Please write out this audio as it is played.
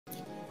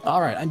All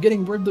right, I'm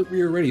getting word that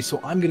we are ready, so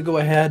I'm going to go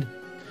ahead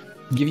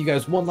and give you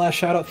guys one last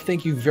shout out.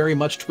 Thank you very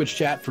much, Twitch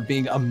chat, for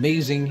being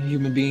amazing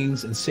human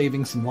beings and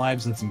saving some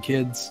lives and some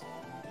kids.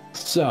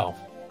 So,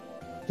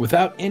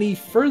 without any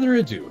further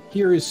ado,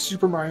 here is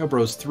Super Mario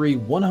Bros. 3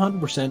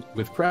 100%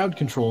 with crowd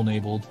control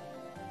enabled.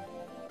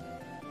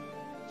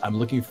 I'm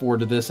looking forward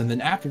to this, and then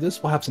after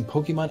this, we'll have some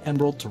Pokemon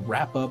Emerald to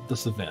wrap up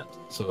this event.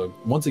 So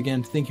once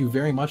again, thank you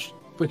very much.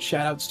 Quick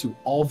shout-outs to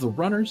all of the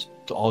runners,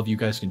 to all of you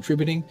guys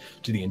contributing,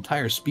 to the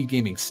entire Speed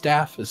Gaming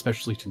staff,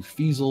 especially to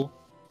Feasel,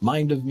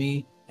 Mind of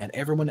Me, and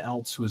everyone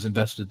else who has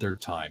invested their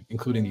time,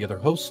 including the other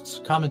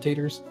hosts,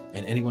 commentators,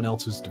 and anyone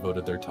else who's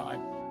devoted their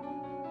time.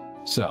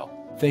 So,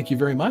 thank you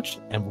very much,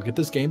 and we'll get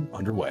this game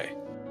underway.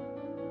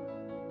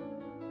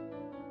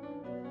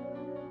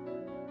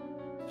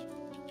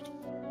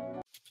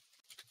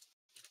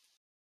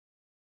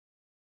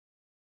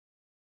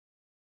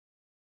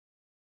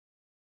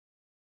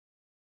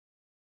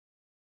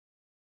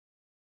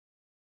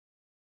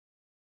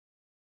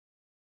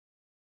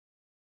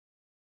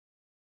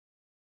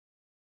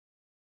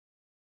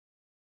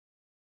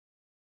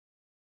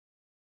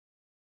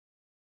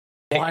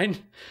 Blind.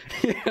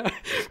 Yeah,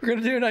 we're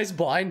gonna do a nice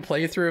blind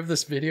playthrough of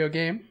this video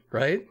game,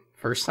 right?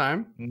 First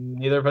time.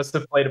 Neither of us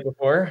have played it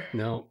before.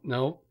 No.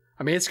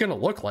 I mean, it's gonna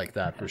look like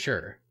that for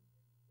sure.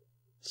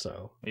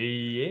 So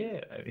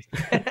yeah.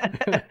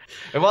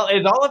 Well,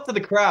 it's all up to the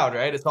crowd,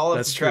 right? It's all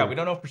up to the crowd. We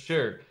don't know for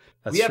sure.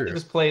 We have to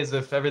just play as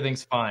if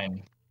everything's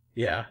fine.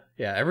 Yeah,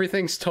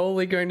 everything's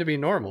totally going to be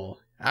normal.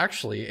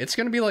 Actually, it's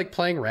going to be like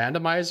playing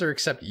randomizer,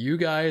 except you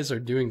guys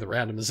are doing the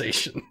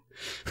randomization.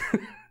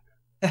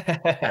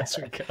 That's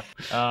we go.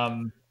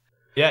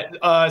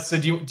 Yeah. So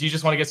do you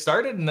just want to get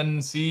started and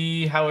then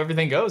see how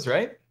everything goes,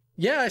 right?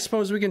 Yeah, I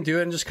suppose we can do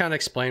it and just kind of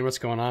explain what's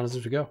going on as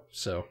we go.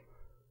 So,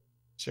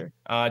 sure.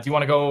 Do you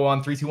want to go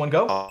on 3, 2, 1,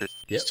 go?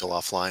 Yep. Still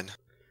offline.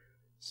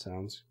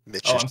 Sounds.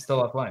 Mitch I'm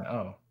still offline.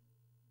 Oh,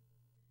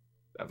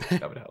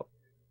 that would help.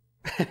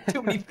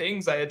 Too many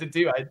things I had to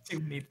do. I had too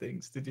many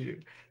things to do.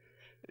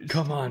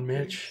 Come on,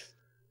 Mitch.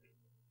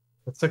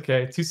 It's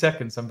okay. 2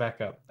 seconds. I'm back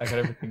up. I got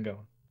everything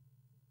going.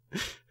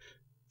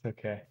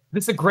 Okay.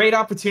 This is a great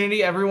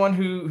opportunity. Everyone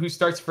who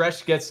starts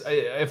fresh gets,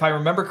 if I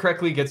remember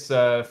correctly, gets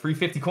free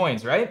 50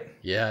 coins, right?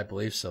 Yeah, I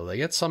believe so. They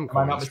get some Am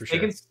I not coins for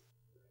sure. mistaken?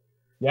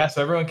 Yeah,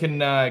 so everyone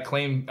can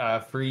claim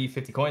free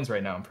 50 coins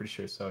right now, I'm pretty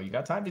sure. So you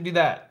got time to do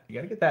that. You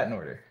got to get that in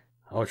order.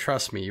 Oh,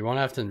 trust me. You won't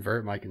have to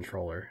invert my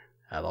controller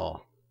at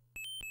all.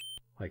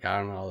 Like, I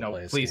don't know how to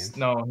play this please, game.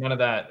 no, none of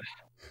that.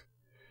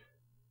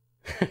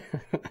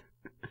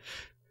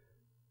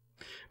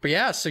 But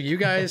yeah, so you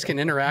guys can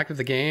interact with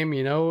the game,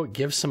 you know,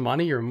 give some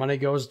money. Your money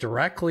goes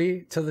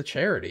directly to the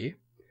charity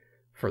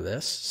for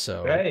this.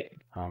 So,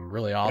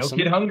 really awesome.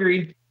 No kid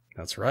hungry.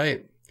 That's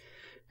right.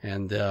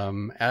 And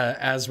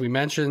as we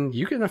mentioned,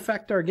 you can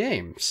affect our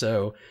game.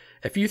 So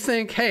if you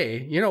think,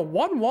 hey, you know,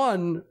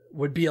 1-1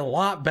 would be a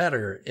lot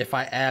better if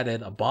I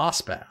added a boss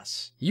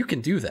pass, you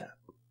can do that.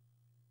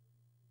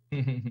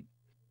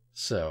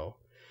 So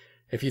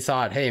if you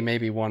thought, hey,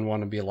 maybe 1-1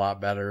 would be a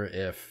lot better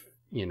if,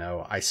 you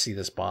know, I see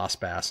this boss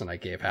pass and I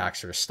gave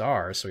Haxora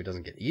star so he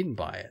doesn't get eaten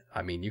by it.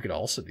 I mean, you could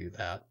also do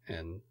that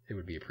and it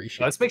would be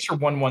appreciated. Let's make sure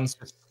 1-1's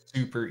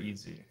super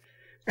easy.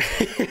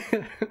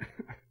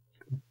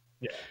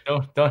 Yeah,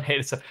 don't hate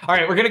us. All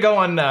right, we're gonna go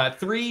on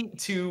 3,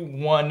 2,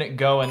 1,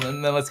 go, and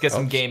then let's get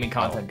some gaming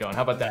content going.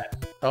 How about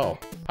that? Oh,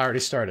 I already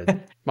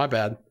started. My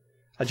bad.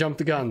 I jumped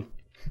the gun.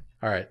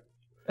 All right.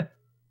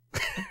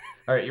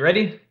 All right, you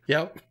ready?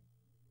 Yep.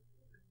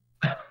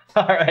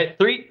 All right,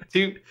 3,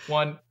 2,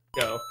 1,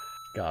 go.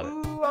 Got it.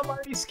 Ooh, I'm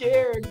already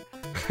scared.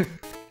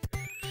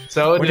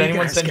 So, did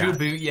anyone send you a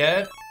boot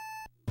yet?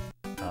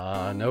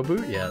 No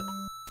boot yet.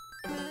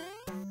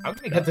 I'm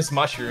gonna get this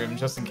mushroom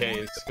just in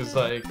case, because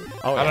like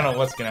I don't know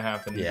what's gonna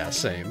happen. Yeah,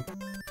 same.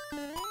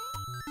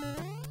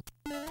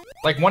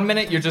 Like 1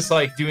 minute you're just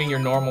like doing your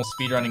normal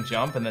speedrunning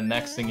jump, and then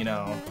next thing you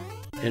know,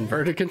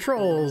 inverted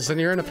controls, and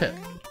you're in a pit.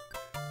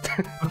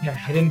 Okay,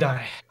 I didn't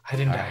die. I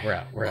didn't die. We're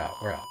out. We're out.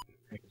 We're out.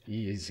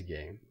 Easy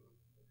game.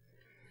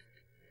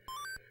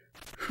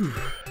 Whew.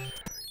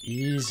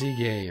 Easy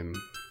game.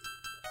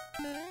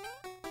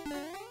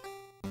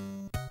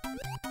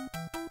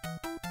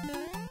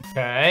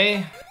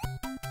 Okay.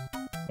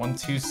 1,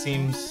 2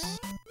 seems...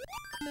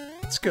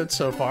 It's good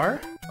so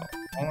far.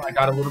 Oh, I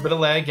got a little bit of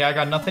lag. Yeah, I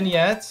got nothing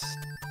yet.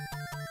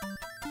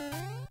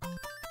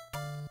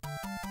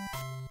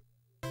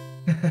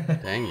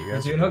 Dang, you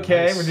guys We're doing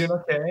okay. Nice. We're doing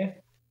okay.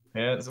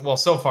 Yeah, well,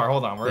 so far.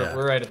 Hold on.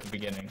 We're right at the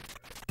beginning.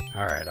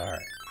 All right.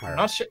 I'm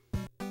not sure.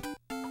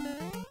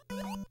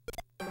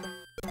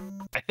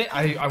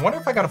 I wonder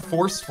if I got a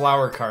forced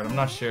flower card. I'm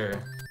not sure.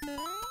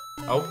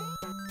 Oh.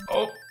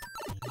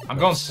 I'm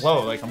going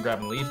slow. Like, I'm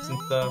grabbing leaves and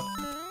stuff.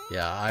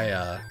 Yeah,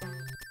 I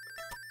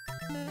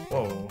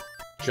Whoa.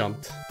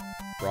 Jumped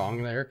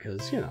wrong there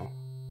because, you know,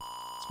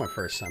 it's my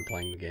first time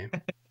playing the game.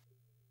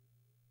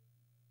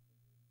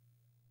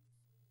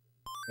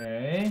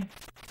 Okay.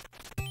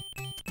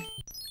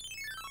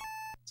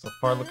 So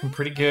far looking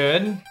pretty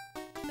good.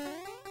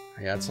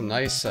 I got some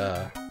nice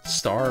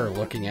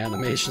star-looking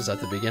animations at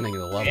the beginning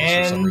of the levels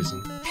for some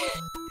reason.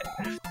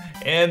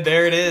 And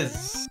there it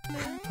is.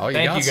 Oh, you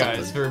Thank got you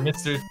guys something. for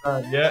Mr.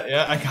 Sun.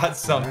 Yeah, I got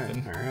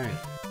something. All right.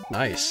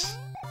 Nice.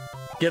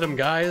 Get him,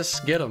 guys.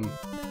 Get him.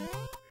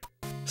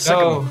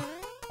 No.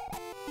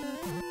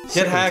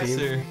 Get Team.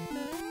 Haxor.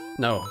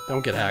 No,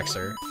 don't get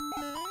Haxor.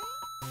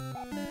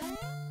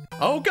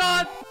 Oh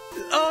God!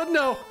 Oh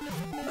no!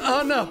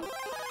 Oh no!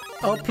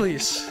 Oh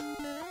please!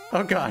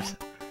 Oh God!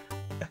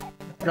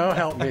 Go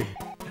help me!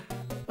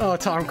 Oh,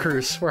 Tom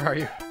Cruise, where are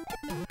you?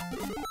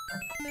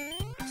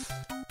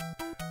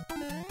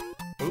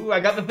 Ooh, I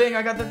got the thing,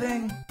 I got the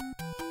thing.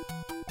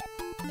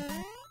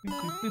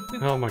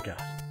 Oh my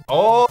God.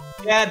 Oh,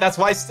 yeah, that's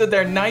why I stood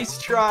there.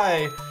 Nice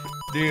try.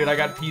 Dude, I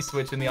got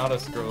P-switch in the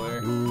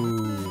auto-scroller.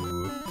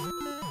 Ooh.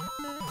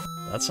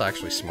 That's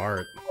actually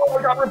smart. Oh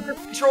my God,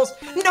 reverse controls.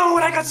 No,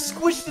 and I got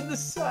squished in the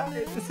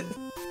side.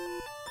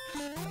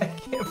 I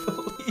can't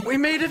believe We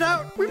made it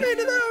out! We made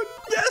it out!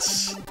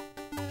 Yes!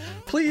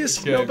 Please,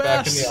 Okay, no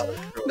back in the bass!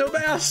 auto-scroller. No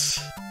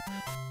bass!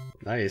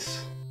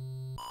 Nice.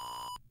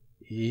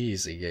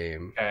 Easy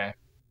game. Okay.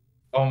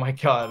 Oh my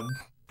God.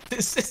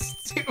 This is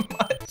too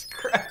much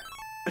crap.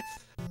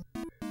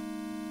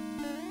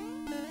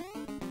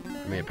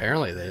 I mean,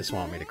 apparently they just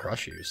want me to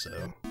crush you,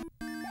 so...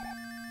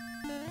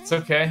 It's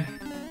okay.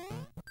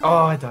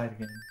 Oh, I died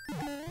again.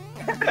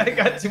 I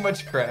got too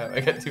much crap. I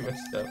got too much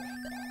stuff.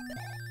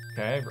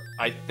 Okay,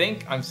 I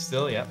think I'm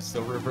still,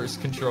 still reverse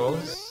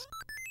controls.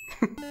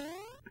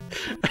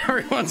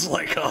 Everyone's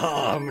like,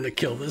 oh, I'm gonna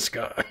kill this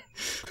guy.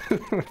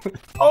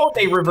 Oh,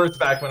 they reversed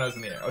back when I was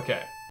in the air.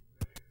 Okay.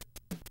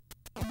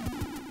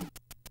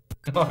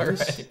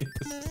 Alright.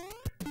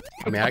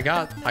 I mean, I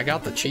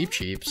got the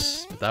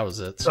cheeps, but that was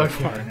it so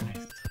far. Okay.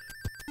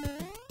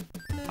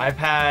 I've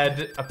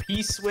had a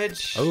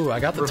P-switch. Oh, I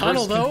got the reverse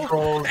tunnel though.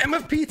 controls.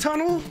 MFP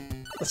tunnel.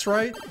 That's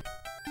right.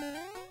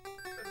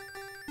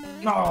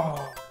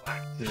 No.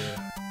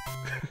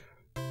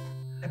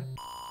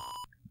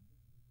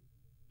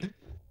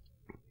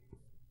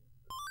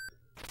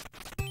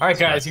 Alright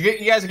guys,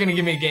 you guys are gonna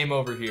give me a game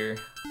over here.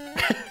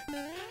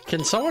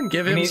 Can someone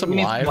give him some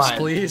lives,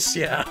 please?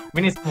 Yeah.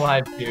 We need some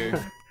lives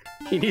here.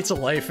 He needs a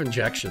life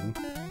injection.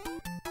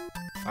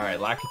 Alright,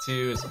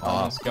 Lakitu is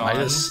almost gone. I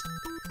just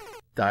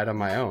died on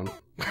my own.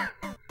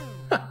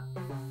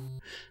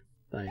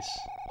 Nice.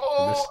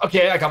 Oh,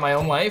 okay, I got my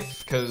own life,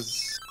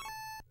 because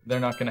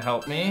they're not gonna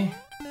help me.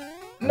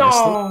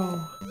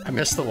 No! I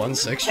missed the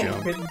 1-6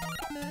 jump.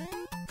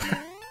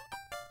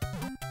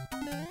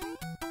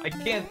 I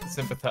can't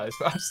sympathize,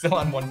 but I'm still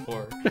on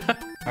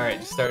 1-4. Alright,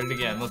 just start it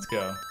again. Let's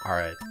go.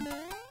 Alright.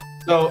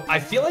 So, I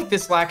feel like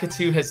this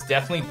Lakitu has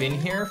definitely been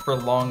here for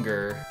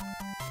longer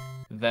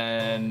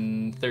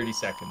than 30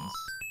 seconds.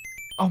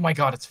 Oh my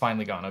God, it's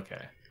finally gone.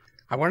 Okay.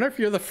 I wonder if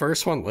you're the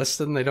first one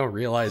listed and they don't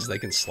realize they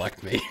can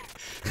select me.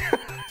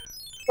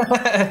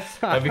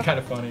 That'd be kind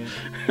of funny.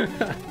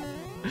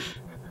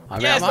 I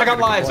mean, yes, I got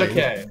lives.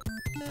 complain.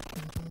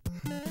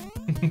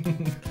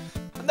 Okay.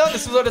 No,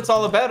 this is what it's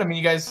all about. I mean,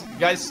 you guys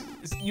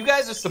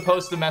are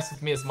supposed to mess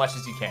with me as much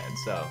as you can.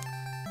 So,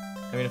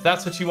 I mean, if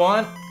that's what you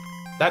want,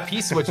 that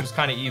P-switch was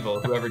kind of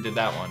evil. Whoever did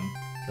that one.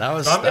 That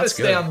was. So I'm gonna that's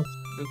stay good. on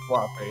this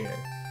block right here.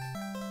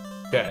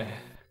 Okay.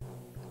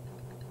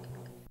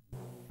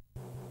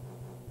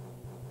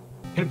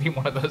 Gonna be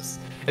one of those.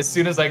 As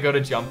soon as I go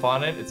to jump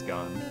on it, it's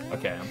gone.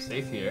 Okay, I'm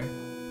safe here.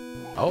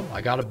 Oh,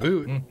 I got a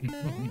boot.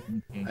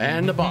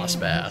 And a boss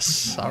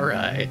bass.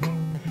 Alright.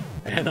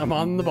 And I'm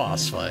on the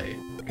boss fight.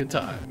 Good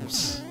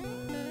times.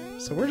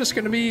 So we're just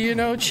gonna be, you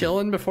know,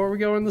 chilling before we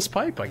go in this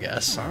pipe, I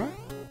guess, huh?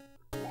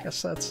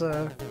 Guess that's,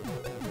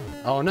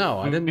 Oh no,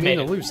 I didn't mean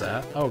to lose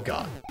that. Oh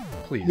God.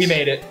 Please. We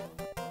made it.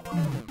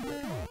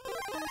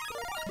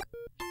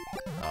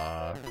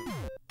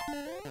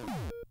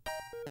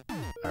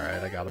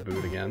 Alright, I got a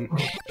boot again.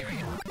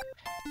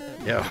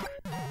 Yo.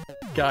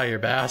 Get out of here,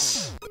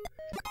 bass.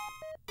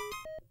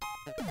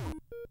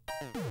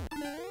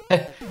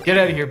 Get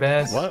out of here,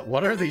 Baz.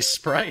 What are these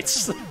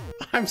sprites?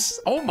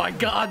 Oh my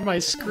God, my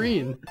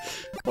screen.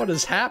 What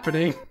is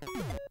happening?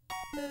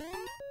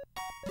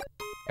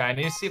 Okay, I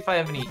need to see if I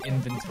have any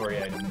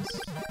inventory items.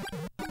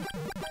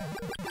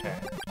 Okay,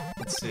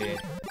 let's see.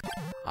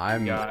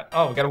 We got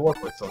a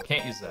warp whistle.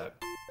 Can't use that.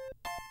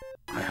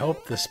 I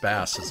hope this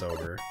bass is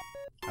over.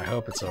 I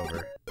hope it's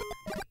over.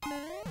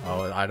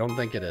 Oh, I don't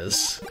think it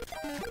is.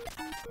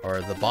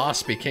 Or the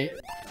boss became...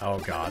 Oh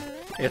God.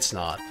 It's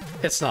not.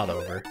 It's not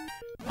over.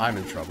 I'm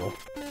in trouble.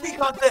 We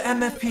got the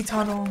MFP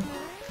tunnel.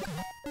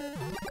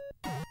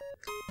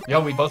 Yo,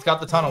 we both got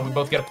the tunnel. We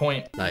both get a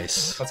point.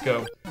 Nice. Let's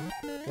go.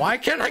 Why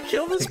can't I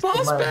kill this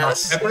boss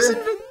bass?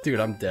 Dude,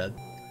 I'm dead.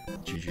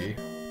 GG.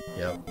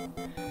 Yep.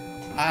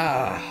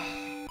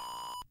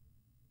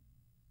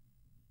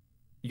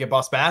 You get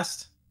boss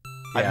bassed?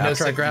 Yeah,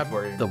 after I grab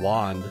the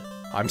wand.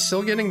 I'm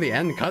still getting the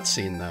end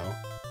cutscene though.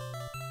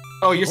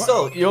 Oh,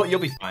 you'll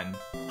be fine.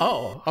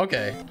 Oh,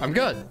 okay. I'm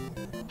good.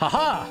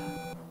 Haha!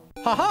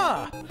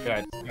 Haha!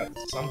 Okay, I got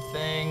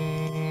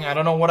something. I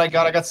don't know what I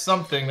got. I got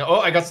something. Oh,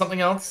 I got something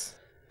else.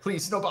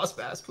 Please, no boss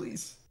bass,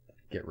 please.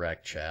 Get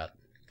wrecked, chat.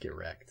 Get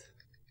wrecked.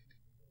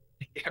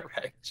 Get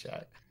wrecked,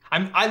 chat.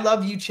 I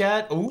love you,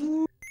 chat.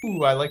 Ooh,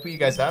 I like what you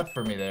guys have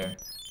for me there.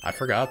 I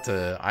forgot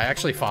to. I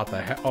actually fought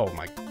the. Oh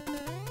my.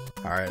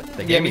 All right,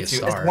 they Yeah, gave me me a too.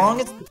 star. As long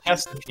as the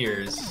chest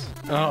appears.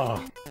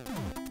 Oh.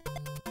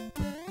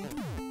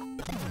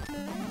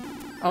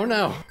 Oh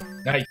no.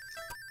 Nice.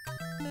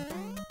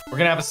 We're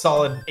gonna have a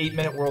solid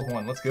 8-minute World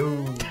 1. Let's go.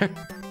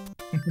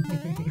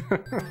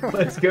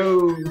 Let's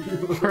go.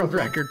 World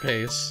record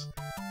pace.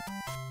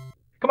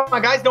 Come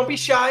on, guys, don't be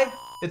shy.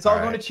 It's all All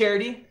going right. to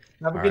charity.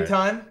 Have a All good right.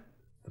 time.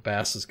 The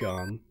bass is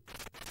gone.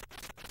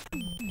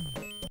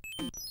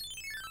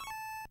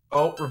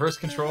 Oh, reverse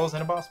controls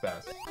and a boss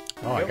bass.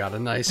 Oh, I got a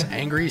nice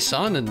angry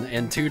sun in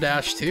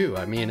 2-2.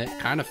 I mean, it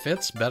kind of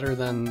fits better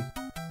than,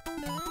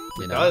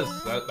 you It know,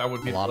 does. That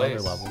would be a the lot of place.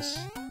 other levels.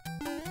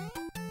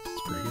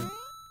 It's pretty good.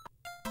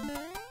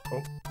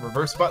 Oh,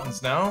 reverse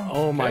buttons now.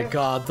 Oh my Okay.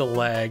 god, the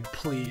lag.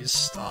 Please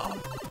stop.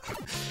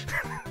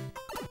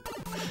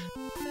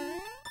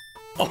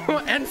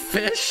 Oh, and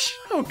fish.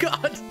 Oh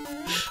god.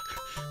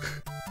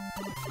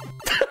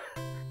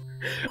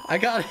 I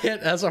got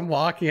hit as I'm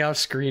walking off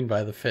screen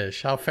by the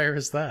fish. How fair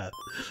is that?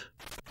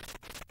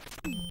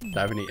 Do I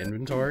have any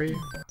inventory?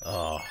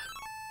 Oh.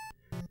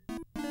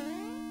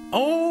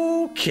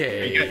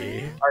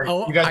 Okay.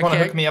 Oh, You guys I want to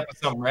can't- hook me up with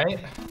something, right?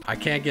 I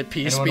can't get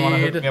Anyone want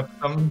to hook me P-speed. up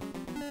with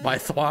something? My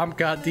thwomp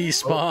got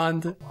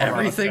despawned.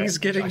 Everything's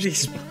okay. getting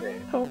Josh,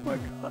 despawned. Oh my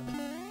god.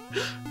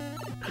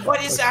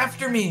 What is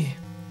after me?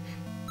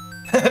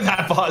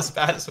 That boss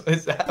bass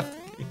was after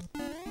me.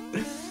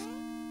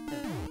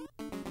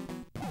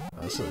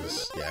 This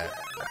is, yeah.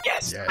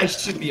 Yes, Yeah. I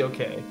should be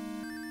okay.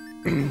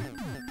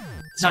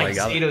 So I Nice,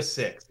 got-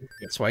 806.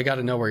 That's why I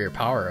gotta know where your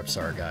power-ups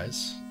are,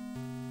 guys.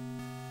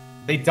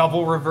 They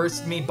double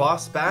reversed me,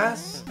 boss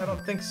bass? I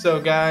don't think so,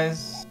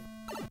 guys.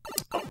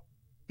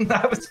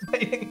 I was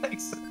fighting like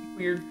some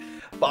weird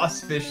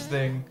boss fish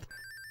thing.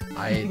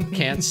 I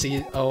can't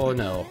see. Oh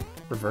no.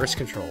 Reverse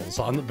controls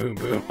on the boom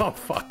boom. Oh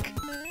fuck.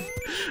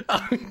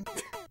 I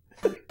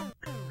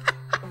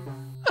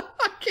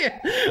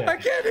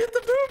can't hit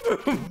the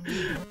boom boom.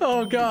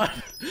 Oh god.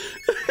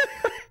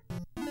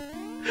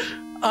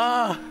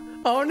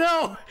 Oh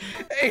no.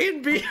 A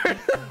and B are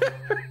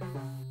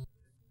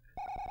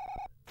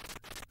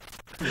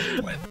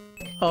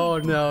Oh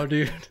no,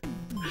 dude.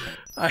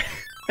 A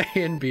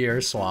and B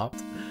are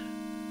swapped.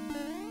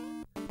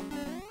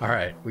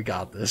 Alright, we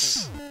got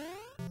this.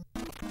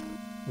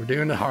 We're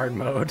doing the hard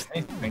mode.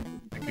 Hey, thank you,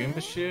 the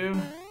Goomba shoe.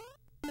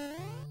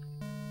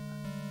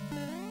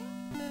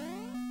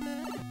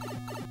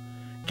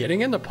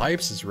 Getting into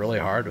pipes is really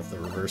hard with the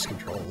reverse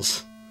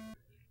controls.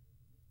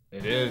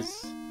 It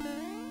is.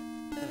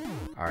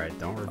 Alright,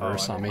 don't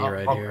reverse on me I'll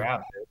right here.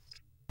 grab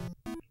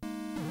this.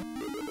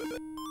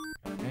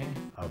 Okay.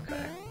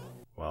 Okay.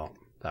 Well,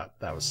 that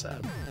was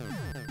sad.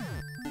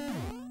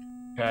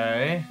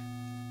 Okay.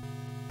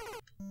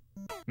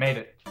 Made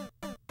it.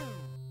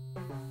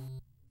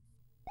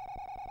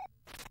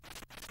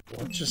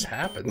 What just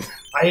happened?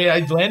 I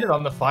landed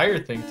on the fire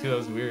thing too. That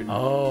was weird.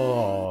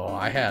 Oh,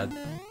 I had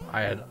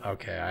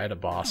a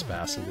boss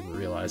bass and didn't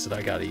realize that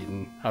I got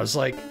eaten. I was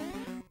like,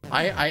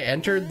 I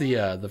entered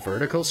the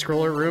vertical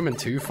scroller room in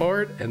 2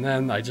 Fort, and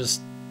then I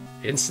just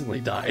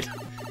instantly died.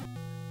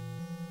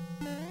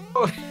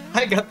 Oh,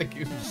 I got the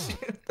Goomba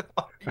shoe.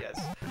 Oh, yes.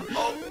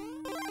 Oh,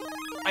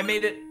 I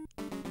made it.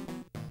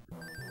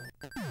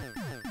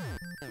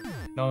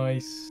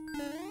 Nice.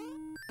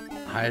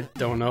 I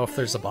don't know if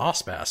there's a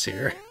boss bass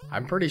here.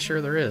 I'm pretty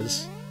sure there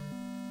is.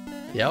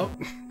 Yep,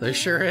 there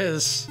sure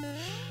is.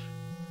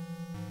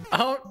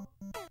 Oh.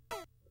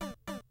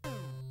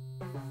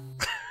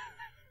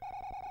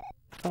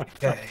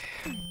 Okay.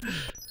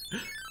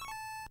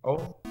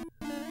 Oh.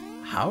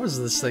 How is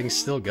this thing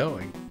still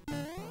going?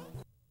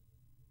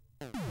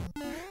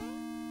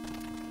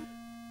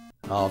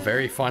 Oh,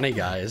 very funny,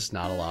 guys,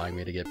 not allowing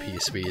me to get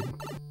P-speed.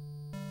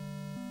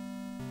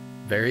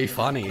 Very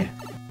funny.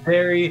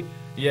 Very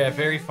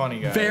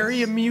funny, guys.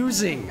 Very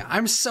amusing.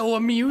 I'm so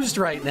amused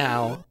right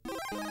now.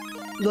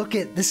 Look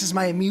at, this is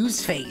my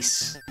amused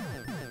face.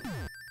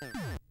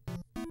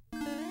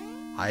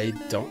 I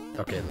don't,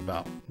 okay,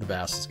 the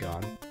bass is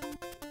gone.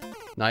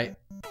 Night.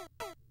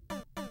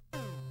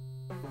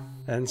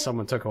 And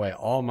someone took away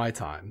all my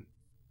time.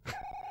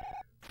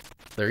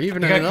 They're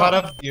even I in got it caught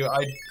up. up to you.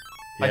 I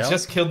Yep.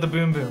 just killed the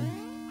Boom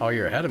Boom. Oh,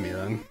 you're ahead of me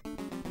then.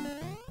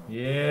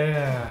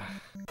 Yeah.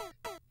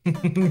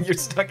 You're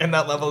stuck in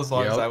that level as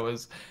long as Yep. I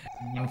was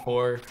in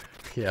 4.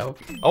 Yep.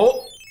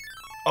 Oh!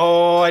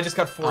 Oh, I just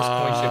got forced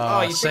coin ship.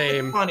 Oh, you same.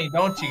 think it's funny,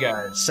 don't you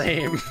guys?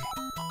 Same.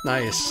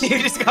 Nice. You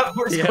just got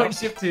forced Yep. coin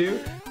ship too?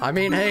 I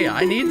mean, hey,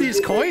 I need these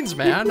coins,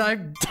 man. I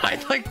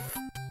died like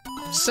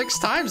 6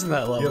 times in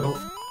that level.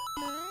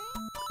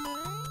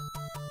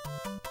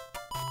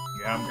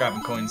 Yeah, I'm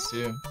grabbing coins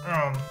too.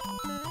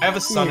 I have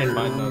a sun in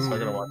mind though, so I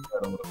gotta watch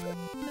that a little bit.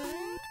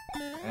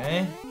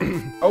 Okay.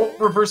 Oh,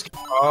 reverse.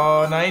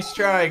 Oh, nice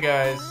try,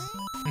 guys.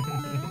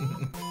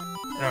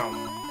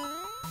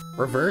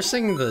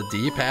 Reversing the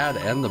D-pad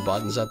and the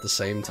buttons at the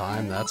same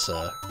time, that's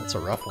a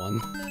rough one.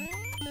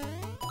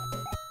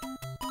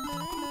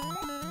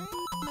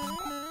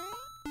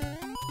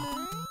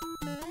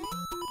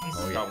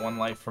 Got 1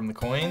 life from the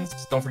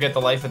coins. Don't forget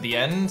the life at the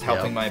end,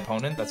 helping my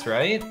opponent, that's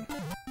right.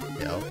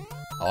 Yep.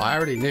 Oh, I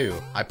already knew.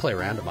 I play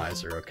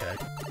randomizer, okay.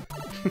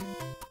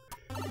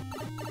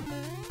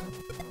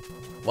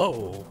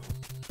 Whoa.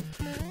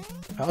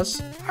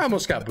 I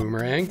almost got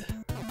boomeranged.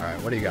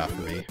 Alright, what do you got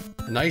for me?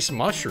 A nice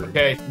mushroom.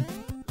 Okay.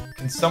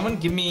 Can someone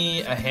give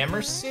me a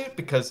hammer suit?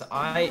 Because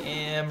I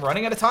am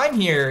running out of time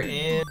here,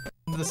 and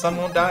the sun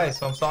won't die,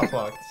 so I'm soft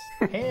locked.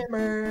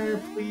 Hammer,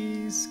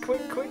 please.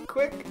 Quick, quick,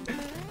 quick.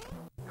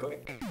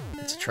 Quick.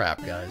 It's a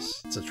trap,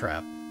 guys. It's a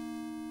trap.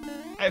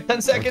 I have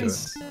 10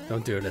 seconds.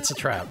 Don't do it. It's a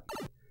trap.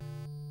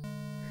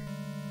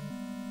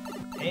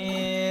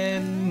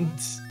 And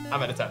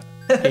I'm out of time.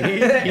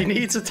 He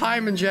needs a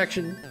time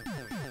injection.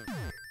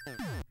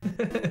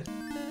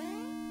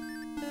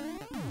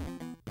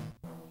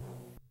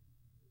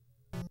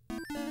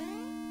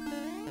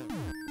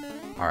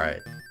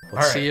 Alright.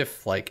 Let's see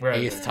if, like,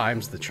 8th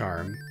time's the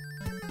charm.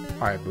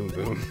 Alright, boom,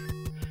 boom.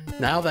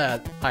 Now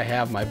that I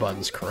have my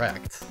buttons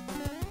correct,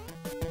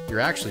 you're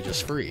actually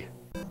just free.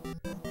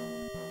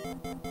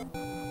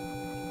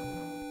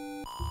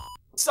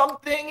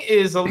 Something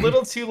is a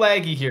little too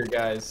laggy here,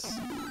 guys.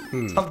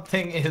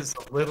 Something is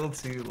a little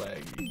too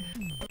laggy.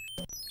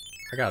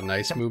 I got a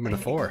nice movement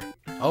of 4.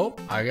 Oh,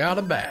 I got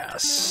a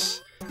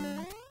bass.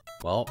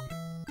 Well,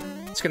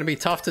 it's gonna be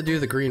tough to do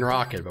the green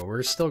rocket, but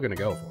we're still gonna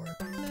go for it.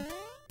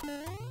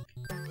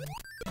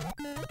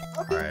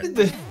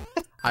 Alright.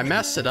 I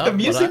messed it up. The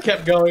music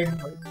kept going.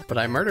 But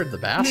I murdered the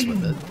bass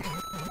with it.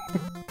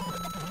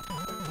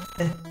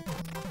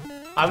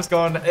 I was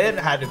going, it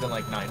had to have been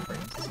like 9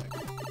 frames a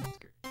second.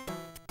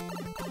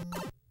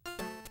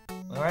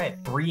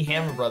 Alright, 3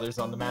 Hammer Brothers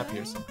on the map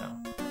here somehow.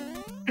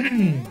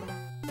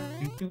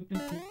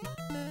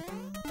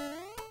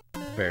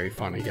 Very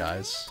funny,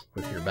 guys,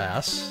 with your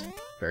bass.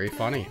 Very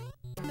funny.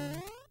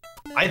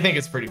 I think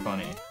it's pretty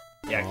funny.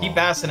 Yeah, keep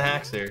bass and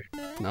Haxor.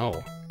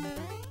 No.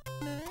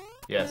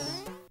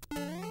 Yes.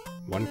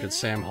 One could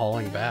Sam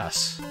hauling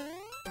bass.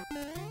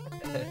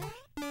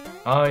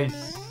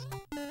 Nice.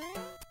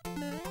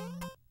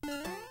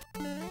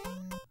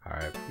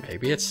 Alright,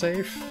 maybe it's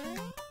safe?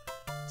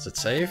 Is it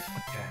safe?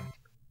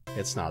 Okay.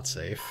 It's not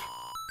safe.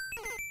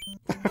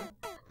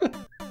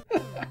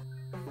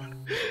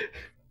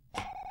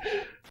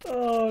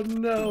 Oh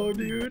no,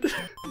 dude.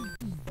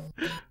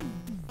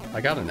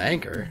 I got an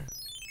anchor.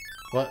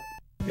 What?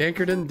 The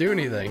anchor didn't do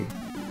anything.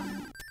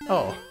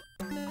 Oh.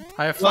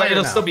 I have fire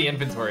it'll now. still be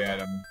inventory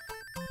item.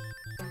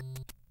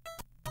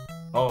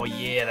 Oh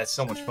yeah, that's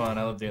so much fun.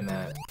 I love doing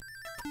that.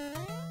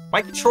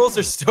 My controls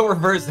are still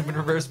reversed. They've been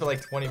reversed for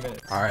like 20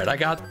 minutes. Alright, I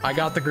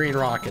got the green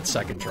rocket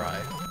second try.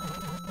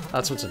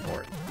 That's what's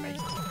important.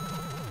 Nice.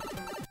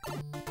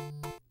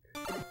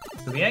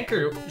 So the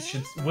anchor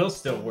will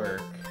still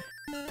work.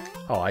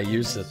 Oh, I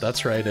used it.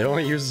 That's right. It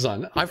only uses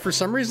on... for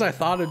some reason, I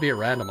thought it'd be a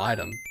random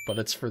item, but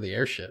it's for the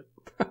airship.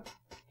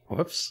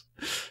 Whoops.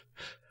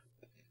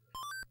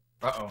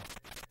 Uh-oh.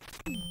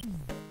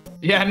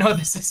 Yeah, no,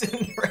 this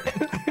isn't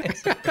random.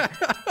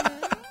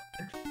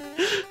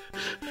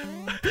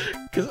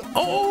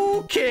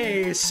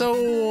 Okay,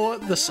 so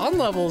the sun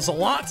level is a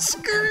lot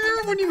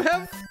scarier when you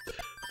have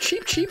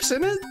cheaps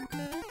in it.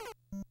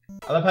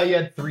 I love how you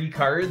had 3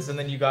 cards and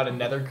then you got a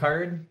nether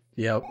card.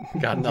 Yep,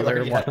 got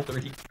another one.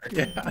 3 cards.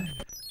 Yeah.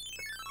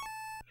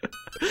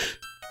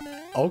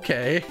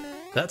 Okay,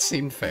 that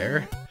seemed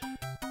fair.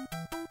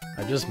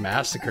 I just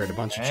massacred a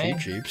bunch of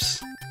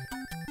cheaps.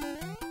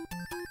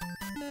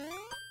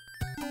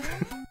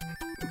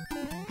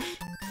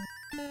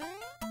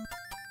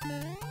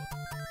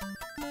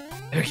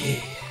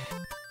 Okay.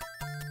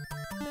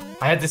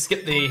 I had to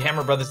skip the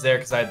Hammer Brothers there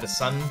because I had the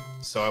sun,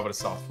 so I would have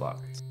soft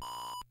locked.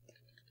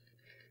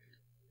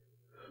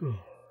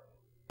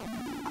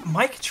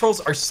 My controls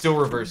are still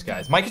reversed,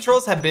 guys. My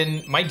controls have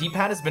been... My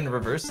D-pad has been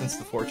reversed since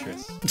the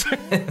fortress.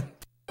 And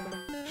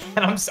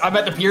I'm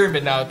at the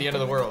pyramid now at the end of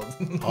the world.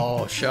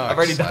 Oh, shucks. I've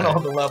already done all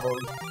the levels.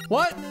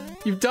 What?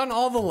 You've done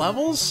all the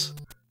levels?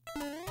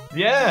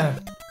 Yeah.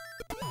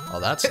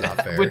 Oh, that's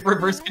not fair. With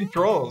reverse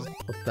controls.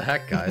 What the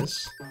heck,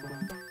 guys?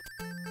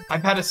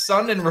 I've had a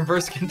sun and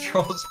reverse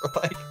controls for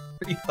like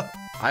 3 levels.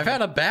 I've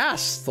had a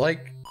bass,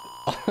 like,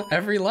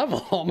 every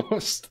level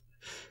almost.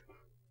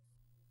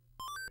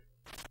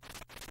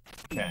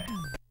 Okay.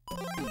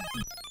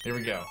 Here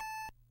we go.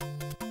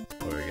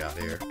 What do we got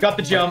here? Got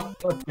the jump.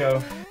 Let's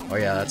go. Oh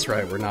yeah, that's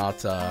right. We're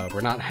not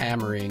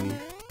hammering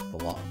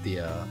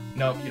the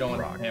No, you don't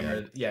want rock to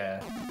hammer.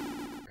 Yeah.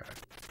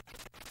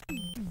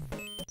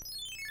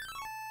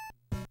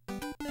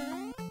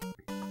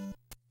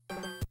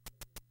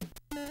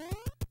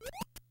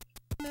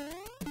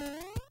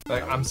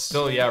 Like, I'm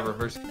still,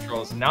 reverse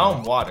controls. Now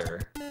I'm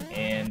water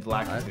and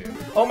Lakitu.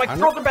 Oh, my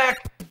controls are back!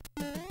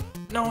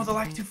 No, the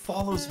Lakitu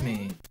follows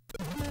me.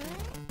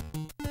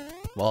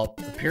 Well,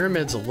 the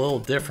pyramid's a little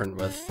different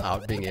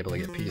without being able to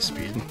get P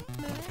speed.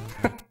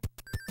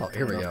 Oh,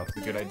 here we go. It's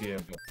a good idea,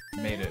 but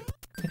made it.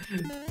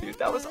 Dude,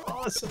 that was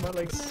awesome. I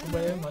like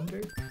swam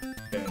under.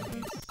 Okay,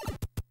 nice.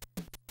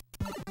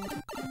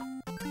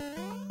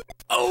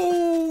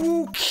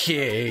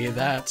 Okay,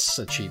 that's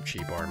a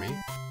cheap army.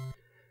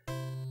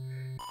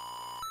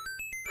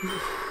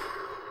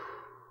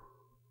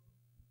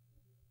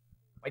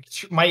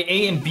 My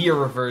A and B are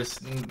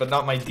reversed, but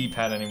not my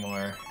D-pad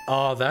anymore.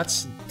 Oh,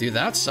 dude,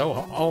 that's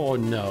so. Oh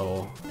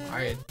no,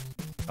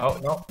 Oh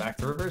no, back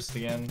to reversed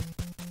again.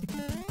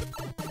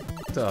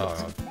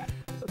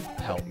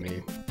 Help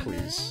me,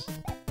 please.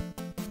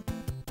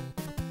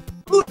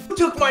 Who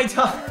took my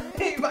time?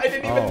 I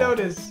didn't even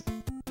notice.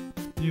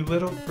 You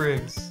little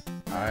prigs.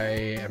 I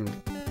am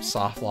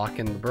soft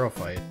locking the bro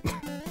fight.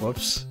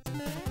 Whoops.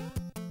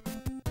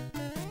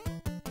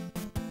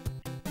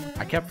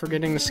 I kept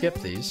forgetting to skip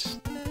these.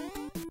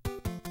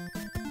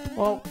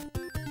 Well,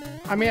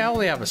 I mean, I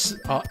only have a.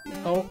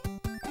 Oh.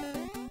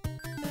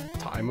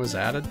 Time was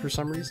added for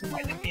some reason.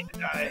 I didn't mean to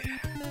die.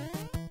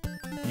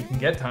 You can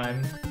get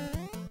time.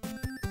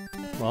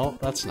 Well,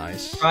 that's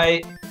nice.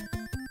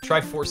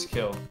 Try force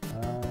kill.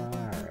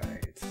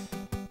 Alright.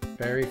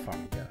 Very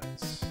funny,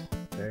 guys.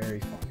 Very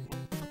funny.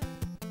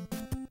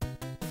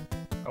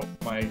 Oh,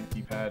 my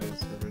D-pad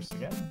is reversed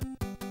again.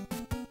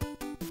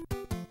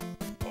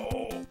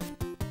 Oh.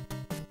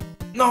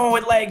 No,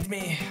 it lagged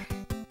me.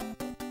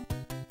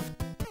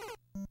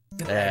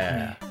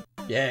 Yeah.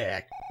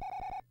 Yeah.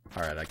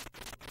 Alright,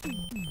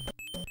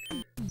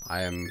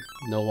 I am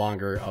no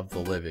longer of the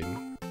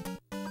living.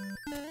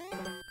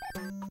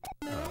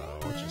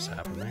 What just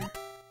happened there?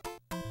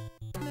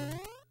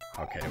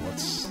 Okay,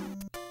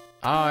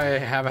 I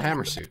have a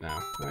hammer suit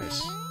now.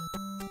 Nice.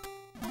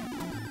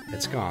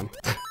 It's gone.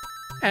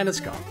 And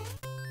it's gone.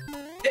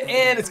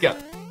 And it's gone.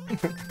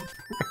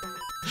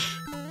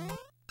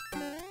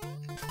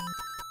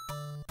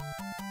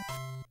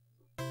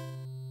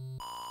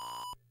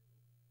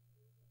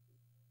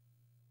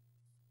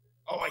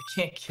 Oh, I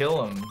can't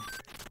kill him.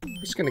 I'm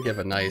just gonna give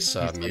a nice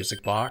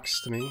music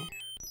box to me.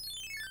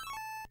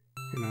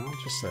 You know,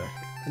 just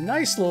a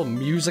nice little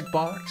music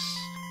box.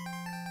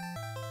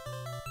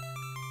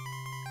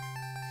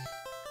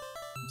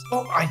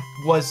 Oh, I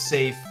was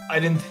safe. I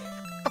didn't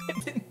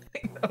think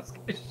that was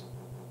gonna.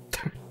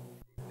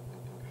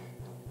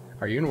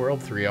 Are you in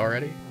World 3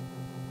 already?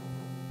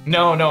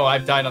 No,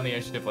 I've died on the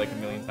airship like a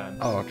million times.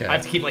 Oh, okay. I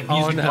have to keep like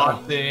music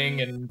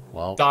boxing and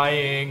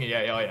dying.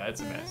 Yeah,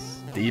 it's a mess.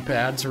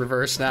 D-pad's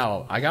reversed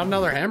now. I got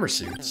another hammer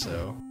suit,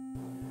 so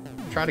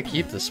try to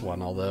keep this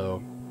one,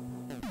 although,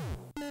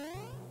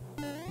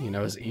 you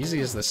know, as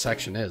easy as this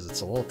section is,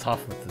 it's a little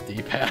tough with the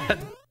D-pad.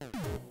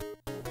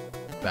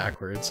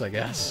 Backwards, I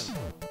guess.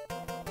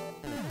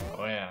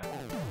 Oh yeah.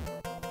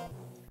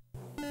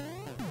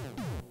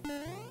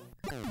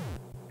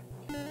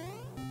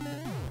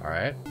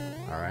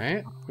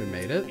 Alright, we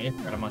made it. Okay,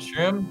 got a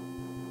mushroom.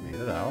 Made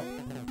it out.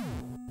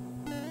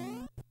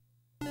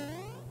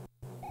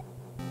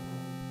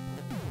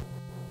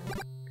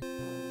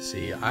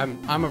 See,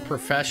 I'm a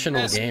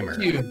professional gamer.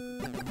 Thank you.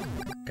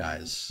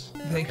 Guys.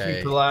 Thank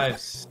you for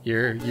lives.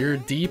 Your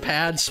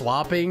D-pad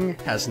swapping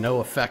has no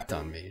effect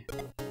on me.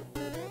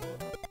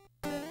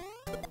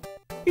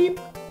 Beep.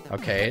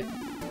 Okay.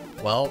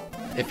 Well,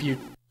 if you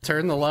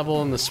turn the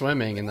level in the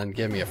swimming and then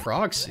give me a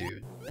frog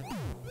suit,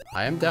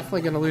 I am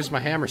definitely gonna lose my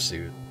hammer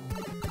suit.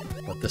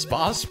 But this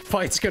boss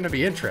fight's gonna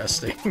be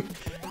interesting.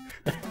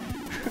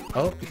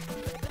 Oh.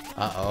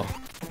 Uh-oh.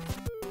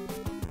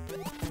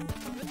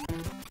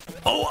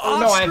 Oh,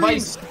 no, I have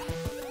ice.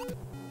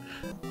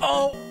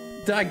 Oh,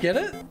 did I get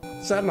it?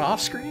 Is that an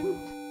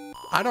off-screen?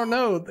 I don't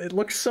know. It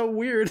looks so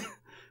weird.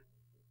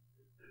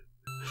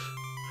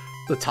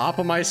 The top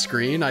of my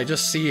screen, I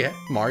just see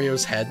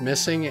Mario's head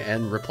missing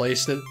and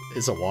replaced it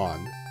as a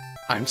wand.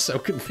 I'm so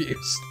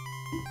confused.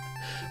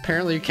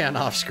 Apparently you can't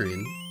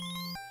off-screen.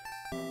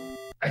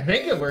 I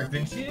think it worked,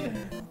 didn't you?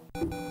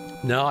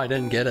 No, I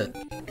didn't get it.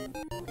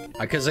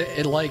 Because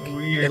it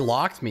Weird.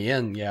 locked me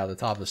in, yeah, the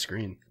top of the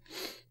screen.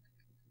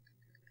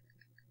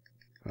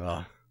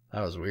 Oh,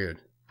 that was weird.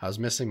 I was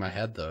missing my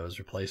head, though. It was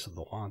replaced with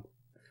the wand.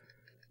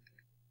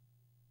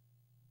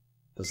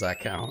 Does that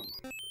count?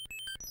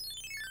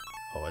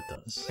 Oh, it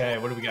does. Okay,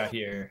 what do we got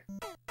here?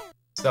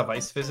 Stuff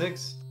ice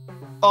physics.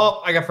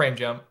 Oh, I got frame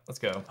jump. Let's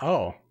go.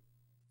 Oh.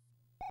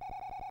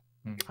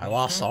 I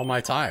lost all my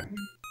time.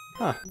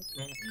 Huh.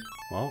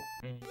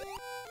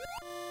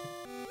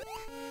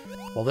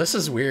 Well, this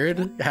is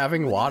weird,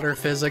 having water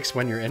physics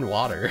when you're in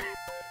water.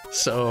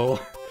 So,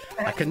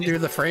 I couldn't do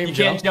the frame You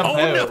jump. can't jump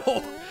out.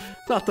 No!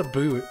 Not the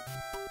boot.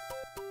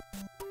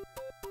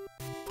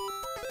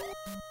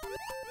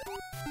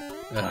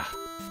 Ugh.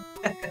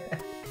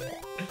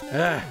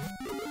 Ah.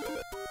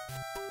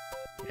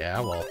 Yeah,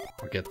 well,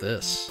 I'll get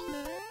this.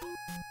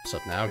 What's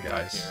up now,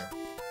 guys?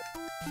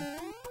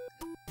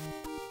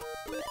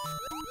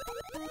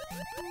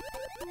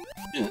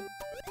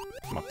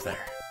 I'm up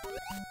there.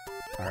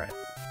 Alright.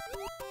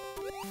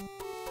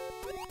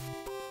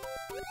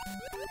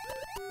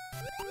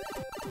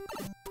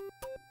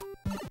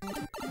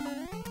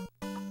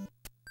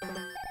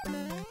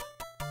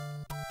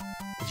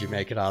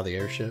 make it out of the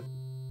airship?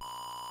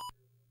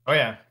 Oh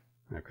yeah.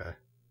 Okay.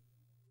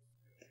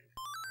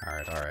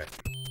 Alright, alright.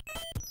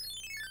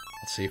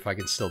 Let's see if I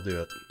can still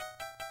do it.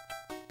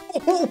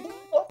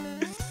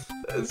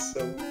 That's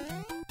so weird.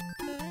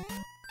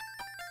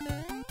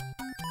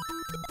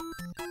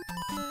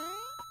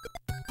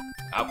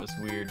 That was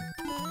weird.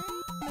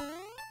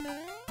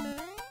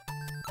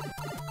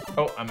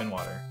 Oh, I'm in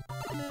water.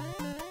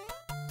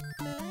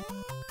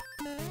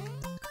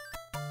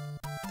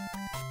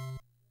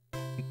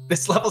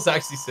 This level's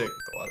actually sick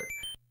with the water.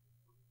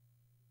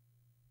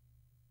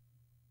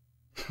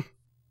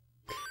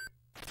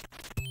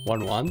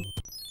 One.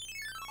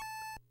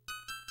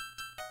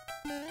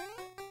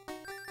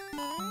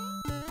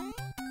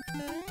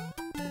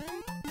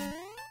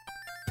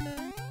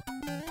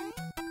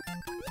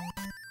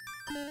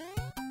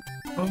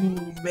 Oh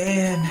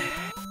man.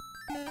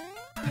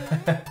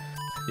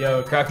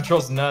 Yo, crowd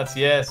control's nuts,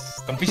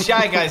 yes. Don't be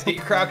shy, guys. Get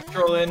your crowd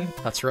control in.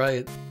 That's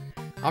right.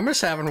 I'm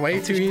just having way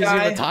too easy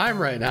of a time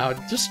right now.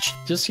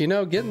 Just you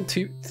know, getting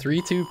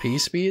 3-2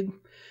 speed.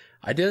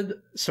 I did,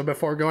 so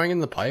before going in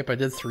the pipe, I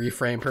did 3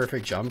 frame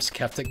perfect jumps,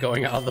 kept it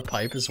going out of the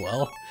pipe as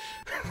well.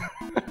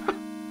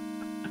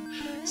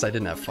 Because I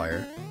didn't have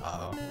fire.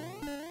 Uh-oh.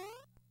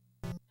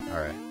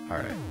 Alright,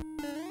 alright.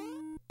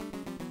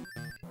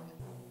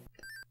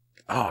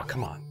 Oh,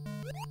 come on.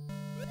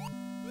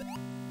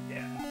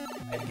 Yeah,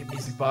 I had to get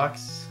music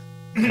box.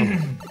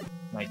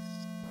 Nice.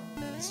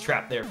 It's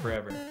trapped there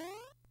forever.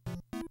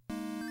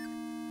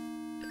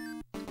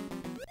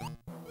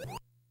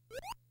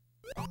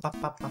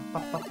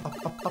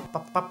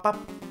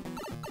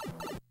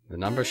 The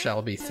number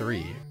shall be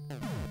 3.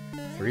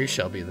 3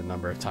 shall be the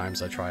number of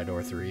times I try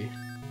door 3.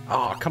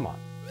 Oh, come on.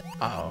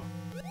 Uh-oh.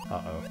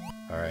 Uh-oh.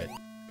 Alright.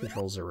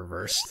 Controls are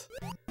reversed.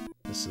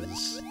 This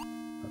is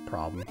a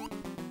problem.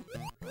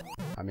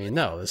 I mean,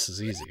 no, this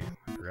is easy.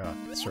 I forgot.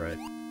 That's right.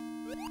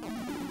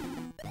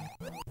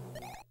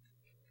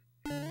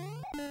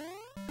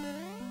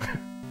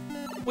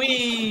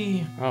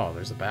 Whee! Oh,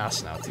 there's a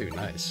bass now, too.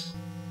 Nice.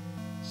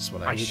 This is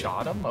what I needed.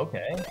 Shot him?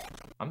 Okay.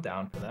 I'm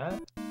down for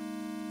that.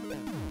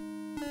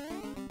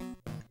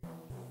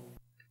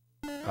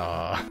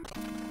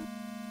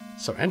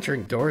 So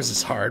entering doors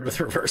is hard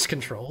with reverse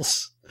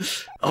controls.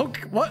 Oh,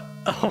 what?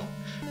 Oh.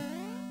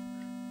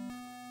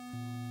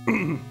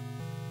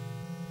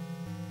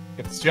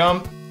 Get this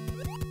jump.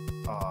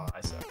 Oh,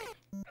 I suck.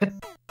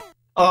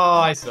 Oh,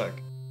 I suck.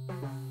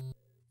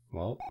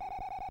 Well,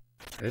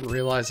 I didn't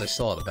realize I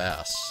still had a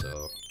bass, so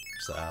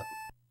there's that.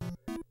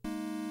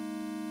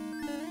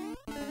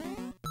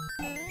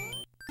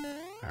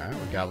 Alright,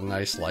 we got a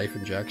nice life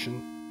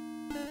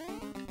injection.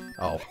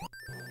 Oh.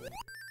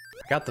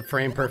 I got the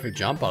frame perfect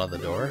jump out of the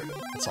door.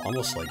 It's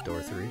almost like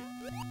door 3.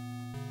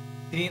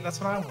 See, that's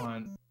what I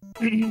want.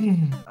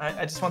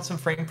 I just want some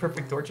frame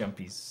perfect door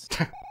jumpies.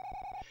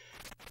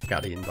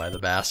 Got eaten by the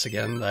bass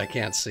again that I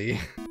can't see.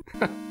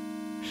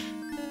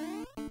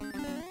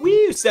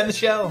 Woo! Send the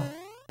shell!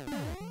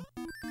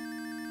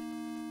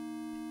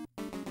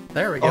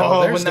 There we go,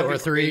 Oh, there's wouldn't that door be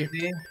 3.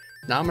 crazy?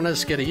 Now I'm gonna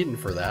just get eaten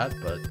for that,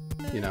 but,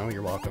 you know,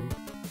 you're welcome.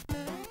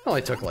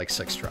 Only took like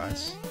 6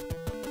 tries.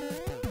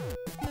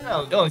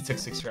 No, it only took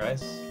 6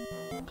 tries.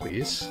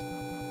 Please.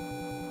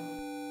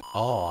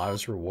 Oh, I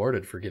was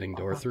rewarded for getting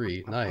door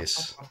 3.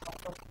 Nice.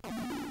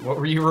 What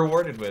were you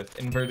rewarded with?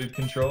 Inverted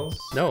controls?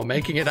 No,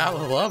 making it out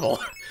of the level.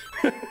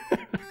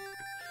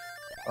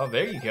 Oh,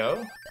 there you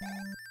go.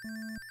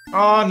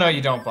 Oh, no,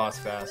 you don't, boss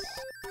fast.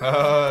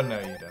 Oh, no,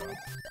 you don't.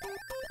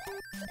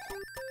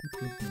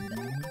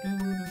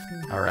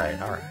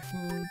 Alright, alright.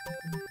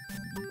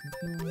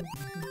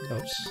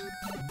 Oops.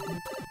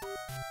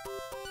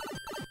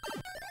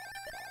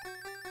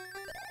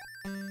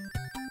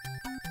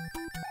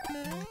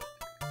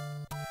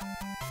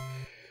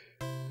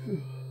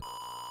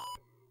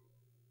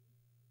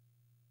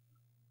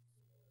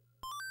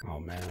 Oh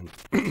man.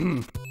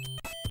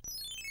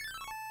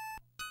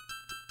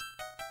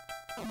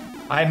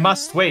 I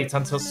must wait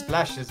until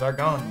splashes are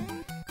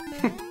gone.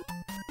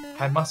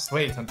 I must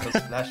wait until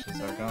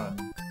splashes are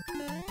gone.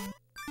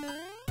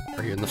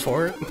 Are you in the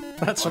fort?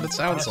 That's what it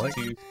sounds like.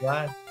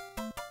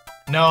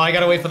 No, I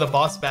gotta wait for the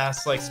boss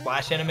bass like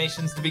splash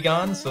animations to be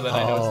gone so that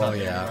I know it's not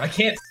there. Yeah. I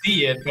can't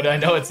see it, but I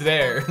know it's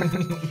there.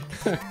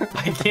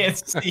 I can't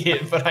see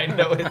it, but I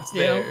know it's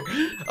there.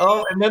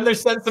 Oh, and then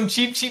there's some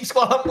cheap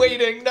while I'm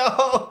waiting.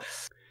 No.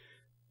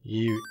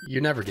 You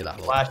never get out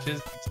alive.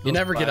 Flashes. You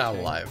never get out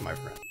alive, my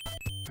friend.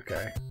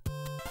 Okay.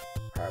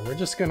 Alright, we're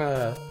just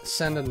gonna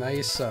send a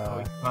nice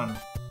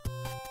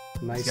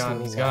nice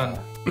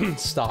little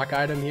stock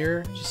item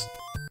here. Just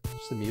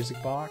a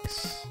music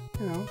box,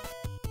 you know.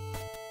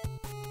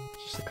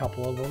 Just a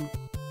couple of them.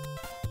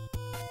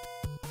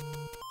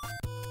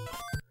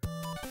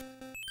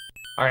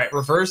 Alright,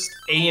 reverse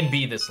A and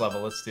B this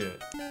level. Let's do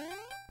it.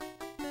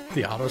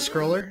 The auto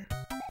scroller?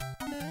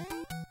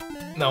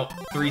 No,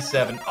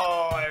 3-7.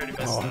 Oh, I already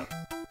messed up.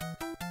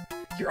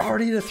 You're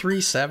already to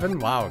 3-7?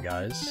 Wow,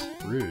 guys.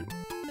 Rude.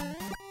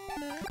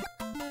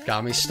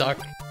 Got me stuck.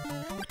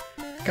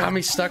 Got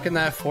me stuck in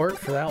that fort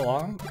for that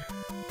long?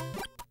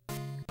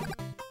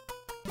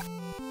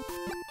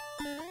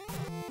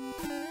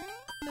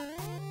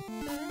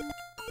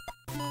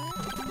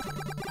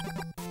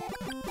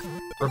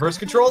 Reverse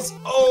controls.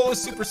 Oh,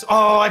 super.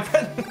 Oh,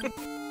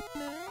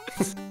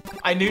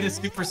 I knew to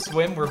super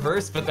swim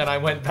reverse, but then I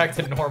went back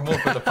to normal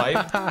for the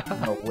pipe.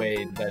 No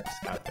way that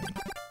just happened.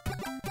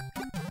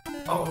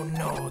 Oh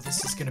no,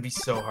 this is gonna be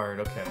so hard.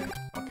 Okay,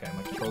 okay,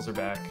 my controls are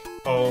back.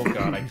 Oh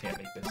god, I can't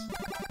make this.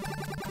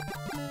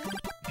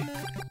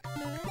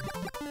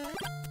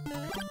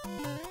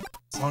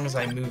 As long as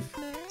I move.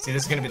 See,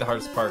 this is gonna be the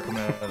hardest part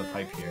coming out of the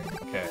pipe here.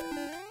 Okay.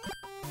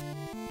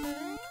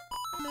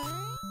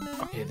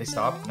 Okay, they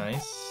stopped.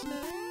 Nice.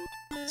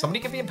 Somebody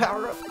give me a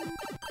power up.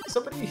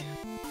 Somebody.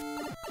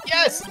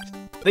 Yes!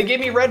 They gave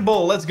me Red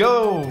Bull. Let's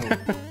go.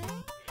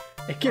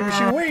 It gives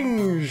you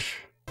wings.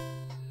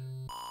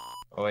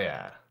 Oh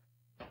yeah.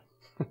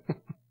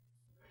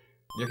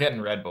 You're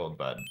getting Red Bull,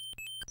 bud.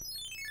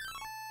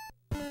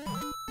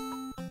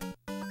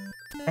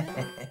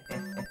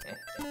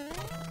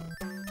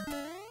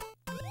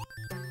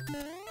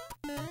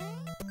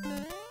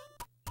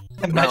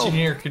 Imagine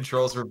your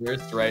controls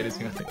reversed right as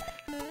you go into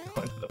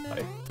the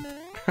pipe.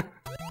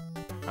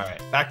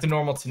 Alright, back to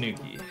normal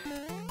Tanuki.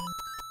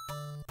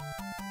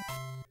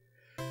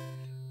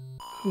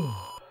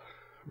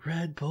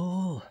 Red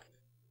Bull.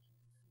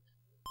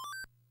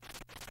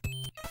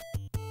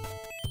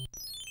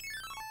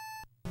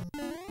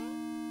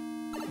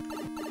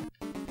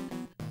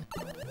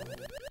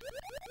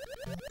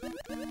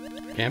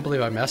 I can't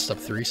believe I messed up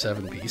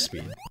 3.7p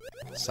speed.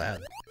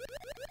 Sad.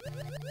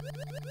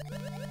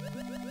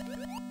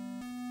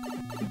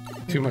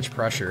 Too much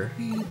pressure.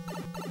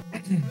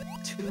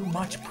 Too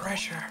much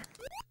pressure.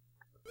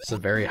 It's a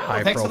very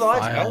high thanks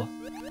profile.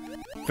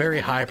 Very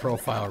high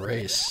profile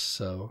race,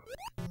 so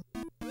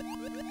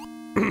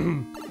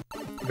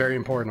very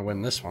important to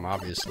win this one,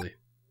 obviously.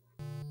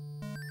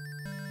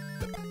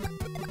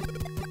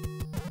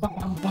 Bum,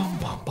 bum, bum,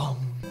 bum, bum.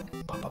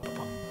 Bum, bum,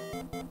 bum,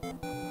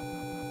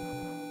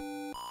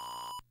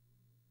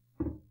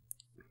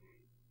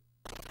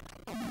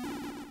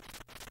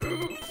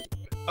 bum.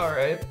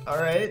 Alright,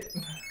 alright.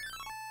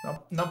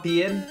 Not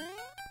being.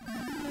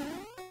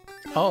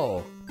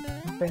 Oh,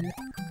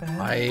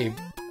 I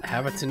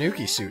have a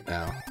Tanuki suit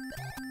now,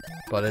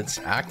 but it's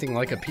acting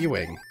like a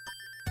P-Wing.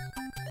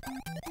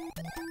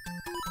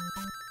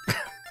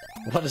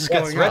 What is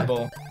going it's on? Red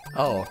Bull.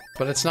 Oh,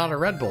 but it's not a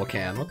Red Bull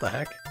can. What the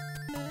heck?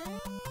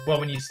 Well,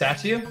 when you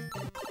statue?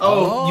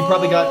 Oh, you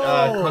probably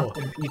got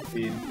constant P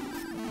speed.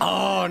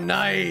 Oh,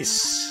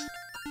 nice!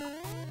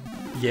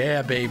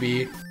 Yeah,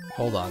 baby.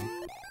 Hold on.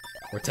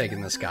 We're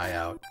taking this guy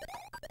out.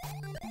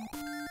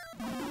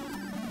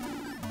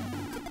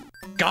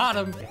 Got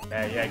him!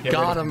 Yeah,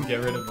 Got him.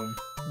 Get rid of him.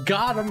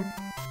 Got him!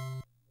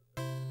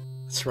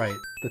 That's right.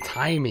 The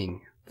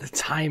timing. The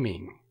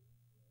timing.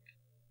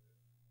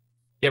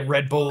 Get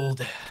Red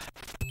Bulled.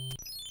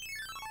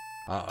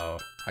 Uh-oh.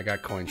 I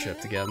got coin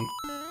chipped again.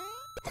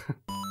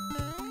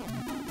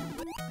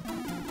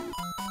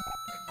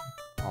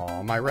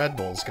 Oh, my Red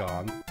Bull's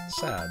gone.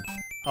 Sad.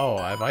 Oh,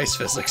 I have ice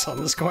physics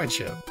on this coin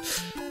chip.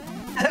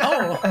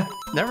 Oh!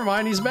 Never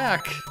mind, he's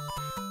back!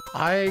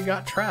 I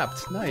got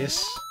trapped.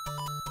 Nice.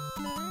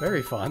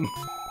 Very fun.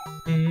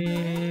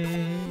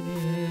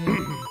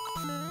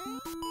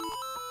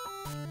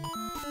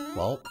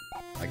 Well,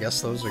 I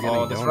guess those are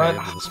getting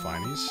donated to the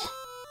Spinies.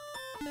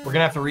 We're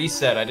gonna have to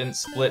reset. I didn't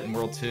split in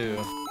World 2.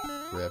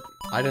 Rip.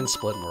 I didn't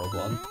split in World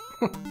 1.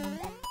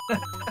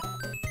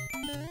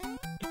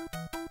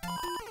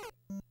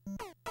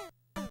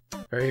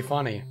 Very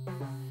funny.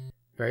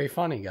 Very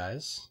funny,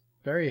 guys.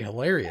 Very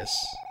hilarious.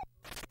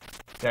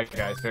 Yeah,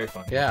 guys, very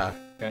funny. Yeah.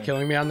 Okay.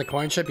 Killing me on the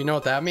coin chip, you know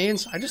what that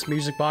means? I just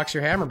music box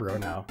your hammer bro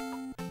now.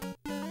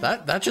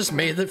 That just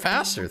made it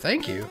faster.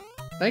 Thank you.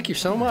 Thank you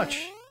so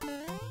much.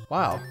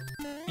 Wow.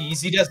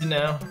 Easy does it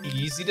now.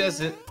 Easy does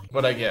it.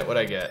 What'd I get?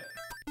 What'd I get?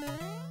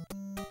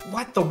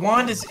 What? The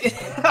wand is in.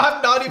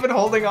 I'm not even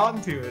holding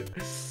on to it.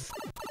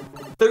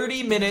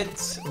 30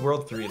 minutes.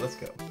 World 3. Let's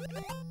go.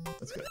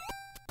 Let's go.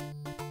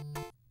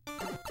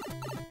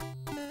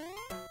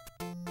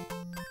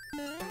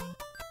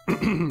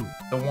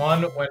 The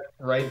wand went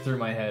right through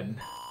my head.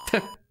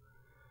 I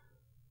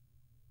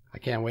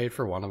can't wait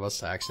for one of us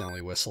to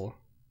accidentally whistle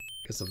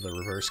because of the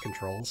reverse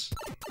controls.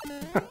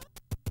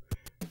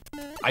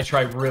 I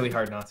try really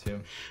hard not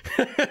to.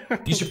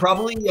 You should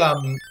probably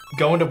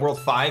go into World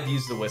 5,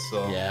 use the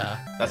whistle. Yeah.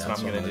 That's what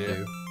I'm gonna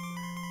do.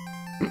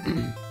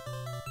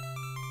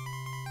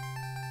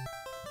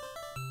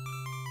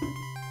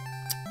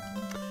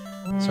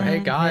 So hey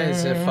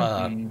guys, if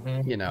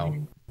you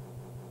know,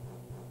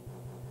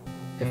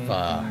 if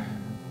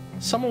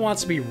someone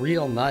wants to be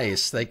real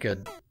nice, they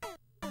could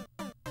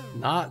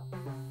not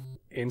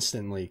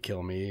instantly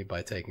kill me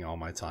by taking all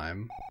my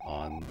time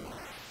on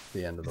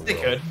the end of the world.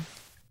 They could.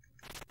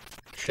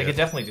 They could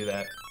definitely do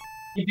that.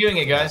 Keep doing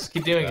it, guys.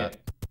 Keep doing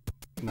it.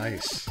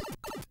 Nice.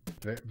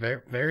 Very,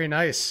 very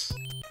nice.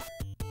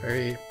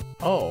 Very...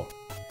 Oh.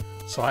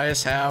 So I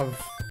just have...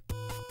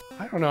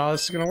 I don't know how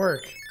this is gonna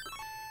work.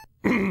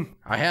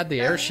 I had the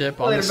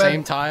airship on the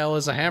same tile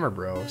as a hammer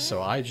bro,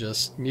 so I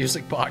just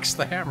music boxed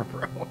the hammer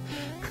bro.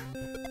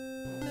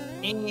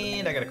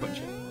 And I got a coin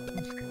chip.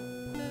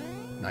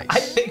 Nice. I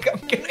think I'm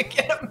gonna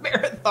get a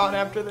marathon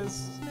after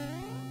this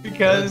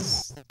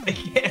because I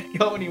can't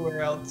go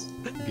anywhere else.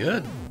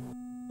 Good.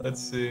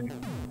 Let's see.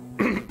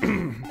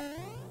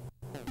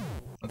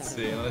 Let's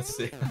see. Let's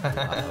see.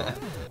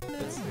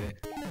 Let's see.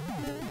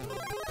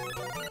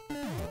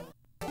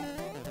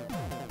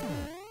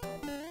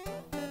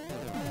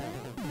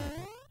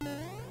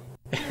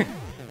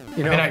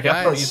 You know, I guys,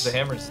 guess I'll use the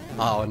hammers.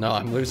 Oh no,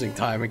 I'm losing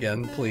time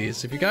again.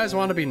 Please, if you guys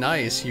want to be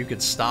nice, you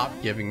could stop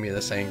giving me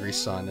this angry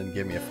sun and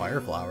give me a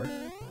fire flower.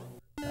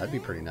 That'd be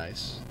pretty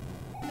nice.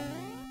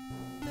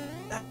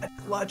 That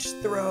clutch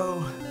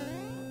throw.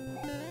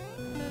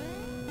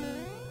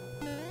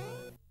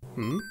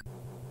 Hmm?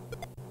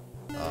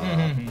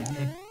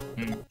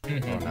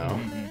 Oh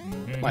no.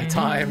 My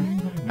time.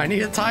 I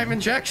need a time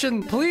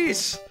injection,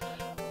 please!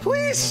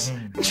 Please!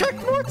 Check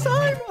more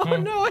time! Oh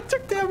no, I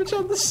took damage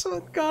on the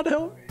sun. God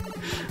help me.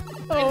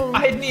 Oh.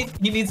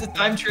 He needs a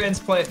time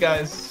transplant,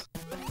 guys.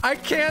 I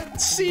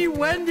can't see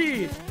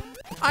Wendy!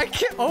 I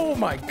can't. Oh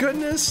my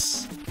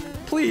goodness!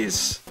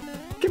 Please!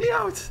 Get me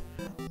out!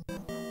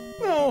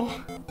 No!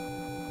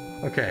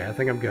 Okay, I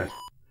think I'm good.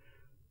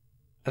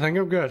 I think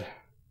I'm good.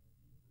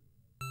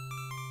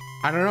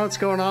 I don't know what's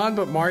going on,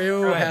 but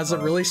Mario has a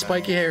really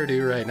spiky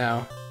hairdo right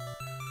now.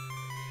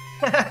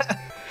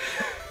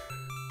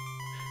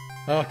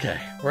 Okay,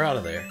 we're out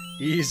of there.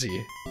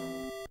 Easy.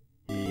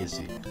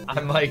 Easy.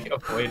 I'm like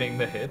avoiding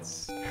the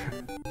hits.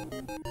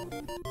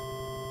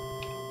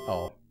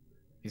 Oh.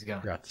 He's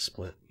gone. Forgot to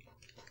split.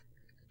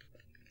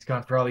 He's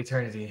gone for all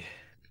eternity.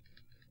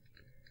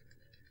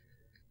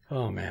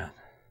 Oh man.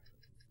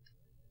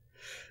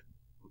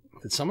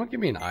 Did someone give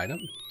me an item?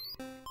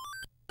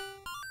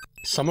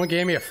 Someone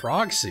gave me a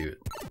frog suit.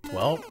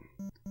 Well.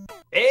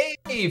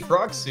 Hey,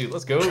 frog suit,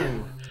 let's go.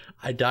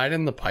 I died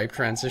in the pipe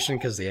transition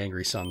because the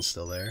angry sun's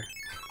still there.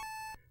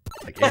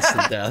 Like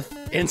instant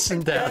death.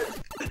 Instant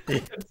death.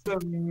 That's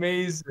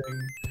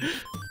amazing.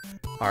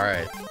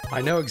 Alright.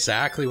 I know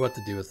exactly what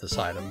to do with this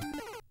item.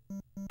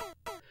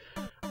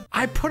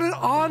 I put it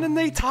on and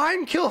they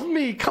time killed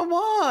me! Come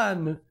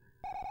on!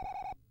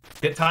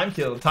 Get time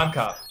killed. Time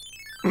cop.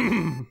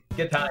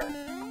 Get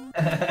time.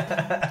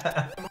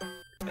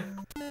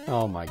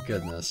 Oh my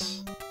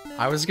goodness.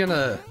 I was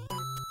gonna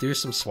do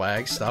some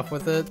swag stuff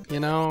with it, you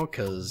know,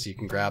 because you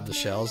can grab the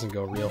shells and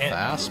go real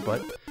fast,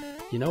 but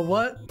you know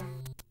what?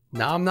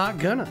 Now I'm not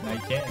gonna. No, you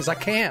can't. Because I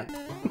can't.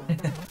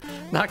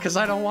 Not because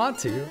I don't want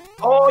to.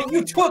 Oh,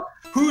 you took...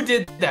 Who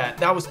did that?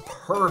 That was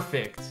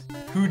perfect.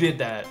 Who did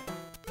that?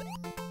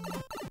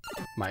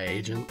 My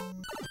agent.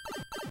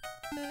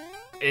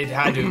 It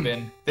had to have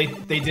been.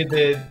 They did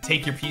the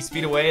take your pea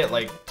speed away at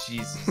like,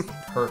 Jesus,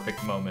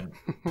 perfect moment.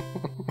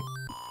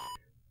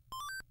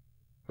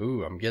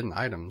 Ooh, I'm getting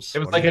items. It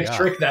was What like do a we got?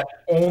 trick that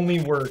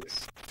only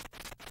works.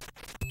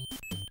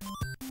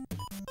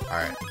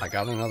 Alright, I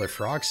got another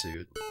frog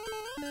suit.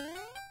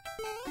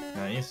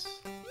 Nice.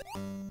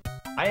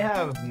 I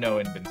have no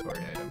inventory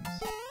items.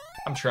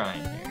 I'm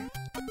trying here.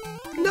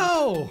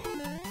 No!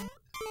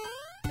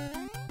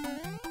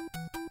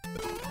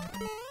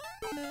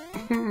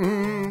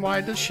 Why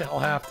does Shell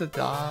have to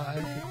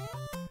die?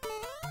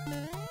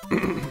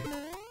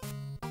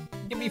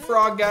 Give me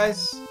frog,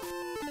 guys.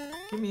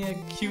 Give me a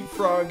cute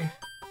frog.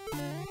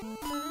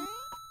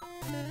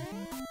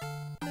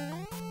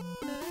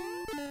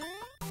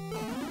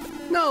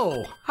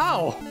 No!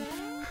 How?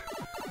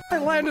 I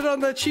landed on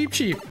that cheap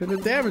and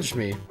it damaged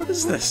me. What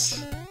is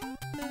this?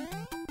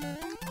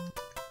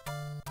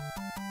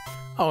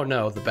 Oh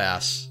no, the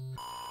bass.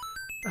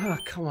 Oh,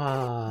 come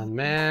on,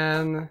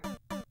 man.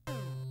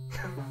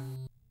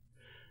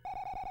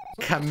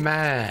 Come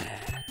on.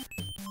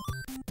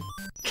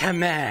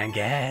 Come on,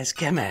 guys,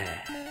 come on.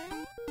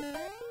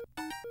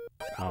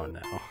 Oh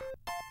no.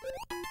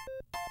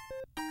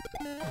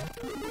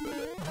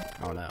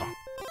 Oh no.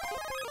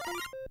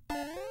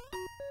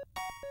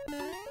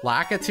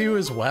 Lakitu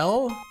as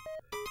well?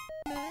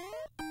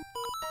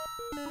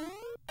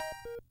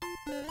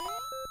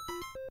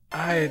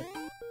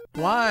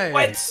 Why?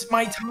 What's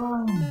my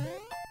time?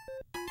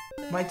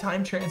 My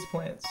time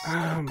transplants.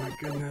 Oh my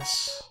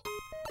goodness.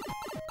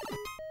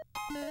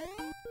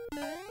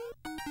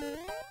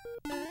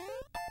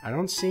 I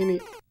don't see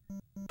any...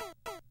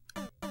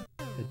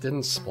 It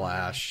didn't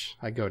splash.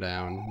 I go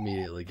down,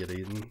 immediately get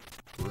eaten.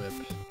 Rip.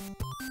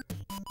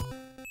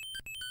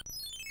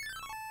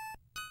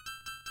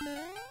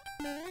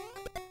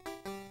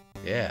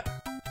 Yeah.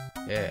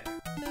 Yeah.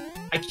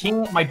 I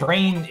can't, my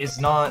brain is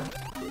not...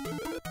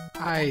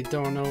 I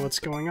don't know what's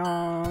going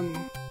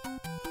on.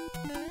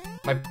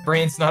 My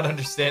brain's not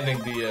understanding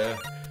the,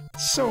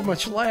 So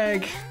much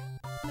lag.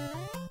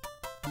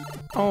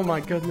 Oh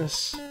my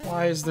goodness.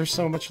 Why is there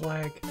so much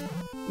lag?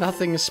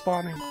 Nothing is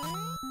spawning.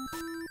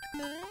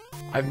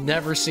 I've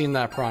never seen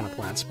that piranha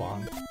plant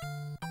spawn.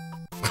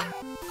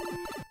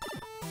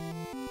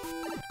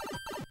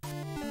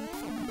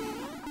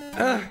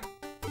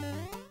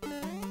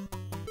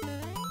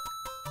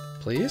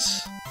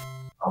 Please?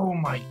 Oh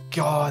my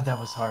god, that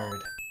was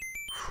hard.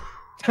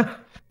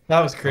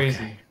 That was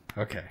crazy.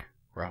 Okay.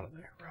 We're out of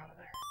there. We're out of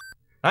there.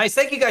 Nice.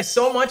 Thank you guys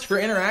so much for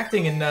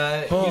interacting and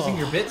using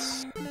your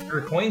bits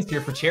or coins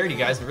here for charity,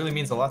 guys. It really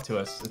means a lot to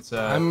us. It's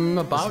I'm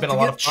about it's been to a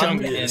lot get of fun,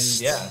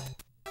 Chungus.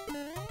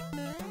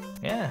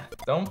 and yeah.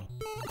 Don't.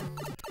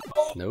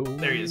 Oh, No,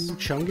 there he is.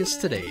 Chungus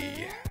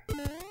today.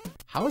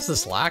 How is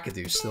this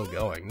Lakitu still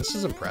going? This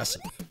is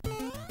impressive.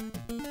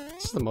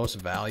 This is the most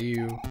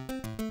value.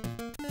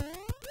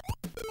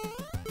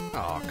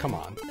 Oh, come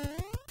on.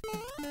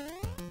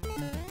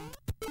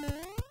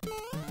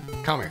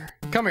 Come here.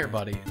 Come here,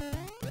 buddy.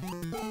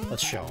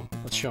 Let's show him.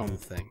 Let's show him the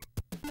thing.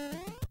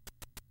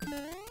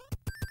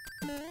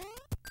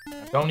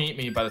 Don't eat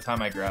me by the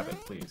time I grab it,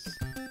 please.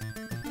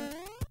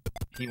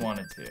 He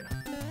wanted to.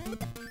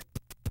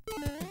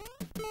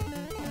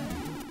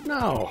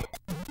 No.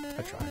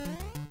 I tried.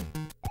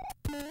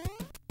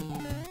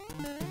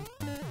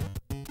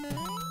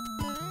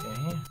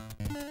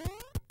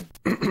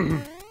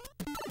 Okay.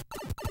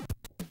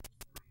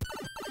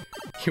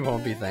 You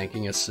won't be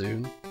thanking us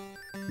soon.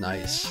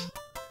 Nice.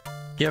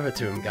 Give it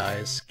to him,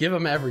 guys. Give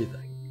him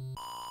everything.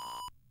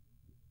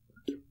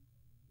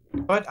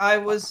 But I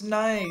was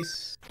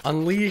nice.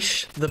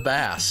 Unleash the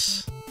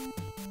bass.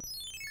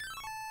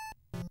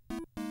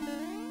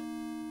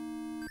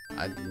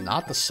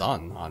 Not the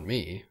sun on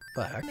me.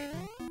 What the heck?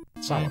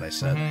 That's not what I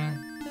said.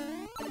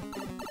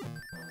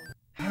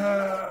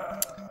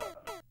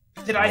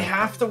 Did I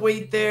have to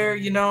wait there,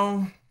 you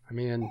know? I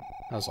mean,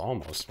 that was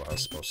almost what I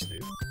was supposed to do.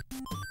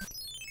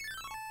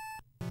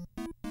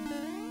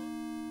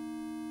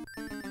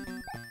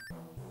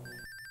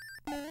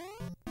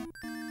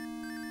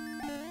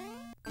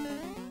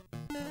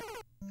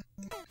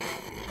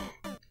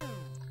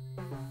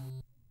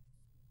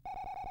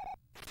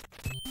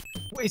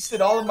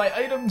 Wasted all of my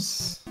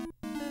items.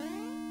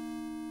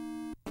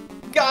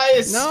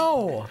 Guys!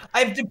 No!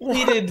 I've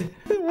depleted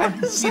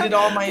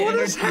all my energy. What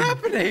is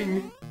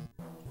happening?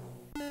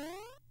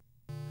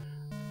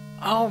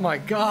 Oh my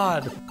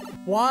god.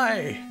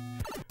 Why?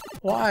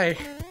 Why?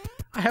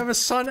 I have a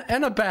sun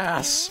and a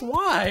bass.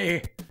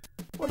 Why?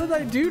 What did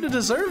I do to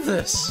deserve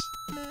this?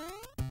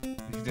 You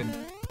did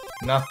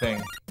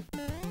nothing.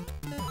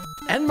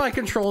 And my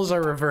controls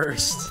are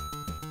reversed.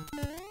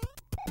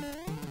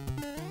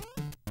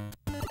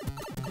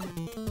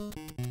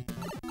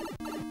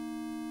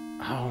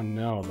 Oh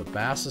no, the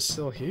bass is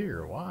still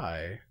here.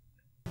 Why?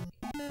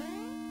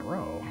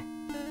 Bro.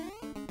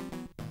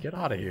 Get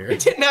out of here.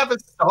 It didn't have a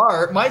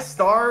star. My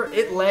star,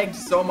 it lagged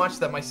so much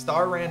that my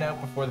star ran out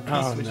before the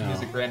Oh, P-Switch no.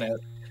 music ran out.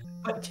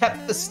 But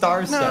kept the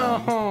star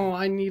sound. No,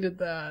 I needed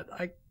that.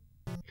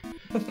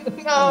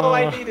 No,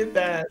 I needed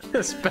that.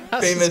 This bass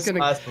Famous is gonna.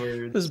 last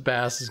words. This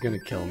bass is gonna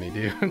kill me,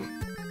 dude.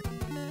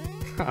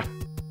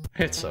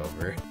 It's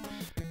over.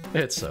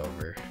 It's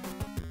over.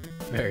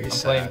 Very I'm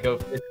sad. playing Go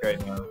Fish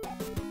right now.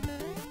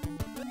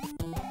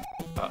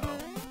 Uh-oh.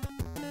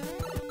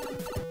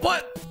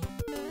 What?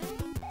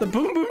 The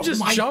boom boom just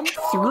my jumped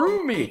God.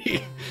 through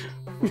me.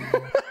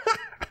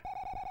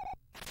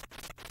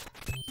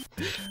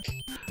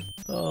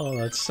 Oh,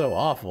 that's so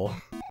awful.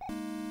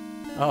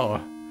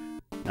 Oh,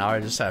 now I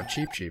just have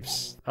cheap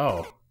cheeps.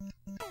 Oh.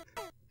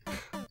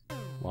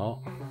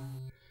 Well,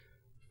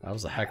 that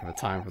was a heck of a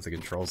time for the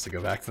controls to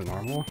go back to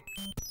normal.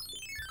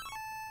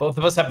 Both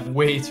of us have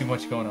way too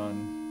much going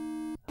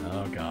on.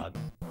 Oh god.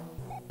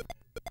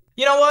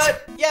 You know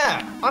what?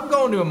 Yeah, I'm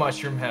going to a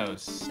mushroom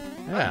house.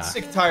 Yeah. I'm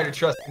sick and tired of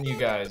trusting you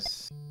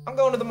guys. I'm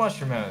going to the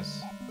mushroom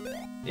house.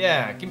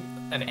 Yeah, give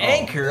an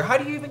anchor? How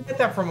do you even get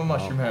that from a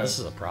mushroom Oh, house? this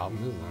is a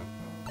problem, isn't it?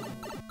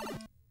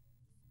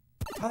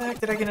 How the heck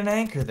did I get an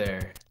anchor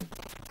there?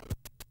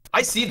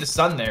 I see the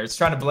sun there. It's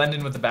trying to blend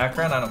in with the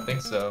background. I don't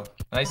think so.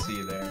 I see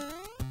you there.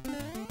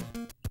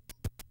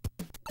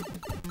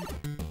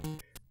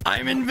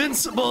 I'm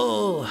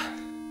invincible!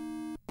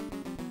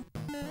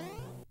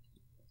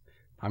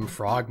 I'm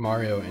Frog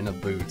Mario in a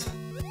boot.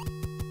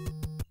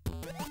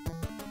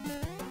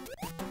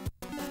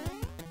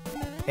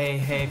 Hey,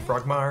 hey,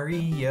 Frog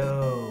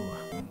Mario.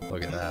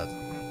 Look at that.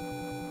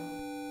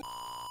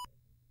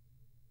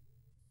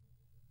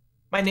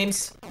 My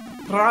name's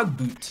Frog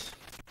Boot.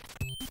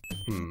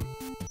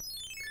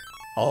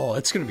 Oh,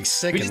 it's gonna be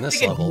sick We in just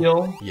this make a level.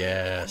 deal.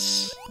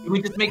 Yes. Can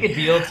we just make a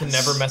deal to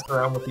never Yes. mess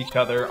around with each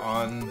other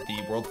on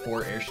the World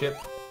 4 airship?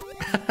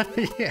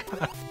 Yeah.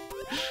 Can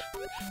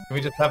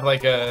we just have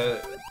like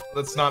a...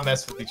 Let's not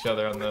mess with each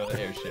other on the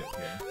airship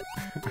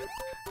here.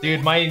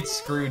 Dude, my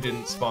screw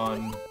didn't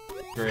spawn.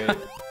 Great.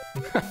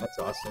 That's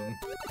awesome.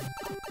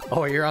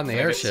 Oh, you're on the I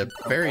get airship.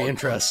 some Very points.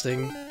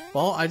 interesting.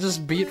 Well, I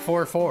just beat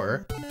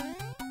 4-4.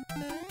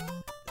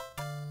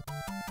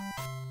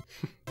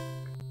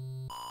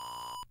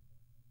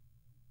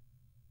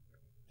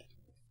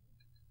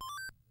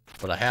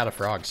 But I had a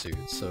frog suit,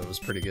 so it was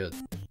pretty good.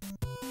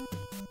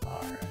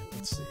 Alright,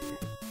 let's see.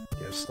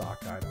 Give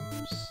stock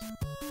items.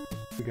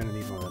 We're gonna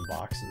need one of them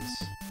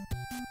boxes.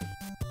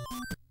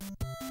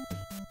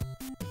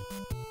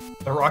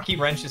 The Rocky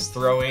Wrench is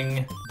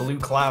throwing blue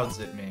clouds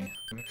at me.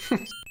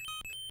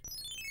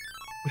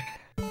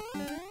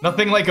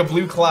 Nothing like a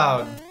blue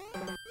cloud.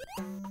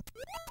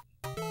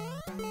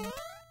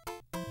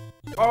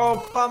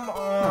 Oh, come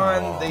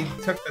on. Aw. They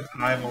took the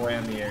time away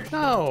on the airship.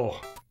 No!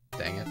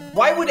 Dang it.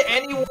 Why would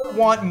anyone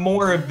want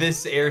more of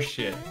this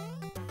airship?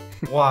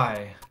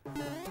 Why?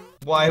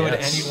 Why would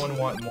Yes. anyone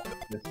want more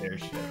of this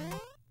airship?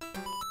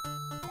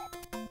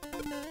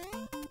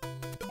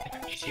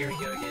 Here we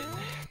go again.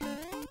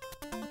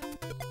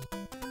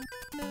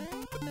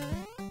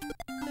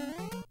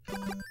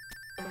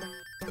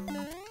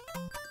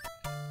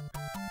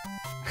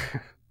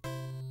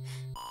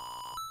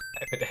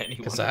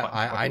 Because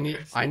I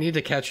need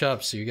to catch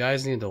up, so you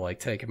guys need to like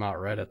take him out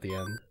right at the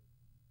end.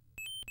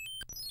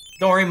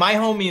 Don't worry, my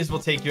homies will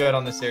take you out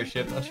on this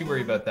airship. Don't you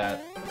worry about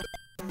that.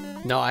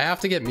 No, I have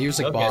to get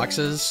music Okay.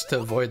 boxes to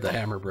avoid the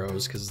Hammer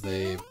Bros, because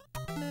they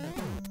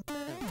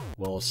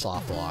will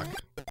soft lock.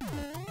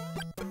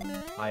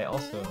 I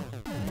also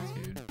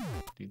need to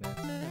do that.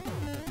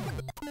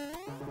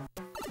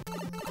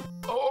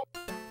 Oh!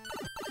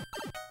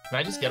 Can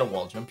I just get a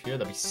wall jump here?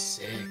 That'd be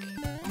sick.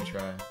 Let me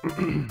try.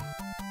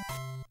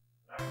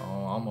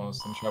 Oh,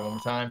 almost. Let me try one more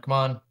time. Come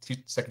on. 2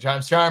 second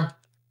time's charm.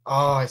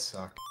 Oh, I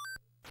suck.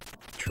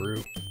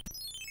 True.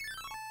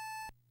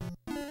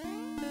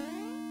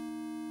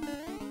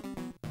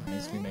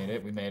 Nice, we made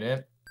it. We made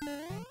it.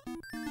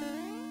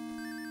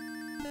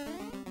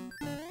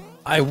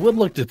 I would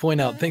like to point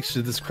out, thanks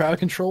to this crowd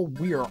control,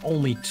 we are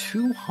only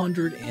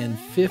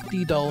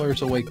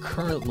 $250 away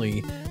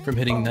currently from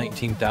hitting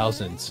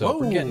 19,000. So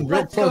we're getting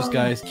real let's close, go.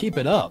 guys. Keep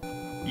it up. Yeah,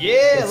 Let's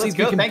see let's if we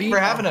go. can Thank you beat for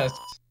having us.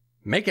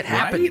 Make it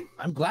happen! Right?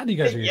 I'm glad you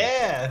guys are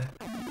here.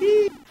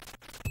 Yeah.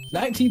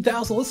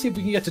 19,000. Let's see if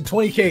we can get to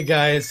 20K,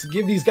 guys.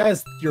 Give these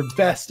guys your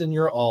best and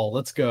your all.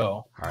 Let's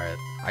go. Alright,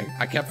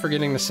 I kept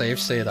forgetting to save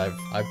state.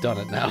 I've done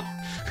it now.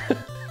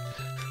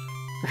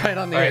 Right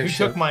on the All right, who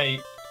airship. took my...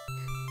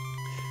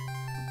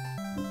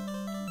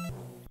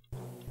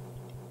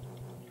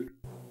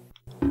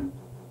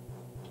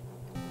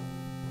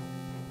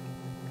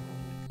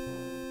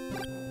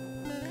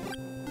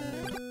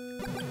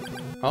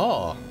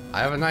 Oh, I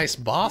have a nice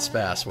boss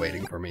bass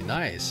waiting for me.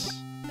 Nice.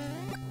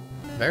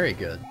 Very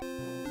good.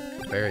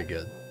 Very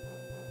good.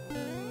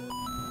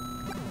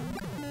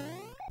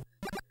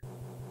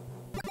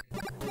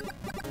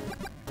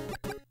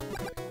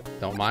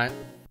 Don't mind.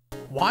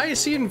 Why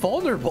is he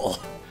invulnerable?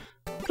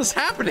 What's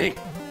happening?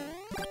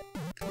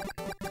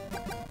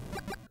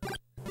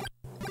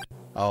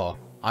 Oh,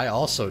 I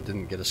also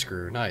didn't get a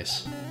screw.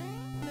 Nice.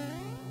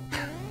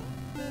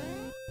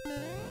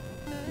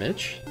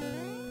 Mitch?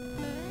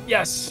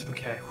 Yes.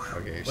 Okay.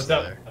 Okay, you're What's still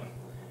up? there.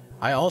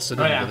 I also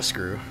didn't yeah. get a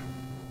screw.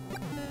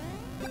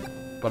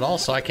 But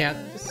also I can't...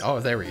 Oh,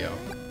 there we go.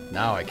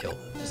 Now I killed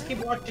it. Just keep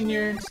watching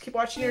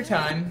your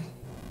time.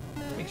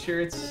 Make sure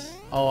it's...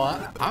 Oh,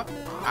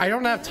 I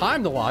don't have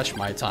time to watch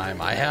my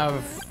time. I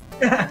have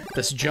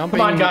this jumping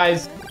Come on,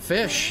 guys.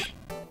 fish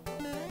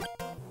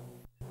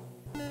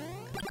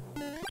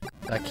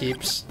that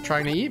keeps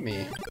trying to eat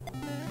me.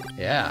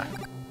 Yeah.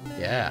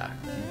 Yeah.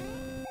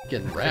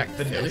 Getting wrecked,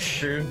 The no fish.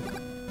 screw.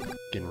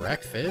 Getting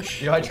wrecked,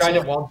 fish. You know, I What's tried to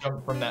up? wall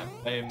jump from that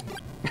flame.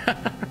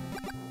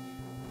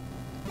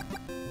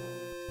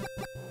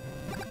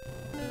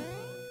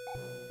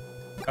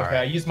 Okay, Alright.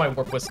 I used my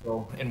warp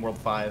whistle in World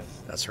 5.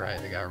 That's right,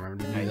 I gotta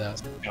remember to do that.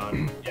 It's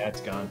gone. Yeah,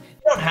 it's gone.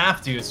 You don't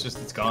have to, it's just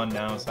it's gone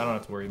now, so I don't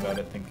have to worry about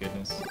it, thank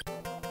goodness.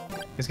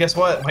 Because guess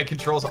what? My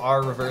controls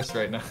are reversed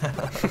right now.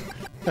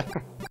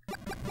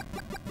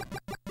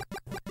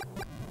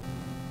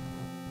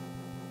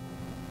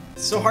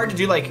 It's so hard to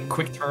do like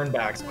quick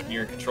turnbacks when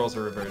your controls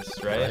are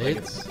reversed, right? Right? Like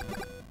it's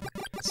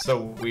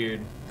so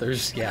weird.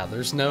 There's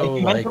no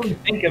you like mentally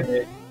think of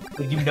it,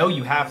 like you know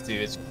you have to.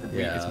 It's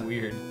Yeah. it's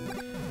weird.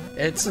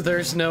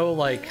 there's no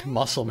like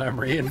muscle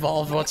memory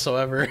involved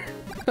whatsoever.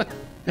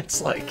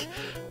 It's like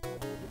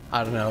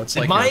I don't know, it's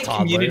Did like my a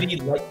toddler. community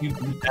let you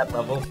beat that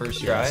level first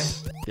try?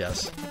 Yes.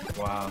 Yes.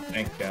 Wow,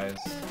 thanks guys.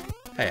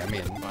 Hey, I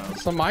mean, Wow.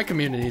 some of my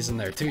community's in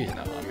there too, you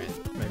know. I mean,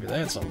 maybe they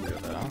had something to do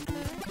with it, huh?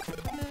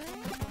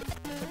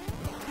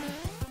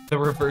 The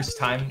reverse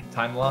time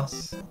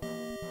loss.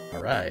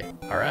 Alright,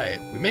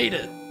 we made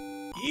it!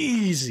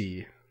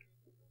 Easy!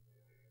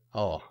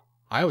 Oh,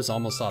 I was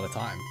almost out of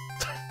time.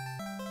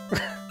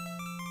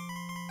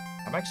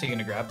 I'm actually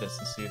gonna grab this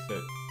and see if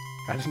it.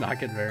 I did not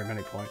get very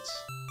many points.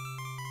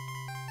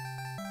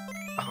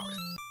 Oh,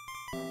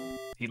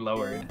 he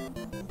lowered.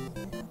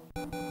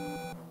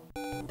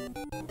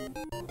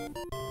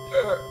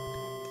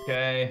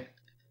 Okay.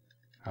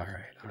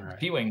 Alright.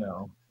 P-wing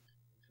though.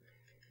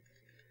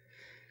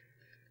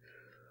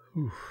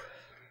 Whew.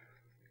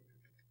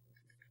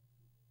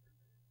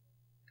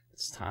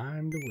 It's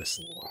time to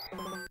whistle.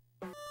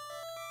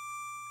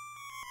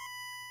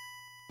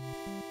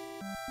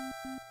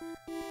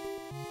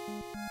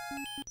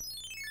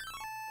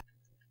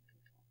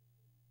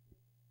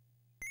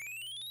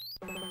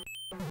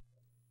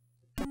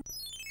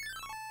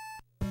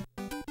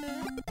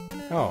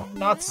 Oh,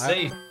 Not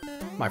safe.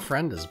 my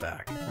friend is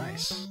back.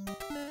 Nice.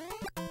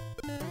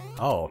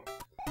 Oh.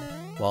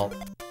 Well,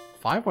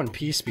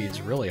 5-1P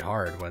speed's really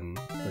hard when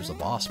there's a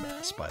boss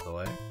bass, by the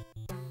way.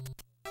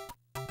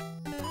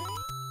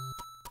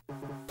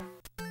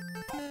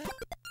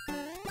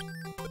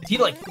 he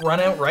like run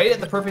out right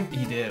at the perfect?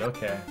 He did.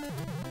 Okay.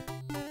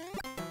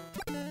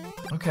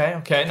 Okay.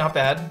 Okay. Not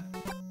bad.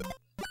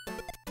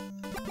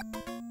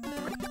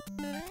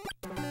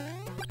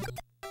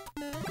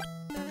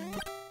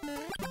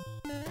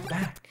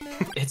 Back.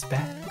 It's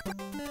back.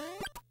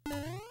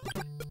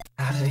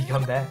 How did he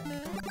come back?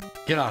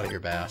 Get out of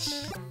here,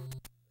 Bass.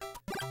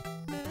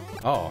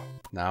 Oh,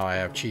 now I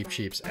have Cheep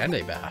Cheeps and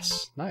a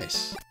Bass.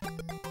 Nice.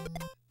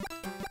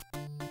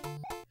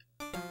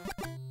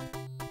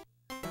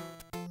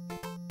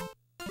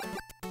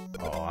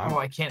 Oh,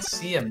 I can't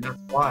see him.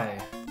 That's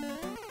why.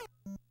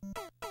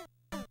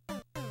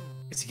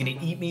 Is he gonna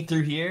eat me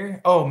through here?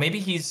 Oh, maybe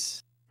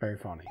he's... Very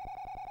funny.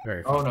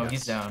 Very funny. Oh, no, yes.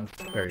 he's down.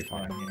 Very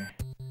funny. Down here.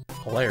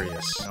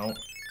 Hilarious. Nope.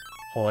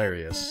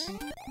 Hilarious.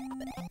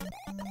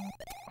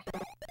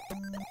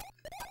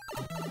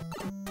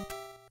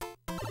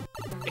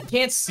 I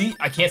can't see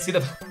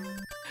the...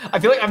 I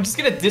feel like I'm just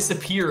gonna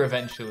disappear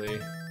eventually.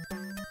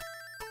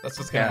 That's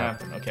what's gonna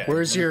happen. Okay.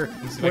 Where's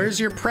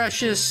your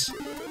precious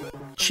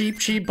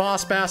cheap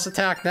boss bass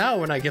attack now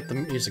when I get the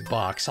music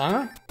box,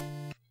 huh?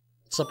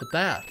 What's up with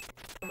that?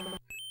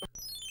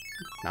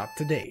 Not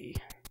today.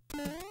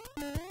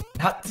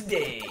 Not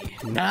today.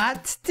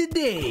 Not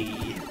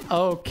today.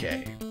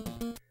 Okay.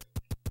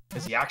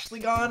 Is he actually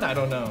gone? I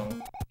don't know.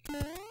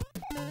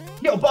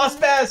 Yo, Boss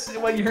Bass!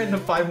 What, you're in the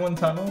 5-1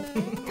 tunnel?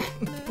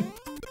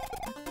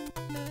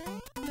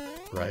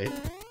 Right.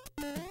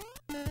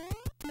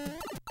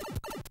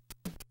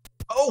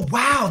 Oh,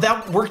 wow!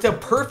 That worked out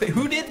perfect!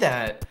 Who did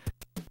that?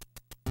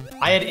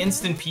 I had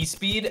instant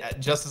P-speed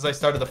just as I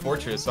started the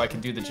fortress, so I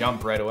could do the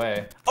jump right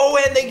away. Oh,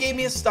 and they gave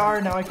me a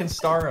star! Now I can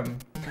star him.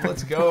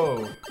 Let's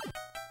go.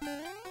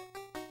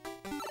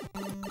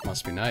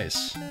 Must be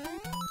nice.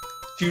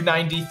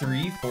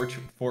 293,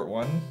 Fort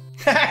 1.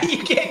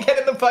 You can't get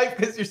in the pipe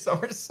because you're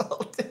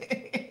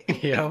somersaulting.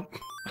 Yep.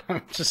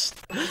 I'm just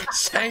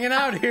hanging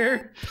out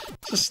here.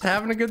 Just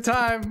having a good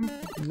time.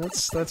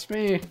 That's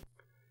me.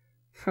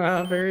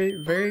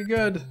 Very, very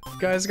good. You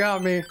guys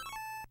got me.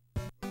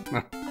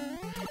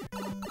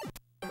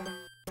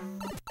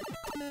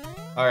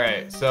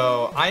 Alright,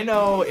 so I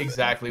know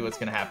exactly what's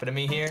gonna happen to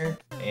me here,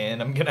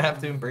 and I'm gonna have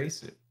to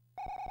embrace it.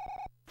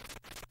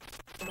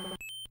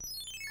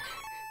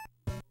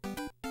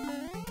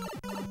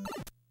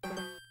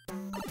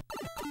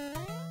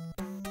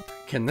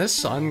 Can this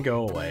sun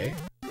go away?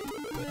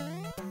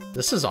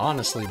 This has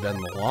honestly been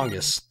the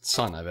longest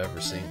sun I've ever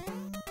seen.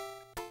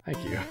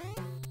 Thank you.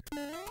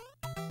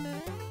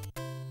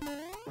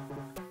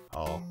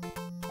 Oh.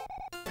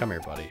 Come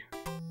here, buddy.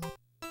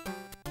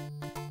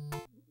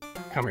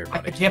 Come here,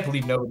 buddy. I can't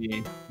believe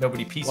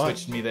nobody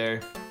P-switched me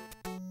there.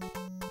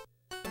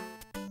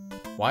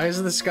 Why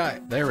is this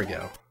guy... There we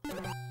go.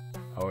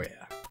 Oh,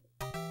 yeah.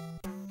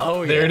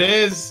 Oh, yeah. There it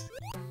is!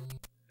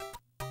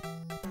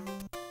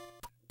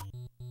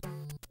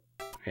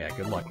 Yeah,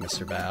 good luck,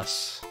 Mr.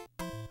 Bass.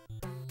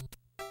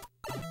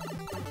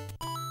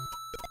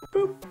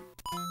 Boop.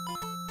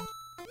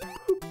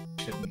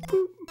 Shouldn't.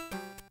 Boop.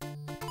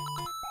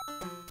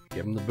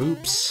 Give him the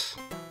boops.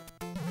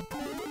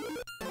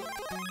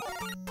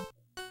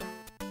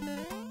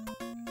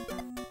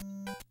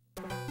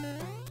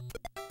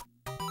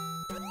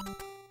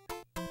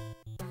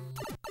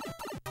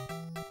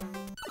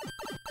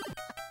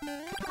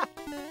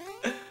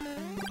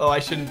 Oh, I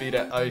shouldn't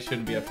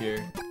be up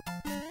here.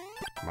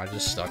 Am I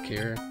just stuck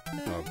here?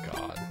 Oh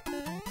god.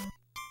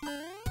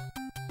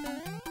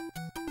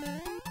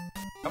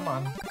 Come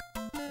on.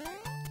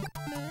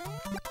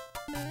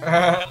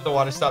 The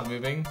water stopped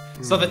moving.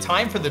 So the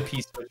time for the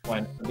P-switch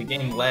went, the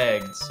game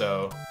lagged,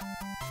 so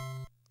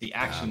the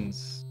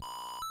actions...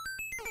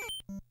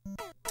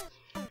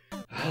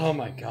 Oh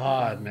my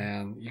god,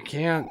 man. You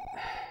can't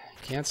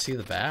see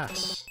the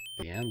bass.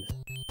 The end.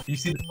 You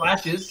see the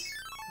flashes?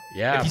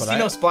 Yeah, if you but see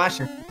no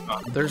splashes,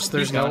 there's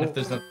he's no gone if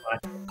there's no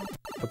splash.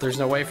 But there's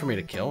no way for me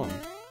to kill him.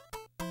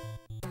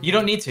 You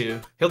don't need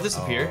to. He'll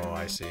disappear. Oh,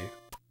 I see.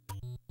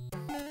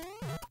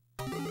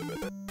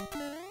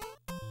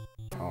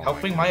 Oh,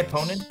 Helping my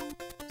opponent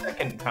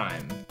second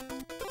time.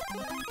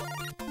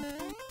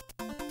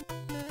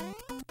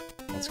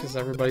 That's because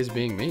everybody's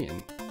being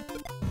mean.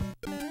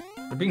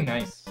 They're being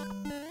nice.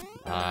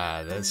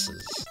 Ah, this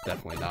is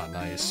definitely not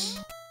nice.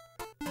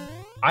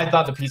 I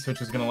thought the P-switch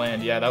was gonna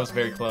land. Yeah, that was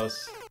very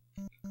close.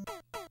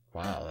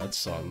 Wow, that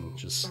sun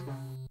just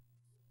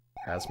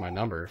has my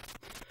number.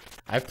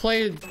 I've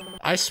played...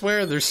 I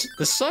swear, the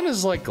sun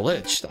is like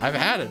glitched. I've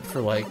had it for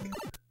like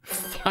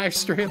 5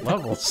 straight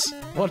levels.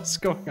 What's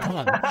going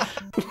on?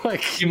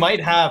 Like, you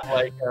might have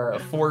like a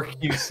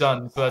 4Q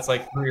sun, so that's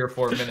like 3 or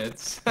 4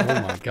 minutes. oh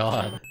my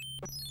god.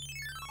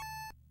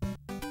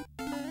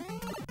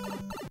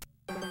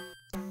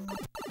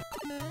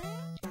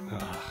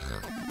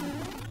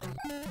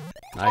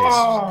 Nice.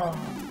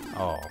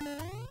 Oh.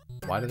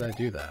 Why did I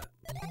do that?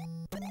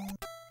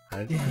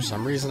 For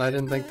some reason, I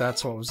didn't think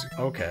that's what was...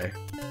 Okay.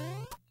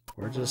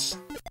 We're just...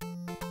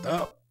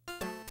 Oh.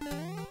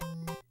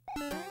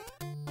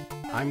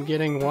 I'm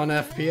getting 1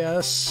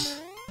 FPS.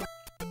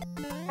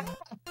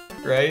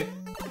 Right?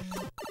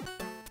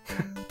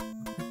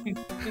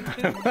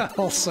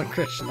 Also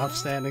Christian,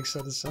 upstanding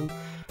citizen.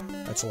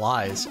 That's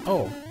lies.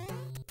 Oh.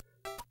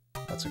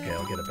 That's okay,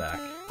 I'll get it back.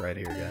 Right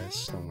here,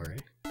 guys. Don't worry.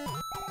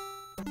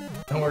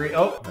 Don't worry.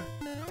 Oh!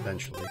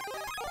 Eventually.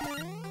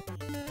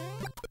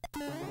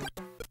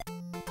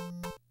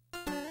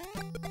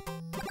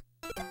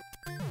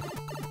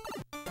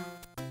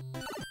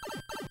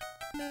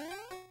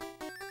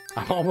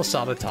 I'm almost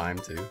out of time,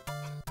 too.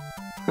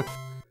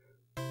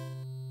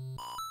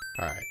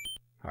 Alright.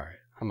 Alright.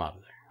 I'm out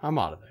of there. I'm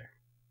out of there.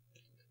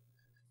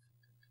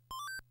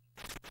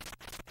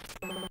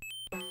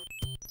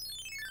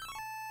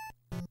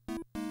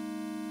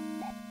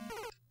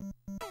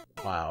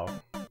 Wow.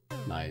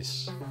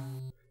 Nice.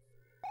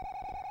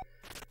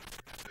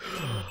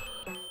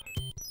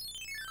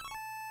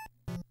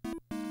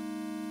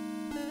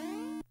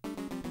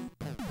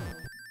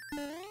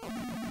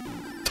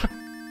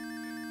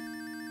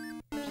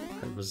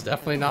 I was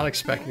definitely not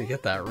expecting to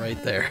get that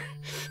right there.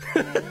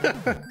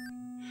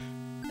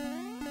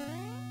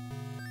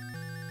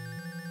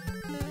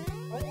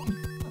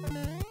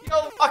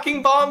 Yo,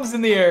 fucking bombs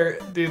in the air!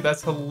 Dude,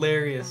 that's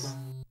hilarious.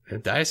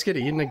 Did Dice get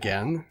eaten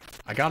again?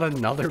 I got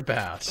another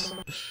bass.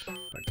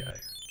 Okay.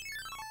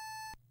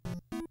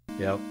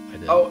 Yep, I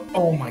did.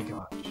 Oh my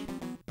gosh.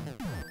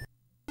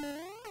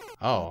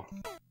 Oh.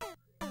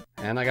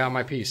 And I got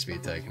my P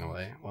speed taken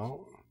away.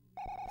 Well,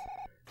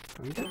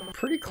 I'm getting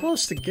pretty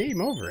close to game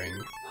overing.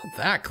 Not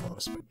that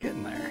close, but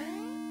getting there.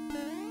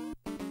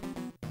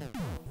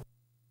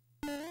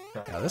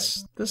 Yeah,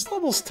 this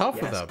level's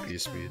tough without P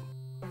speed.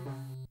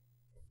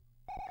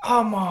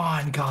 Come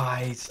on,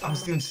 guys. I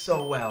was doing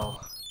so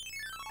well.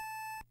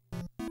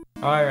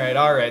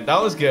 Alright. That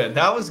was good.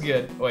 That was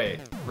good. Wait,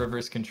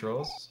 reverse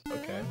controls?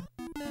 Okay.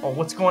 Oh,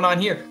 what's going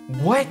on here?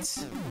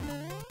 What?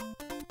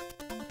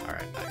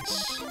 Alright,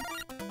 nice.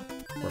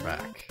 We're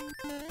back.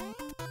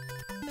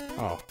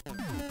 Oh.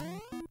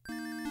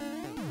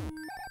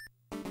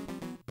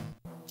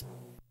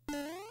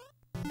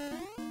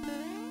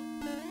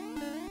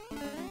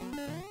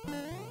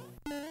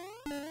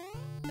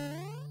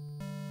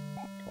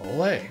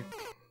 Olay.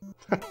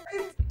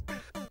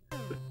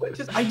 What?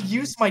 Just I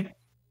used my.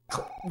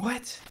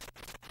 What?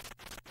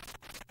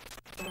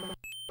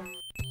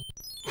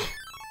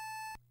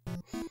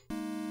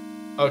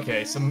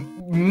 Okay,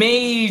 some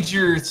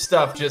major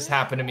stuff just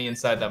happened to me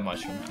inside that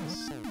mushroom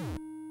house.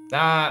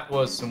 That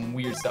was some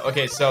weird stuff.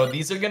 Okay, so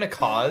these are gonna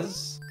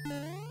cause.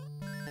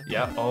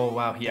 Yeah. Oh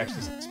wow, he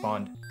actually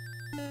spawned.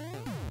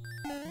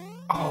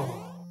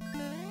 Oh.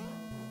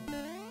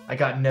 I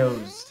got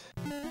nosed.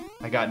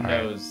 I got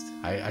nosed.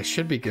 I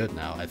should be good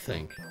now, I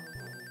think.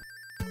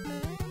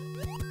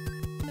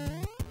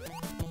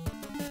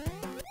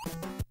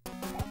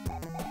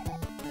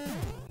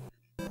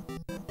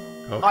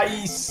 Okay.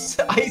 Ice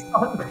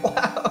on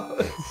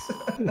clouds.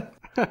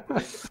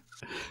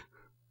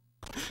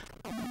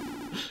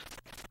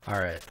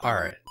 Alright.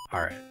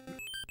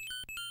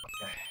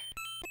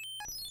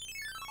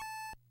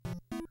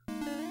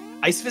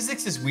 Ice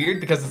physics is weird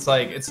because it's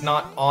like, it's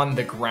not on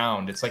the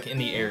ground, it's like in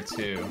the air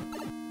too.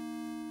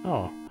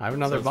 Oh, I have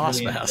another So boss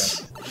really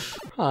bass.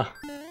 Huh.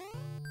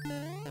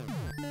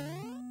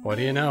 What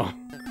do you know?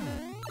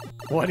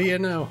 What do you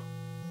know?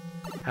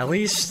 At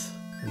least,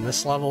 in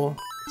this level,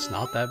 it's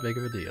not that big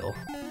of a deal.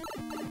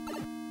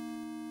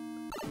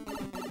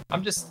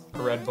 I'm just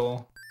a Red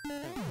Bull.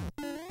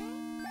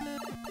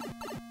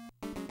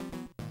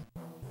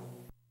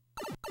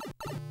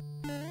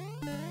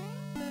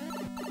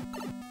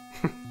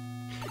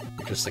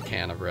 You're just a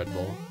can of Red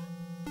Bull.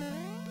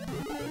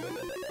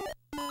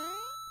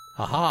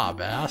 Haha,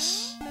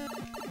 Bass.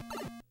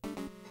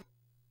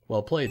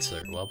 Well played,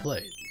 sir. Well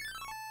played.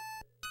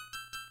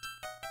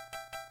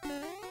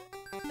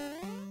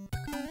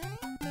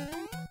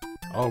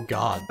 Oh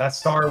god. That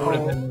star would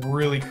have been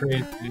really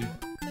crazy.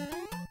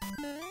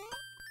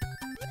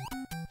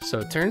 So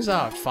it turns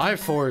out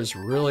 5-4 is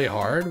really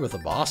hard with a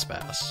boss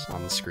bass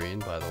on the screen,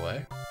 by the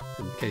way.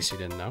 In case you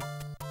didn't know.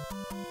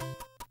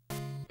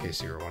 In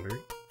case you were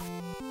wondering.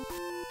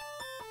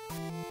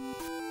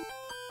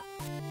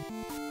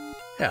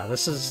 Yeah,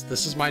 this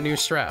is my new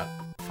strat.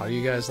 How do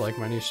you guys like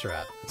my new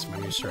strat? It's my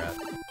new strat.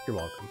 You're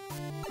welcome.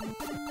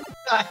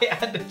 I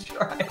had to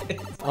try it.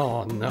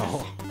 Oh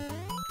no.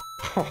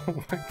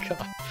 Oh my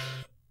god.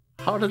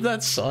 How did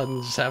that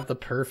sun just have the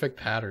perfect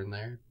pattern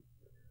there?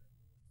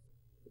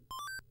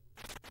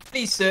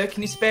 Please, sir,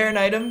 can you spare an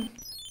item?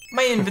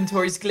 My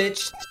inventory's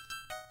glitched.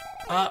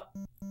 Oh.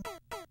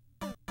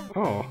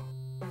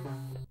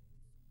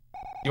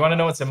 You want to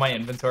know what's in my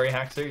inventory,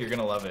 Haxor? You're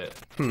gonna love it.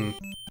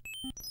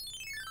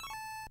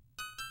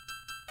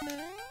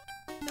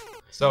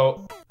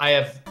 So, I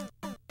have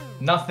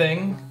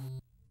nothing,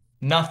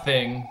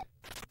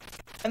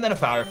 and then a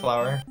fire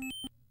flower.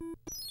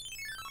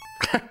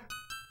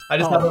 I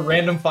just have a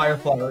random fire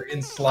flower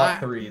in slot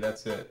 3,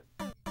 that's it.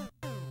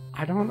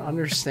 I don't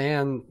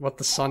understand what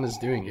the sun is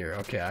doing here.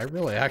 Okay, I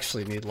really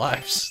actually need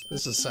lives.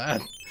 This is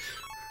sad.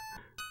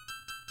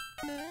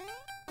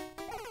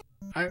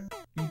 I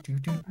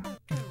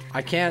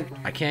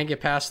can't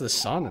get past the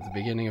sun at the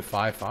beginning of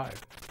 5-5.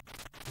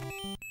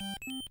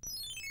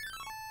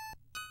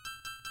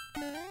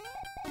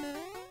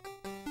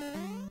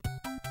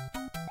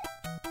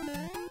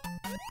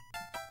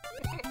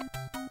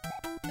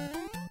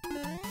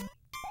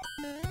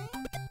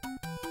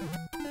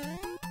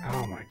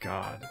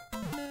 god.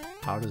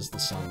 How does the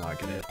sun not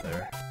get hit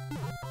there?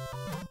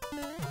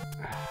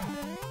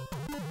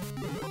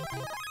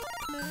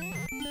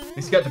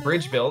 He's got the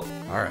bridge built.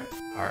 Alright,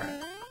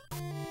 alright.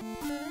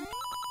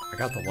 I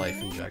got the life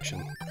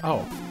injection.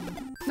 Oh.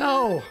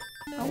 No!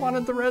 I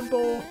wanted the Red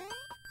Bull!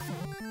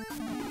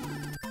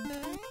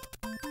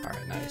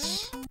 Alright,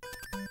 nice.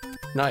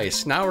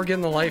 Nice, now we're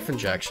getting the life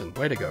injection.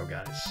 Way to go,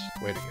 guys.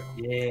 Way to go.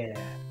 Yeah.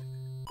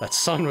 That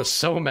son was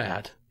so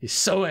mad. He's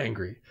so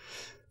angry.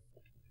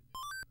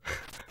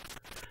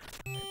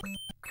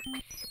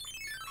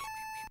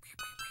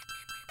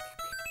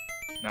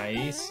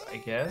 Nice, I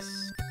guess.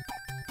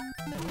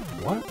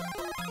 What?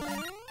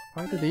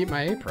 Why did he eat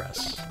my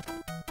A-press?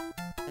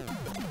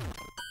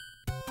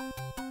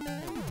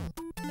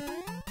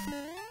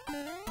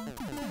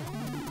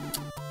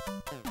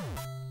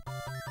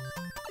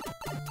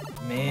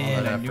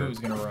 Man, I knew it was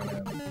gonna run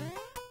out.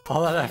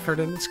 All that effort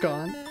and it's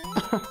gone.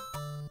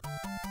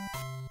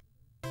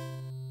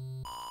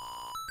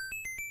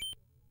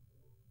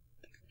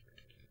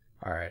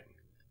 Alright.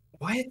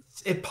 What?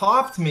 It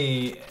popped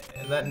me.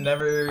 That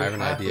never I have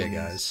an idea,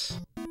 happens.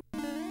 guys.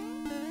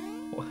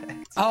 What?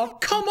 Oh,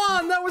 come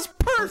on! That was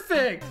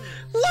perfect!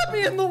 Let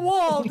me in the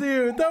wall,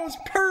 dude! That was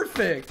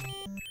perfect!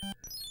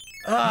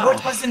 No,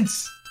 it wasn't.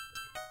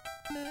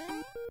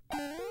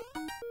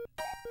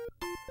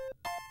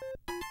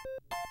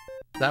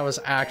 That was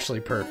actually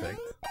perfect.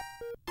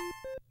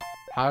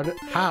 How?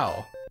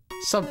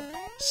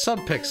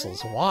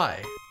 Subpixels,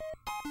 why?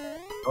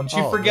 Don't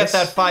you Oh, forget this-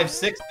 that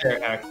 5-6 there,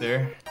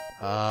 Haxor.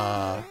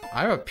 I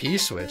have a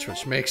P-switch,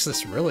 which makes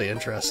this really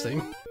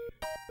interesting.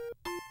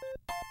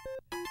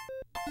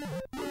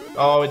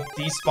 Oh, it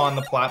despawned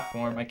the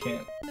platform. I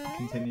can't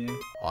continue.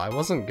 Oh, I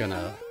wasn't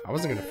gonna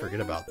forget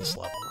about this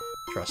level.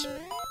 Trust me.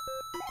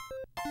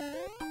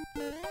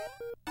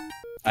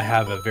 I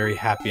have a very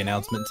happy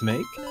announcement to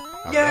make.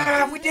 All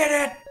Yeah, we did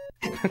it!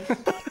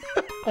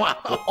 right.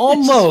 Wow.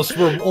 Almost.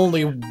 We're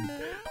only.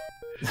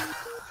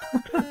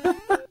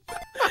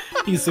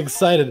 He's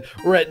excited.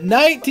 We're at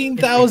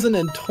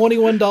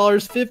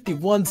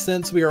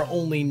 $19,021.51. We are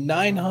only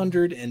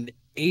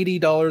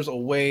 $980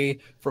 away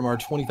from our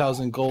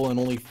 20,000 goal, and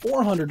only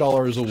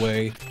 $400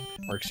 away,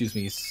 or excuse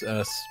me,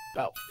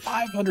 about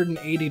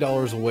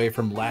 $580 away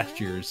from last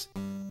year's.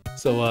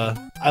 So,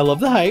 I love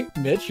the hype,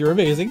 Mitch. You're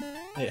amazing.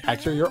 Hey,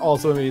 Haxor, you're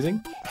also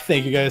amazing.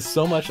 Thank you guys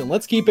so much, and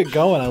let's keep it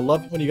going. I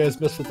love it when you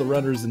guys mess with the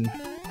runners and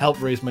help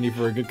raise money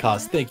for a good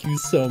cause. Thank you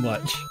so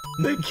much.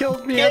 They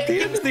killed me at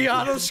the end of the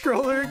auto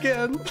scroller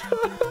again.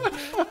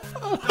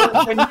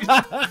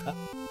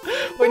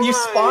 when you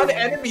spawn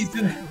enemies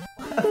in.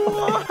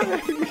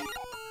 Why?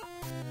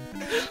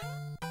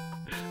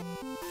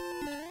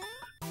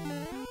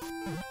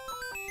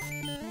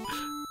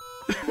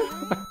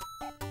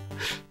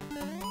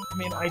 I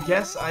mean, I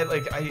guess I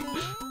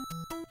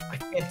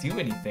can't do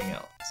anything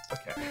else.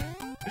 Okay.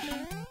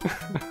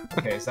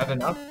 Okay, is that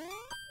enough?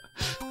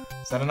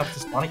 Is that enough to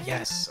spawn it?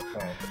 Yes.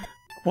 Okay.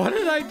 What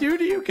did I do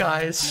to you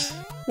guys?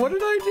 What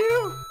did I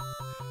do?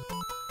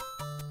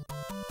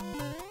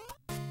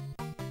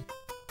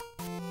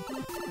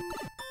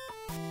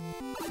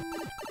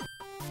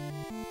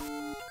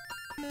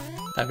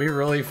 That'd be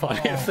really funny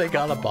if they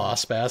got a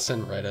boss bass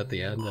in right at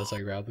the end as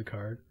I grab the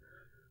card.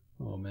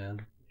 Oh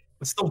man.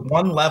 It's the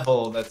one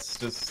level that's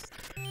just.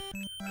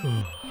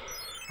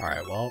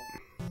 Alright, well.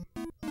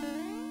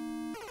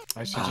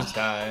 I should just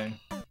die.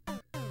 I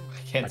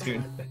can't do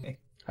anything.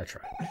 I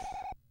tried.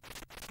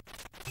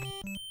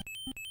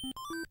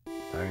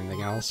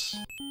 Anything else?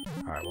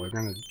 Alright, well, we're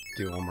gonna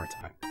do it one more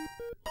time.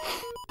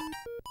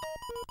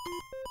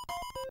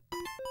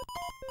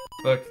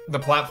 Look, the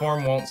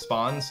platform won't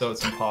spawn, so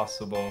it's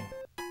impossible.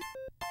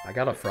 I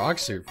got a frog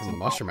suit from the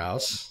Mushroom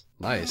House.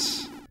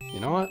 Nice. You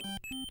know what?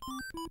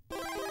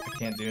 I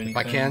can't do anything. If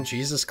I can't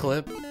Jesus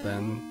clip,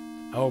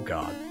 then... Oh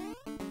god.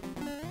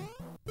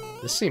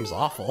 This seems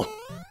awful.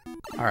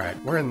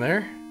 Alright, we're in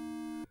there.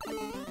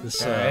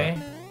 This, Okay.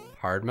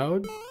 hard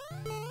mode?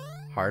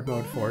 Hard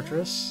mode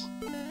fortress?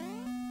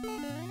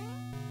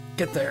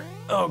 Get there.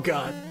 Oh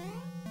god.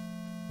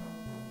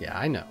 Yeah,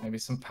 I know. Maybe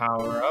some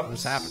power-ups.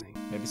 What's happening?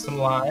 Maybe some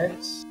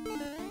lives.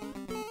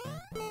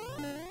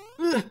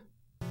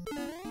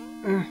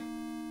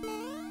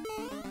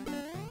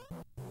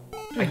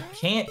 I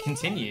can't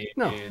continue,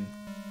 No. dude.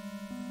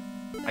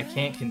 I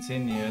can't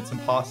continue. It's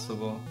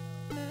impossible.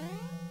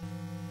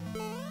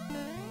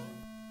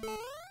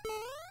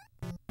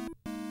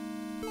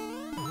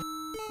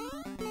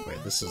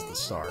 Wait, this is the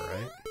star,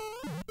 right?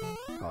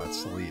 Oh,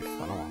 it's the leaf.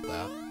 I don't want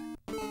that.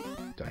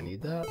 Do I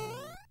need that?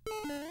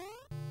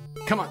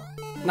 Come on!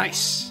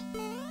 Nice!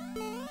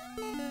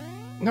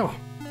 No!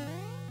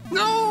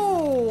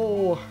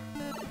 No!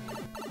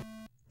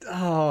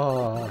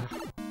 Oh,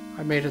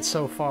 I made it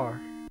so far.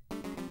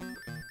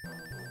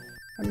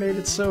 I made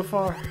it so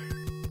far.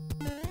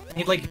 I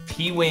need like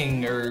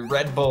P-Wing or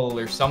Red Bull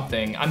or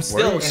something. I'm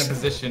still in a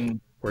position.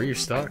 Where are you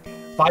stuck?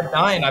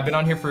 5-9. I've been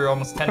on here for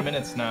almost 10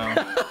 minutes now.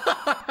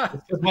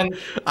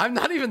 I'm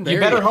not even there. You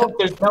better yet. hope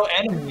there's no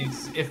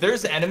enemies. If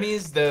there's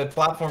enemies, the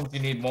platforms you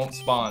need won't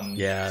spawn.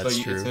 Yeah, that's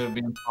true. So it'll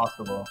be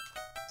impossible.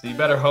 So you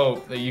better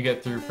hope that you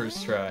get through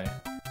first try.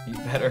 You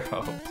better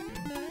hope, dude.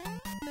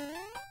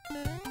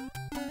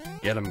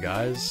 Get him,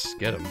 guys.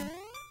 Get him.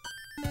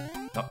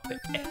 No,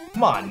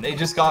 come on, they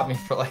just got me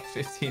for like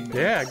 15 minutes.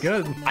 Yeah,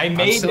 good. I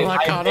made it.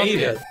 I made it.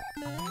 Yet.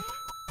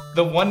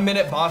 The 1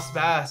 minute boss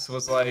bass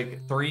was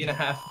like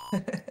 3.5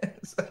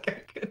 minutes. Like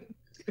I couldn't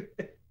do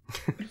it.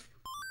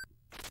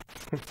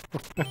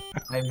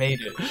 I made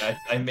it.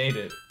 I made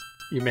it.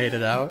 You made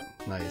it out?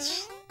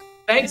 Nice.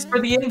 Thanks for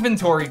the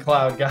inventory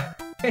cloud, guys.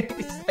 I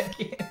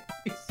can't.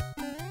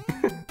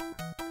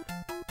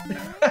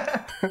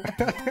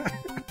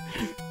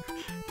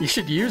 You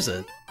should use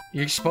it.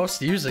 You're supposed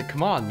to use it.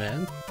 Come on,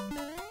 man.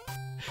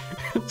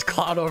 It's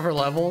cloud over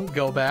level.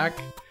 Go back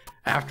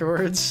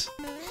afterwards.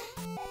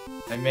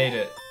 I made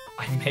it.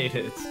 I made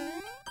it.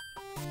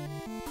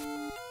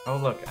 Oh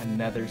look,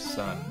 another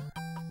sun.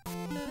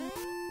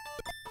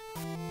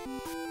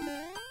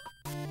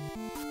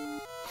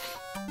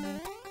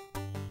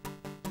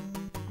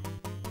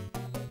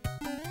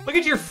 Look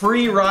at your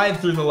free ride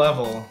through the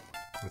level.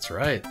 That's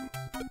right.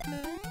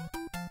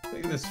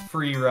 Look at this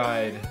free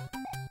ride.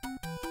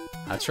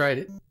 That's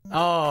right.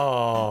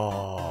 Oh,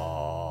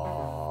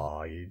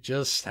 you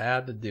just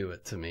had to do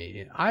it to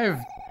me.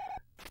 I've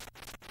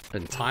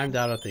been timed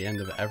out at the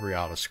end of every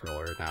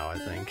auto-scroller now, I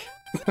think.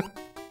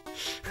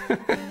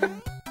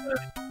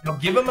 Now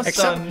give him a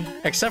sun.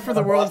 Except for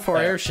the World 4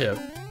 airship.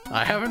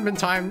 I haven't been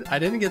timed. I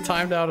didn't get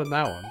timed out in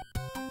that one.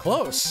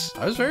 Close.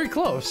 I was very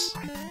close.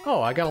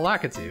 Oh, I got a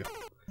Lakitu.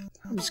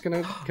 I'm just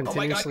gonna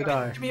continuously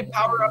die. Give me a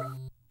power up.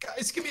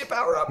 Guys, give me a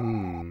power up.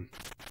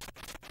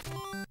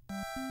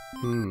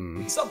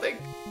 Something.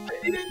 I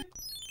need it.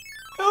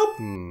 Help.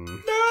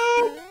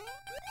 No.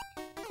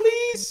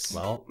 Please.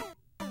 Well,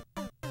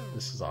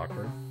 this is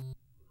awkward.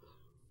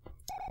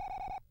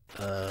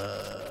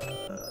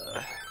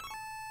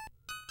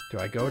 Do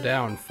I go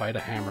down, fight a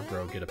hammer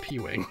bro, get a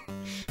P-wing?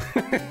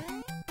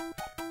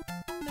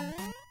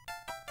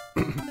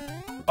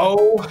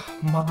 Oh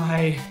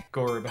my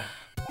Gorb.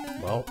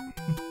 Well.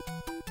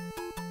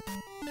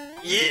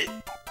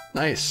 Yeah.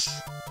 Nice.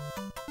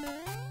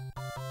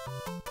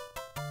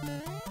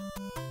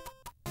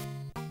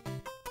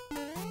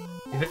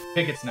 I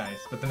think it's nice,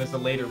 but then there's a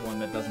later one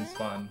that doesn't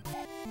spawn.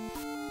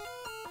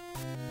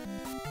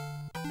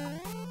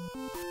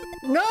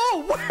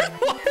 No! Why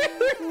are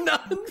there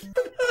none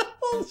for that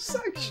whole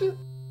section?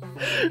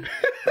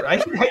 I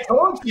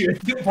told you,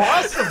 it's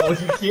impossible.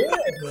 You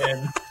can't,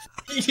 man.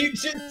 You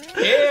just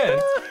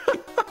can't.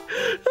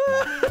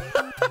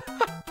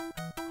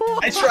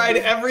 I tried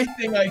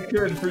everything I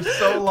could for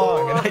so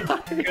long, and I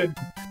couldn't.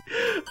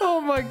 Oh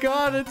my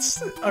god,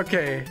 it's...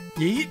 Okay.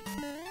 Yeet.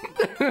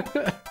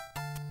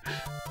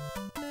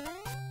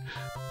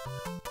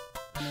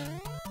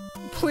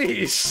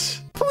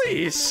 Please.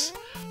 Please.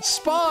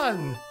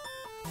 Spawn.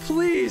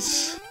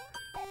 Please.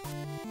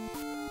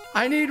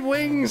 I need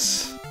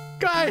wings.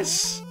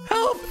 Guys,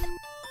 help.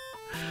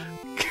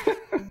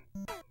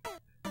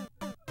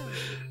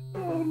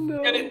 Oh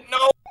no. Get it?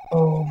 No.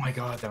 Oh my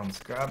god, that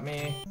almost grabbed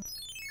me.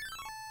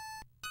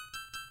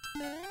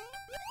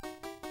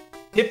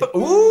 Hippo.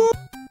 Ooh.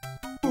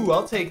 Ooh,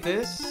 I'll take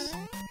this.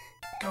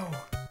 Go.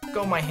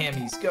 Go, my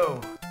hammies. Go.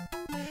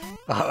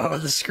 Oh,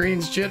 the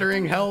screen's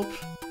jittering. Help.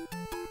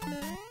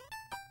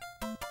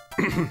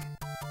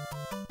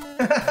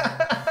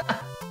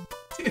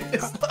 Dude,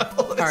 this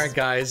level is... Alright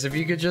guys, if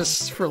you could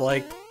just for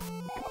like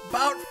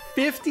about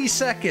 50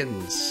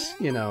 seconds,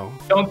 you know.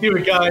 Don't do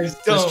it, guys.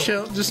 Don't.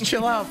 Just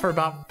chill out for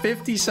about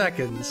 50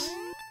 seconds.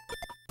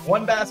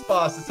 One bass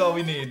boss, that's all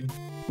we need.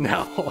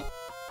 No.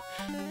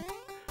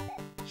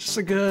 Just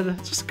a good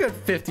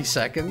 50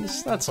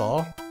 seconds, that's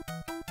all.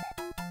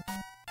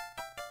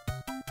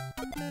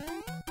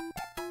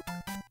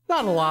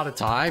 Not a lot of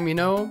time, you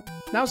know.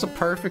 Now's a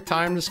perfect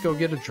time to just go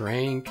get a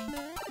drink.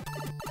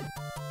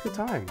 Good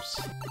times.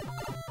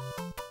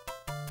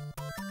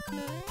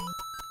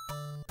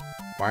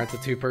 Why aren't the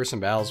two-person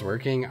battles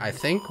working? I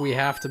think we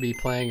have to be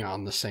playing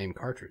on the same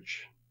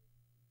cartridge.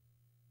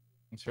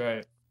 That's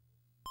right.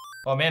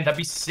 Oh man, that'd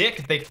be sick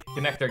if they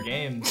connect their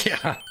games.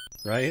 Yeah,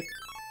 right?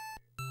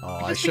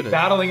 Oh, I should have...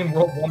 battling in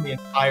World 1 the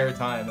entire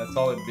time, that's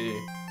all it'd be.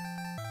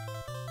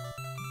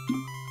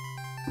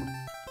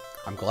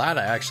 I'm glad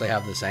I actually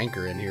have this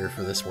anchor in here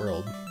for this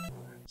world.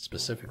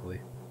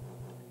 Specifically.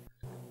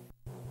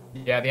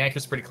 Yeah, the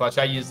anchor's pretty clutch.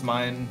 I used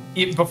mine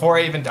even before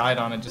I even died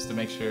on it just to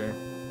make sure.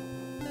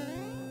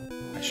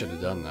 I should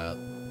have done that.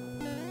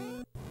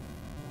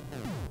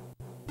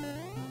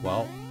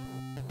 Well.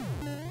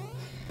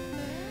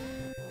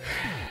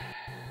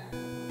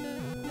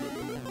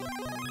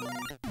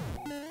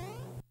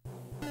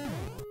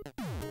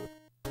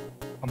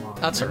 Come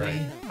on. That's really?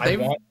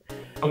 alright.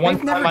 I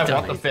want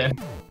the fin.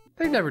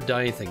 They've never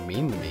done anything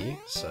mean to me,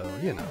 so,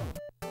 you know.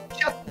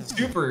 Yeah,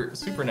 super,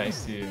 super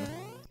nice to you.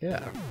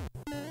 Yeah.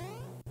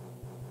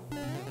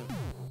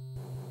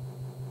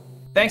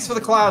 Thanks for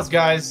the clouds,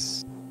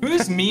 guys.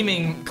 Who's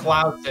memeing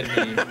clouds at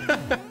me?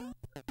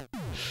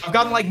 I've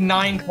gotten like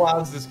 9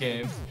 clouds this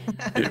game.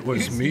 It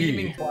was Who's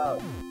me. memeing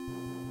clouds?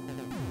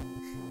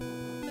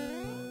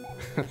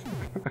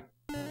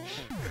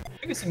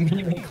 Who's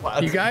memeing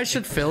clouds? You guys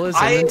should fill his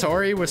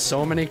inventory with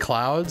so many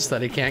clouds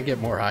that he can't get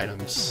more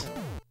items.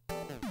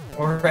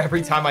 Or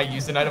every time I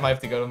use an item, I have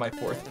to go to my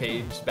 4th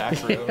page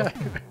back row.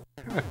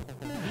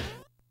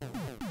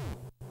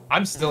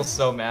 I'm still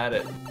so mad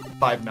at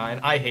 5-9.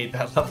 I hate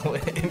that level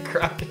in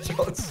crowd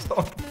control. It's so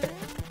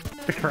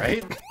bad.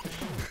 Right?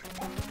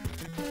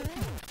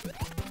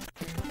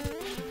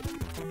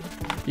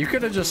 You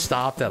could have just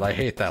stopped at I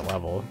hate that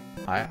level.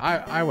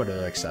 I would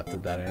have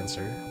accepted that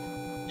answer.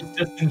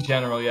 Just in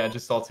general, yeah,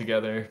 just all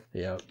together.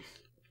 Yep.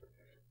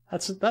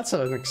 That's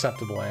an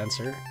acceptable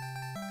answer.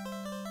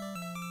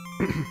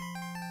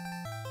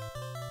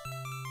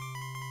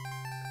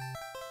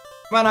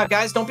 Come on out,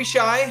 guys, don't be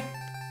shy.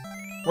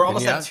 We're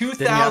almost at 2,000.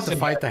 Didn't you have to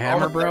fight the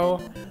Hammer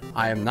Bro?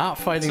 I am not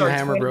fighting the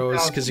Hammer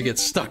Bros because you get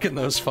stuck in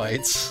those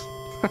fights.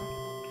 Come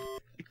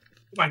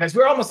on, guys,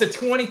 we're almost at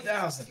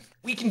 20,000.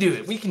 We can do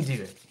it. We can do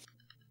it.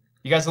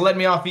 You guys are letting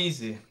me off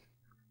easy.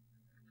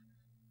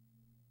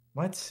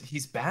 What?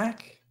 He's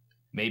back?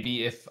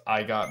 Maybe if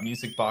I got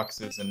music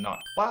boxes and not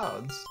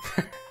clouds.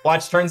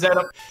 Watch, turns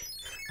out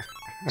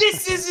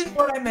this isn't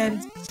what I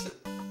meant.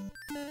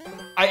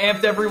 I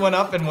amped everyone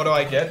up, and what do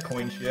I get?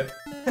 Coin ship.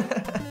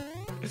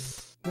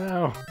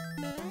 No.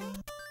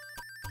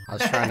 I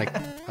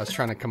was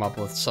trying to come up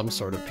with some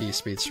sort of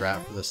P-speed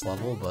strat for this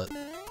level, but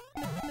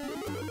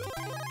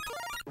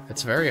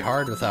it's very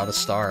hard without a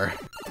star.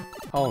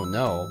 Oh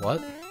no,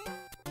 what?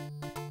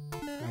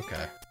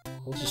 Okay,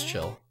 we'll just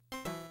chill.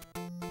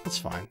 It's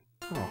fine.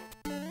 Oh.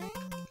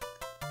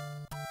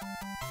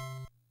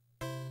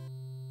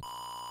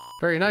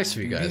 Very nice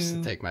of you guys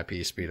to take my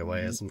P-speed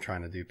away as I'm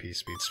trying to do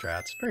P-speed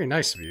strats. Very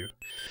nice of you.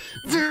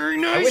 Very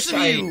nice of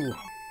you!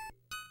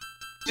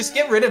 Just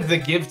get rid of the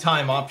give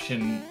time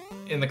option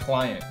in the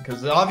client,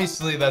 because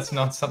obviously that's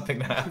not something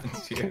that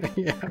happens here.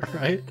 Yeah,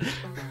 right?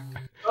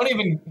 Don't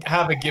even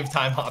have a give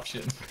time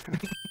option.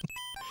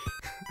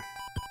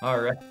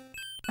 Alright.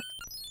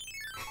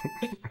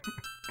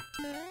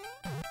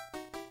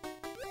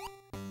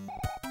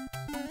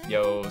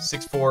 Yo,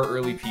 6-4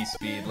 early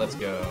P-speed, let's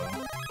go.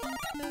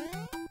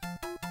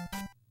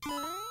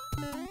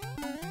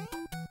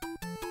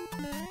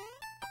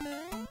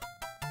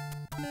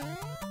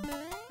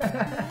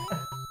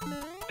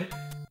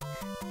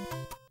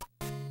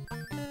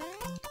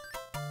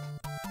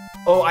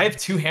 Oh, I have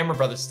 2 Hammer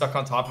Brothers stuck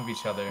on top of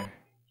each other.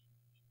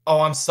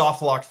 Oh, I'm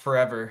soft locked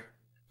forever.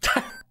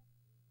 Oh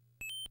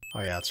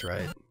yeah, that's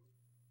right.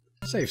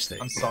 Safe state.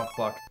 I'm soft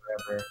locked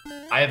forever.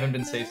 I haven't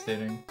been safe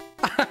stating.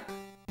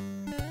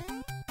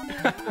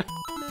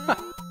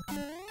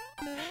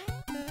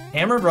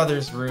 Hammer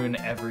Brothers ruin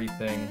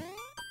everything.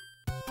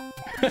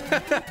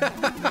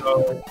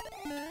 So,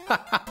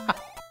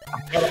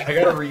 I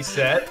gotta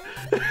reset.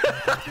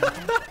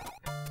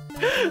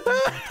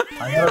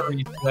 I gotta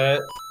reset.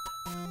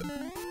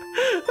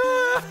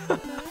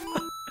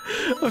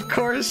 Of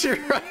course you're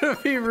gonna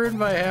be ruined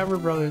by Hammer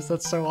Brothers.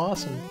 That's so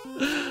awesome.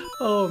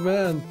 Oh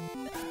man.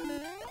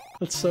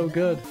 That's so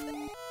good.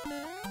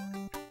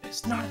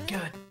 It's not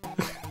good.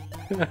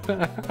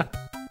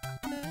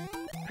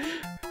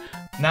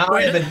 Now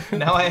I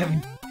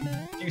have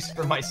use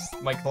for my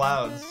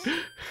clouds.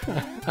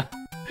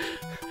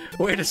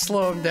 Way to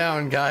slow him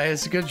down,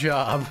 guys. Good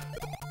job.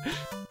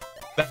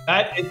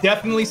 It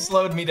definitely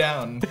slowed me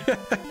down.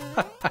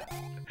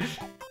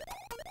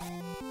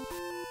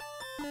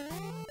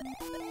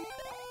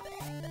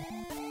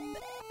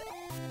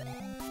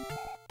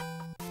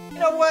 You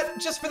know what?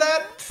 Just for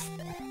that,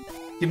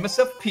 give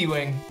myself a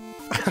P-wing.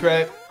 That's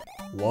right.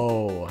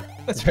 Whoa.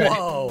 That's right.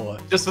 Whoa.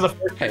 Just for the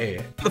fortress.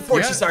 Hey. The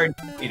fortress already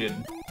completed.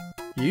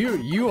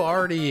 You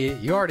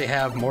already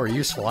have more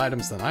useful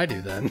items than I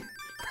do then.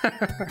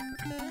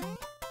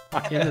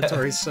 My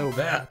inventory's so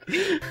bad.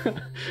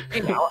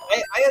 Hey, now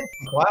I had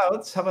some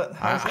clouds.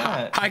 How's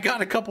that? I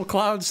got a couple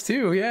clouds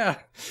too, yeah.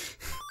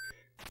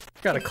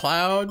 Got a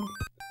cloud,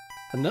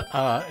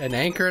 an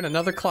anchor, and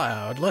another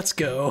cloud. Let's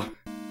go.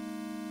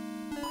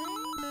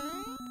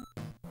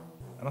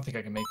 I don't think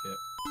I can make it.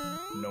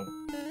 No.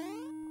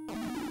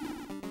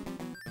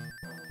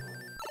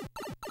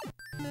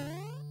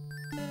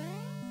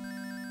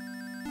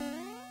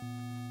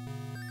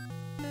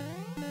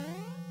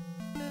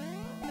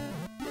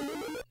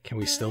 Can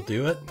we still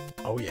do it?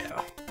 Oh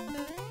yeah.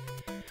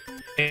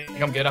 I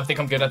think I'm good. I think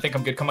I'm good. I think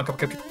I'm good. Come on, come on,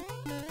 come on.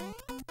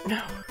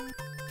 No.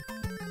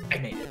 I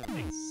made it.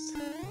 Nice.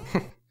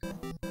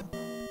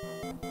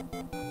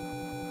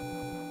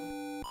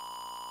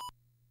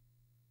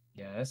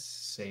 Yes.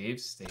 Save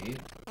state. Okay,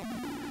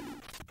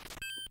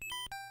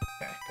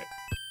 good.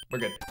 We're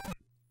good.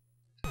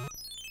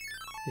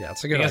 Yeah,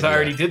 it's a good Because idea. I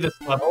already did this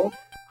level.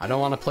 I don't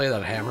want to play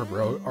that Hammer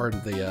Bro or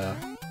the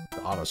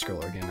auto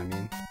scroller again. I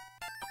mean,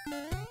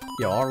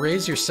 yo, I'll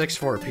raise your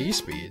 6-4 P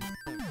speed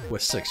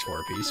with 6-4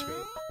 P speed.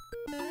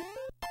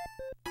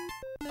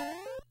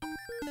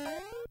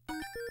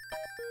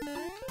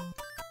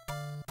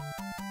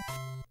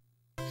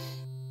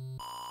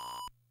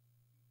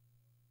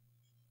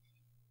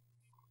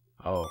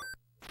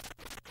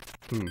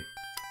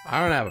 I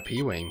don't have a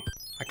P-Wing.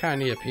 I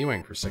kind of need a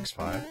P-Wing for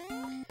 6-5.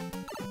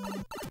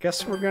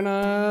 Guess we're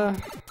gonna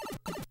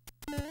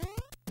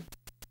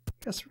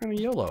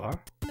YOLO, huh?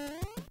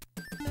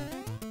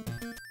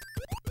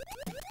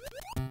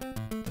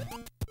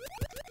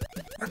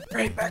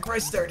 Right back where I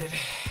started.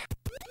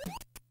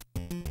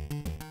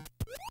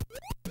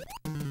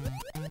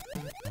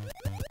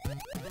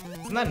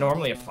 Isn't that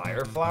normally a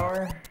fire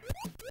flower?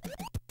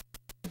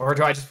 Or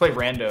do I just play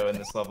rando in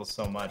this level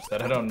so much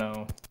that I don't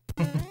know?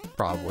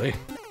 Probably.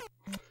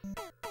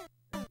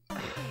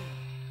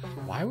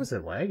 Why was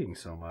it lagging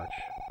so much?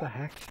 What the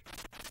heck?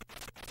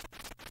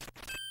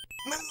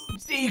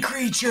 Move, sea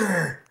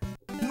creature!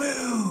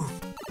 Move!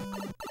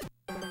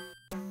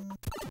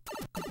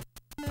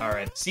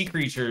 Alright, sea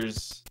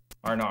creatures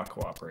are not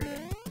cooperating.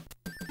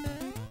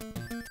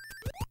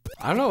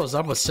 I don't know what was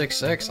up with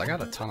 6-6. I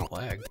got a ton of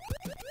lag.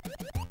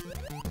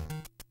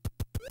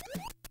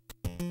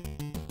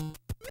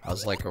 I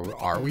was like,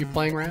 are we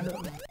playing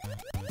random?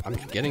 I'm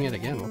getting it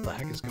again. What the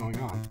heck is going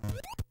on?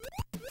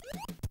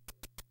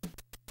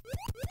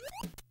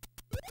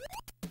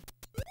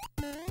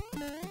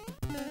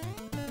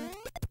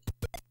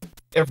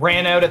 It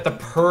ran out at the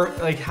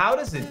like, how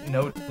does it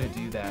know to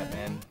do that,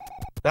 man?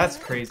 That's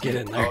crazy. Get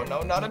in there. Oh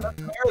no, not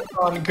another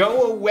marathon.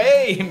 Go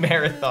away,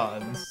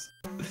 marathons.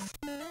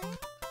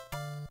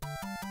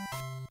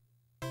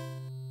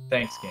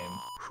 Thanks, game.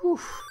 Whew.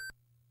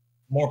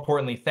 More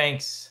importantly,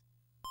 thanks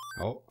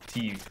Oh, to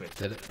you, Twitch.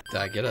 did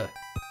I get a...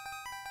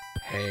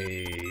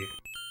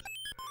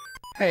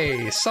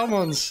 Hey,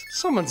 someone's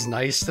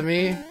nice to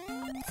me.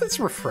 That's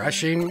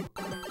refreshing.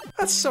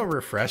 That's so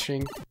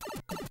refreshing.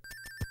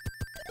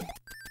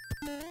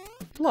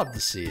 Love to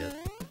see it.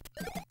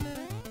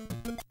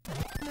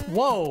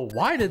 Whoa,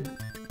 why did...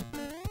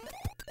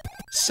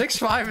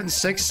 6-5 and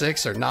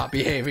 6-6 are not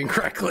behaving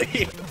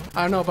correctly.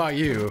 I don't know about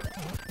you.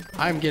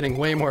 I'm getting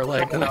way more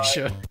lag than I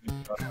should.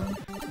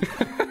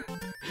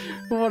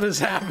 What is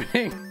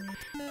happening?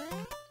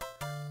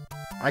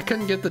 I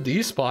couldn't get the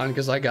despawn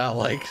because I got,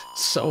 like,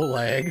 so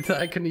lagged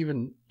that I couldn't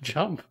even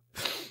jump.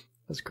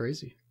 That's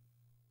crazy.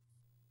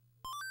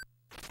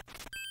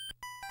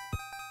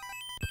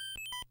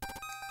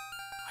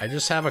 I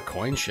just have a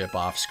coin ship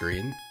off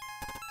screen.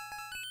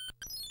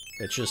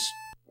 It's just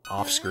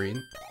off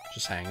screen.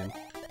 Just hanging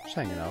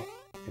out,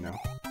 you know.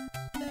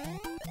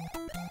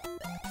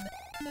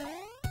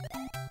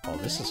 Oh,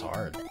 this is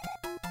hard.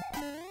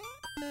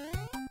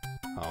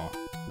 Oh,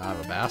 now I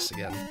have a bass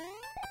again.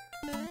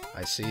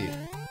 I see.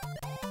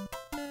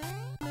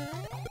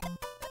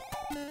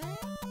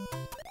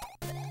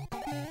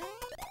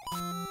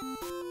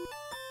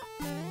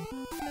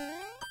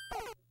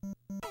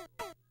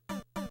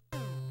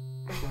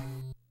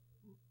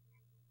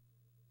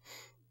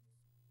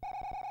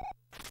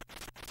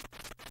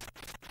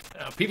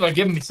 People are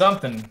giving me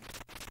something.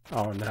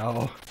 Oh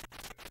no.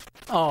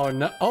 Oh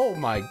no. Oh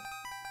my.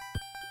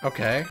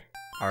 Okay.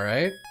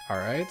 Alright.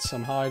 Alright.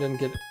 Somehow I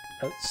didn't get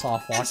a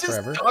soft walk It's just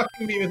forever.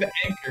 talking to me with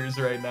anchors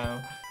right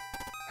now.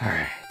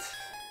 Alright.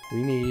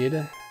 We need...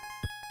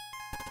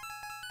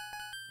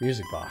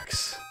 music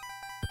box.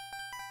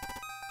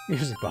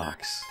 Music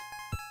box.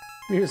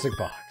 Music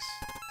box.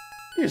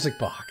 Music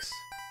box.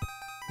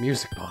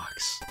 Music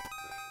box.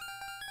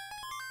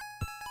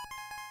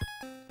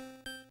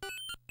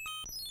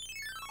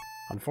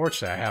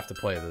 Unfortunately, I have to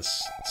play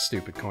this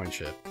stupid coin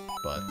ship,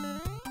 but...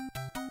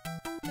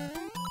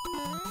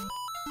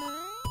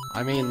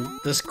 I mean,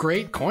 this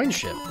great coin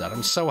ship that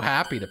I'm so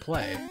happy to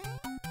play.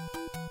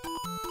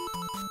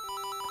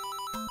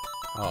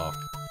 Oh.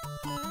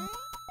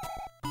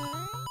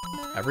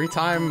 Every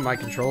time my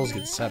controls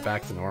get set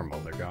back to normal,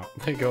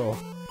 they go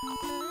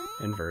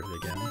inverted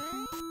again.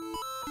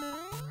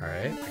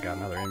 Alright, I got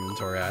another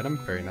inventory item.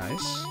 Very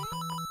nice.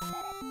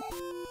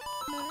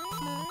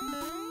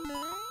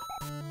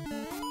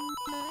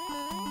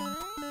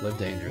 Live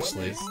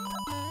dangerously.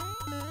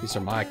 These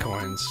are my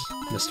coins,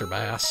 Mr.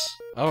 Bass.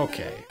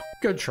 Okay,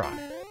 good try.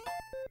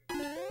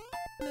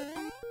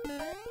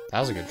 That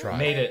was a good try.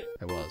 Made it.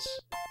 It was.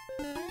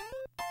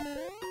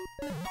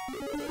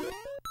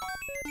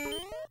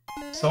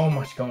 So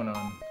much going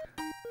on.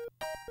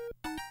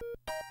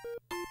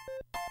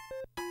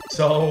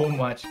 So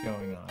much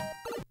going on.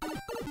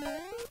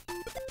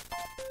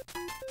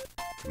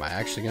 Am I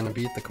actually gonna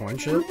beat the coin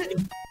ship?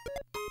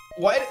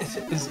 What is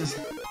this?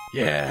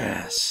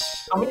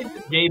 Yes! Somebody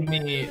just gave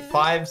me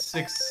 5,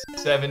 6,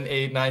 7,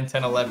 8, 9,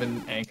 10,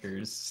 11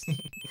 anchors.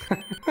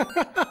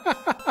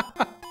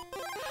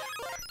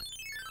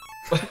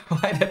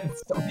 Why didn't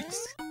somebody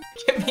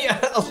give me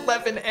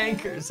 11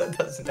 anchors? That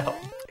doesn't help.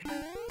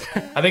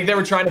 I think they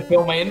were trying to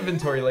fill my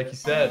inventory, like you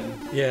said.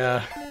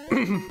 Yeah.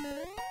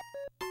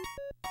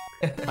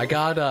 I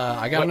got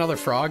another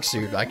frog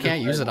suit. I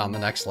can't use it on the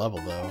next level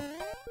though.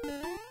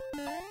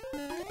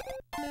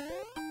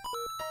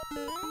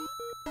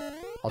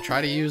 I'll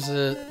try to use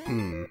it.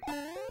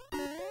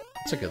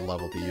 It's a good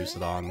level to use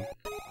it on.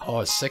 Oh,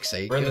 is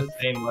 6-8 We're in good? the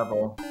same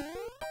level.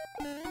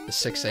 Is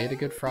 6-8 a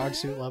good frog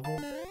suit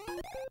level?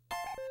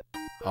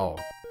 Oh,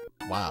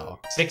 Wow.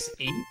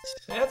 6-8?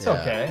 That's Yeah.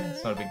 okay.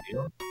 It's not a big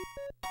deal.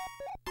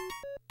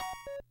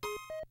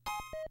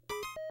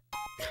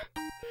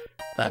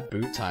 That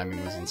boot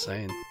timing was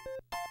insane.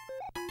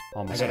 I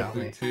Almost got a got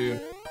me. boot too.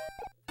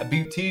 A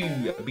boot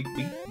too. A boot.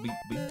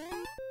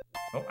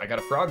 Oh, I got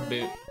a frog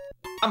boot.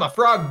 I'm a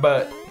frog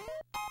butt.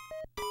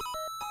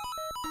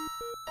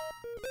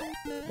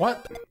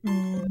 What?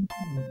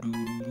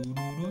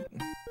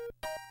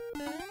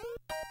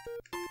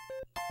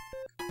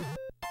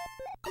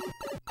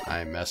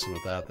 I ain't messing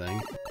with that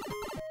thing.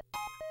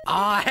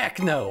 Ah,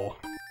 heck no!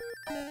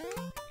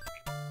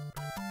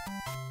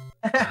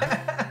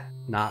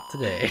 Not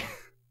today.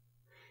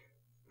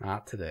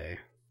 Not today.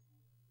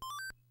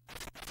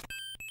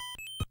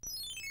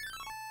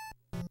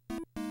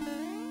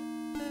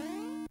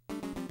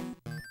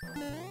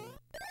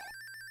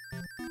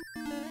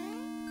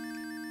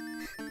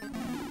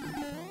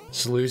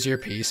 Just lose your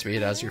P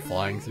speed as you're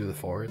flying through the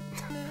fort.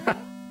 I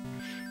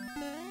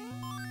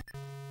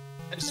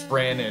just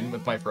ran in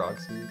with my frog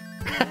suit.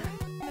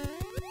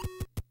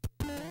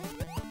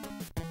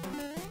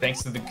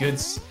 Thanks to the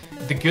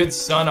good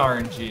sun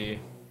RNG.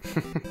 I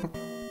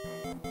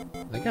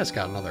think I just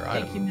got another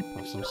item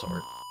of some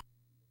sort.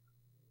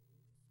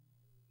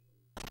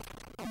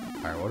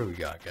 Alright, what do we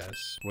got,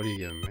 guys? What are you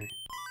giving me?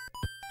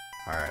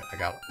 Alright, I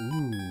got...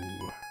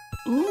 Ooh.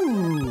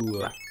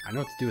 Ooh! I know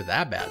what to do with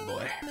that bad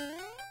boy.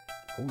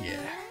 Oh,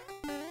 yeah.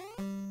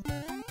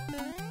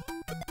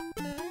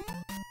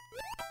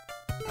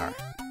 Alright.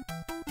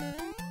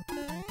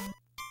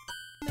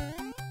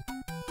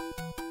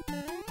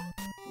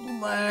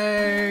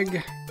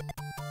 Leg!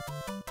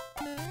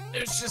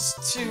 There's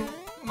just too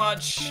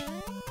much.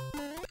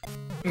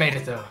 Made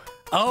it though.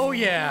 Oh,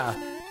 yeah!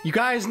 You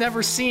guys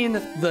never seen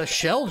the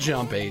shell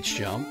jump H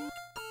jump?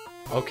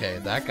 Okay,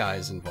 that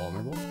guy's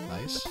invulnerable.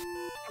 Nice.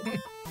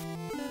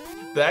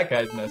 That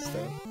guy's messed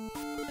up.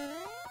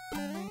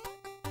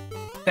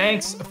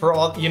 Thanks for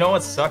all. You know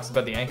what sucks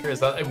about the anchor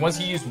is that once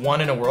you use one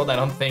in a world, I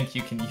don't think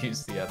you can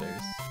use the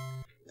others.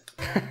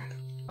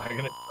 I'm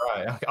gonna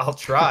try. I'll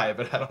try,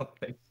 but I don't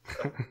think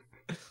so.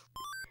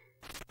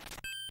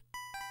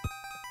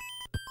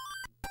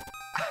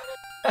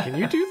 Can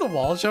you do the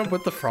wall jump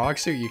with the frog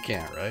suit? You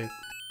can't, right?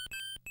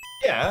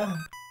 Yeah.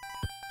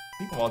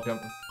 You can wall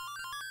jump.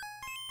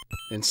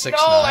 In 6'9"? No,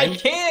 I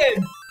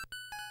can't!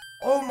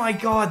 Oh my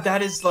god,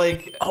 that is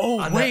like... Oh,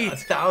 wait!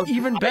 1,000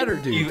 Even better,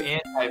 dude. You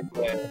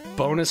anti-play.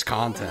 Bonus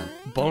content.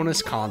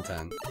 Bonus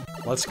content.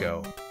 Let's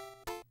go.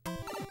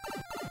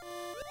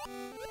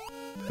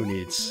 Who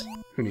needs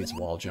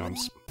wall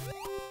jumps?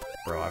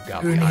 Bro, I've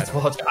got Who the needs item.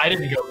 wall jump? I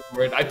didn't go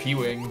for it. I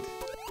P-winged.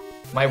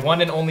 My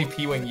one and only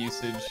P-wing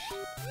usage.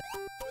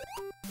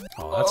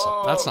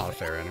 Oh, that's not a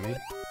fair enemy.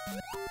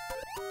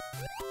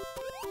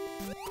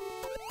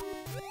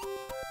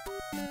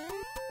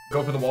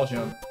 Go for the wall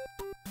jump.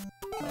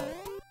 Oh.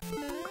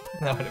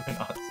 That would have been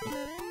awesome.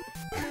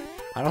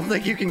 I don't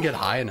think you can get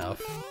high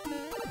enough.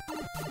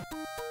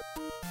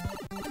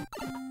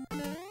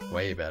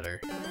 Way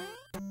better.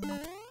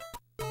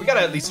 We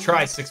gotta at least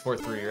try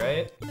 643,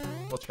 right?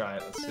 We'll try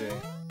it. Let's see.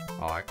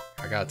 Oh, I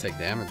gotta take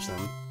damage then.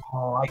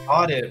 Oh, I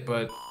got it,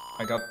 but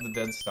I got the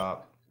dead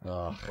stop.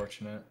 Ugh.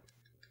 Unfortunate.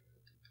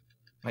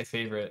 My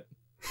favorite.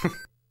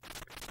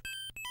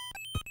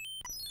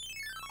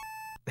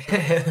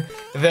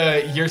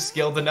 The you're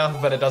skilled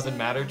enough but it doesn't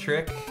matter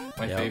trick.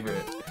 My Yep.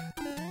 favorite.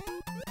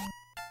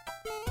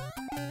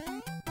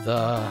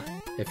 The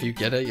if you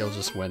get it, you'll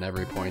just win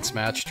every points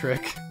match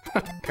trick.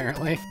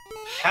 Apparently.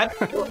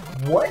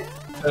 What?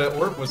 The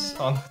orb was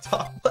on the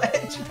top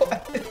ledge.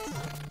 What?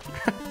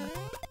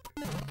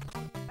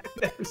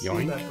 I've never seen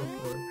Yoink. that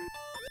before.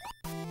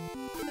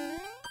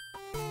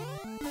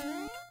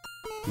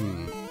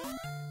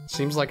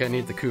 Seems like I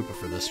need the Koopa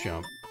for this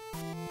jump.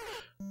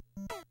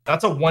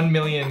 That's a 1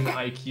 million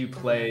IQ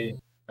play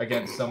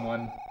against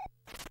someone.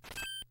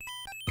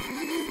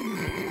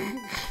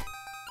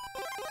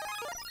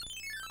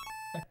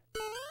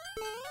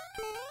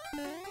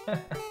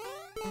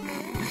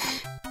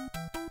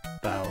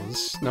 That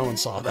was... No one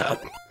saw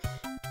that.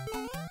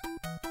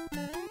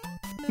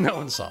 No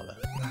one saw that.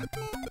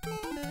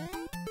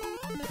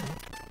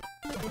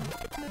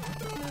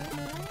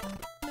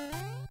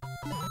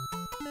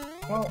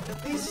 Well,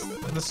 at least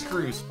the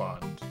screw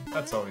spawned.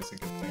 That's always a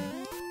good thing.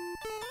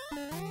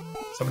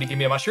 Somebody give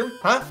me a mushroom?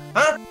 Huh?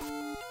 Huh?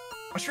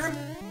 Mushroom?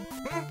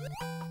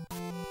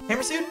 Hmm?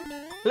 Hammer suit?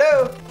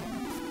 Hello?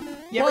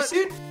 Hammer What?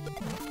 suit?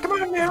 Come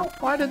on now.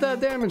 Why did that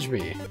damage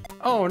me?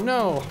 Oh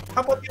no!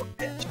 How about your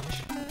bitch?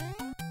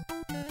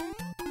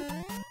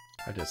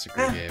 I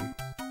disagree, game.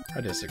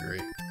 I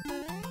disagree.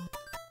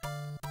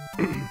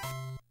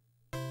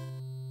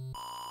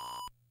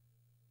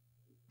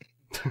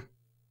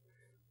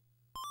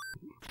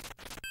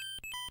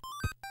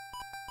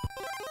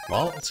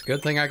 Well, it's a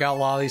good thing I got a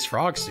lot of these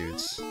frog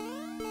suits.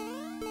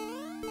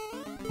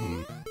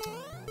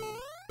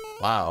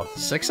 Wow,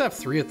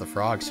 6F3 at the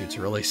frog suit's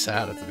really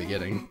sad at the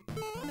beginning.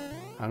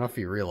 I don't know if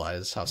you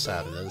realize how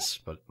sad it is,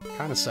 but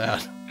kind of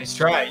sad. Nice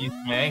try. Use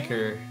my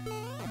anchor.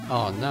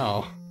 Oh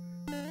no.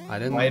 I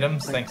didn't.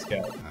 Items, thanks,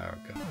 guys. Oh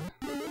god.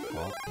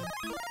 Well.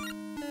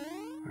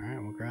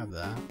 Alright, we'll grab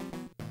that.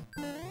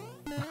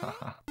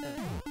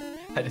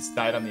 I just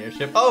died on the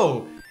airship.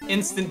 Oh!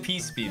 Instant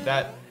P-Speed,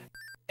 that...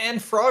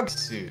 And Frog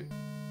Suit.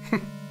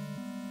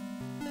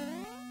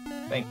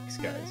 Thanks,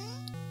 guys.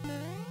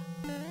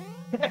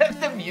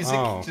 The music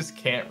just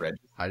can't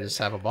register. I just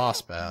have a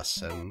boss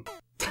bass, and...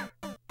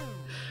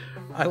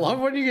 I love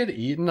when you get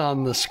eaten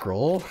on the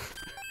scroll.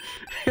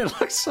 It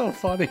looks so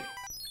funny.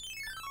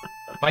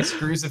 My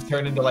screws have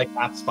turned into, like,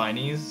 half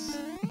spinies.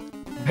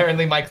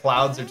 Apparently my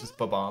clouds are just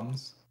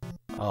bombs.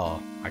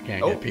 Oh, I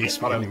can't get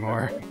P-Speed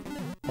anymore.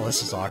 Well,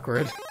 this is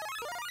awkward.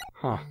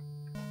 Huh.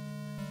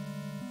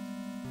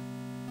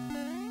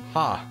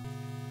 Ha.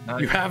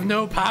 You have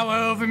no power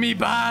over me,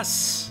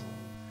 boss!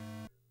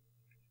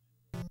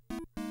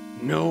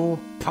 No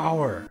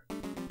power.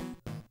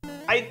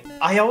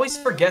 I always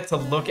forget to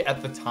look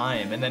at the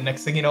time, and then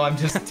next thing you know, I'm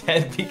just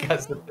dead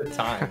because of the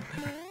time.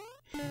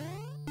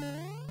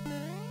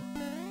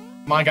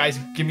 Come on, guys,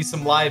 give me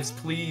some lives,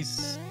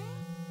 please.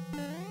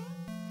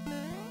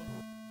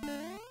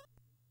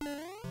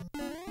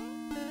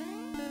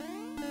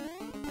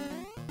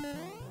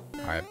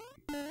 Alright.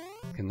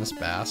 Can this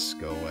bass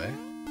go away?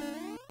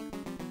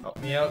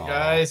 Help me out,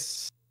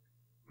 guys.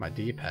 My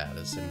D-pad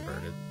is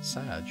inverted.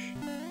 Sag.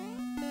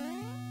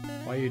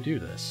 Why you do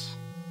this?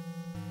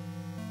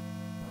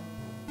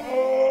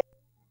 Oh,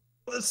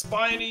 the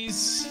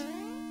spinies.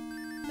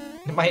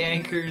 My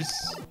anchors.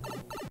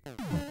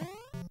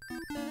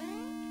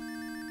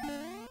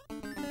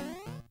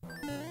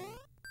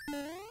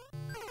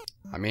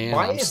 I mean,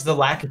 why is the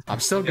lack of... I'm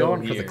still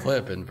going for the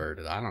clip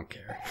inverted. I don't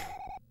care.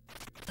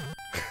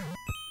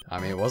 I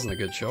mean, it wasn't a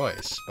good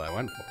choice, but I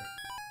went for it.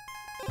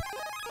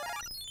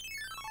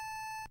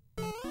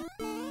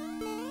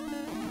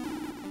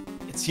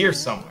 It's here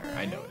somewhere.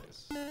 I know it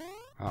is.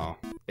 Oh.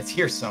 It's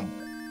here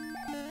somewhere.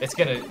 It's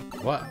gonna...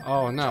 What?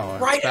 Oh, no.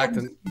 Right back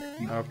to...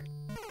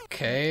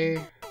 Okay.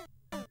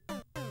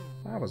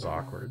 That was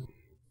awkward.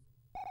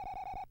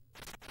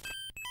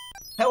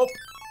 Help!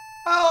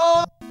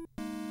 Help!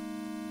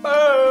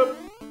 Help!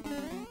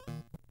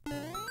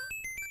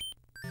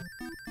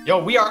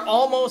 Yo, we are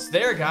almost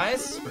there,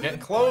 guys. We're getting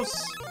close.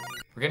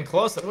 We're getting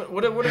close.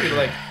 What are we,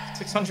 like,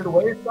 600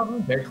 away or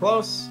something? Very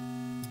close.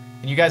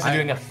 And you guys are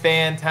doing a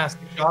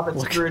fantastic job at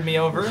screwing me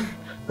over.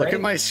 Look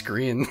at my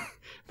screen.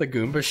 The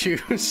Goomba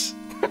shoes.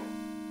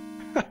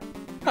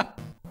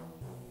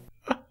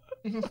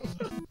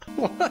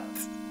 What?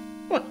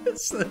 What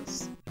is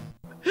this?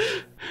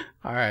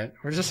 Alright,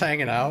 we're just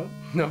hanging out.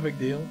 No big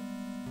deal.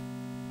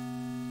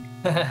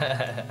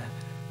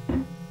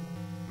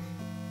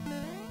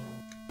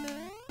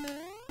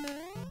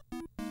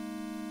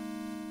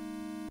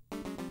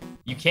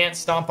 You can't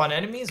stomp on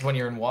enemies when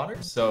you're in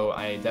water, so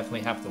I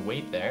definitely have to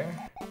wait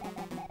there.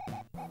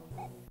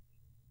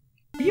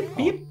 Beep,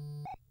 beep.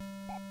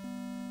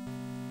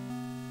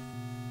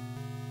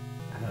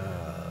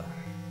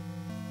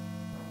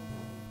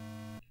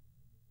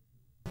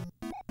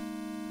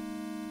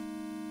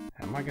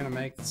 How am I gonna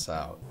make this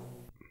out?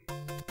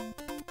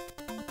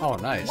 Oh,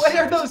 nice. What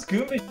are those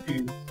Goomba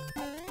shoes?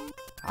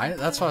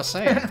 That's what I was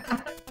saying.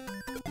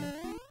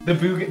 The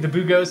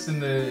Boogos in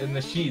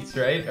the sheets,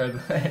 right? Are the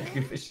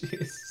Goomba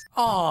shoes?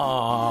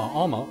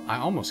 Oh, I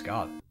almost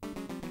got it.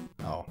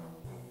 Oh.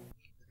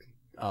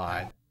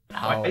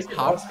 How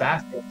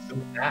fast? So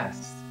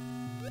fast.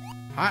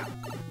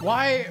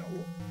 Why?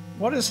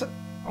 What is?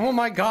 Oh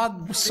my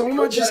God! So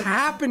much is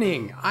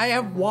happening. I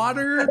have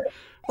water.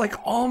 Like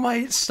all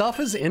my stuff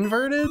is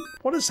inverted.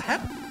 What is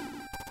happening?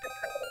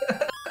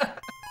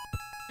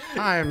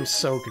 I am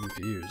so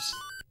confused.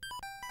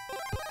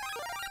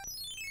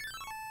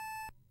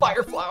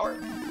 Fire flower.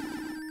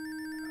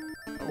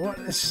 What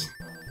is?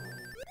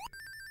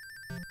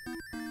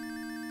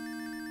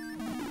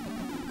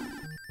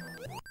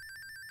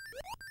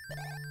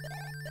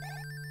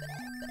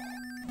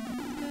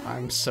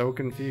 I'm so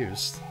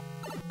confused.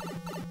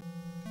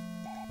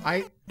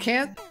 I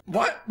can't.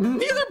 What?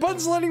 Neither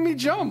button's letting me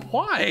jump.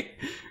 Why?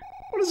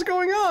 What is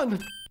going on?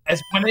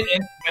 As when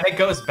it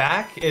goes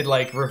back, it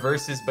like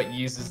reverses but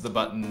uses the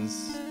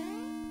buttons.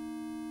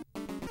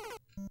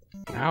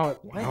 Now it.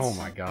 What? Oh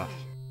my gosh.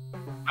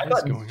 I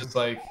thought it was just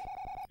like.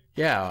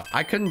 Yeah,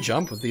 I couldn't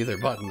jump with either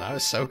button. I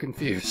was so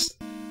confused.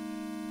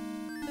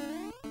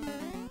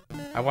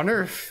 I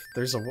wonder if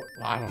there's a.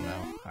 I don't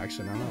know.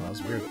 Actually, no, that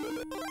was weird.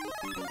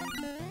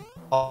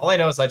 All I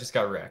know is I just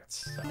got wrecked.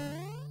 So.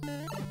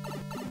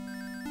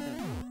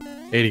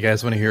 Hey, do you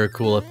guys want to hear a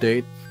cool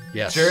update?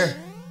 Yes. Sure.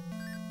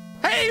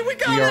 Hey, we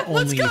got it!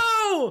 Let's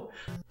go!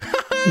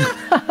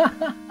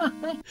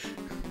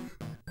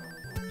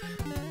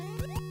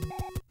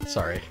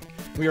 Sorry.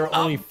 We are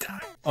only...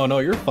 Oh, no,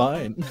 you're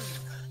fine.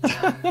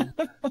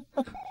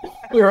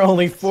 We are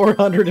only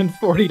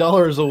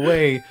 $440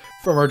 away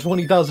from our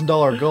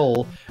 $20,000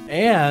 goal.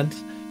 And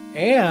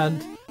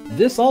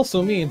this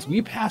also means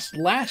we passed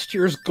last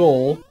year's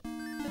goal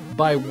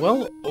by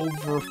well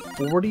over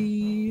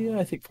 40,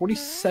 I think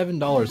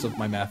 $47 if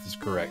my math is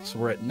correct. So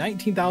we're at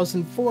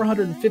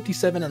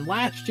 19,457, and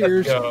last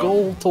year's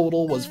goal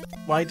total was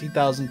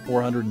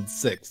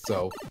 19,406.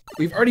 So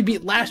we've already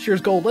beat last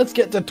year's goal. Let's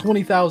get to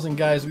 20,000,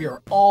 guys. We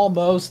are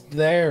almost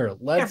there.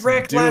 Let's get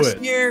wrecked do last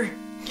it. year.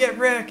 Get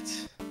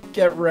wrecked.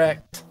 Get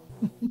wrecked.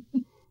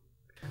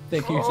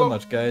 Thank you so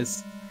much,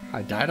 guys.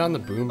 I died on the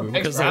boom boom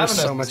Thanks because for there was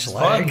having so us. much It's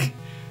lag.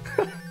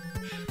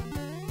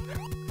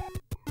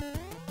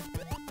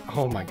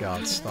 Oh my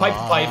god, stop.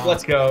 Pipe,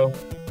 let's go.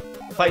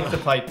 Pipe the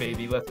pipe,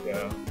 baby, let's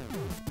go.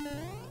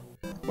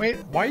 Wait,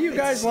 why are you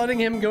guys letting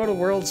him go to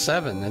World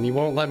 7 and he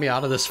won't let me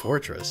out of this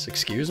fortress?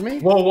 Excuse me?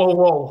 Whoa, whoa,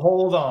 whoa,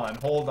 hold on.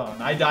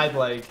 I died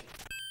like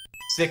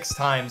 6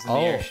 times in the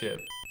airship.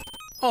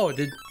 Oh,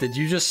 did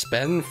you just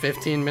spend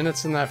 15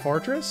 minutes in that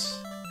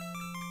fortress?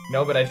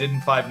 No, but I did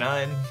in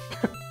 5-9.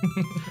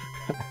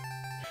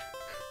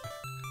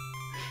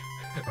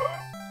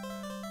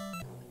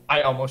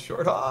 I almost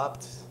short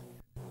hopped.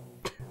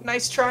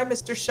 Nice try,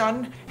 Mr.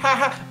 Shun.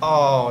 Haha.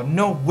 Oh,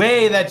 no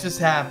way that just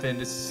happened.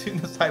 As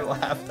soon as I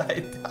laughed, I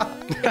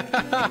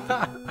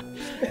died.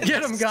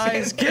 Get him,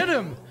 guys. Get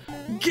him.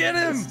 Get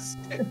him.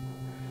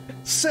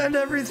 Send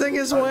everything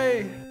his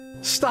way.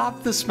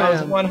 Stop this man. I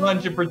was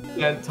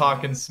 100%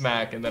 talking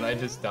smack, and then I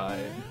just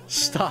died.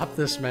 Stop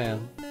this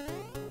man.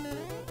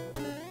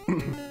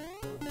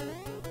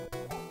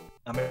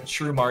 I'm a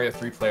true Mario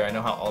 3 player. I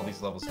know how all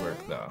these levels work,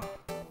 though.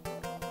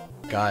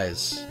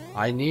 Guys,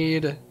 I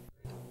need a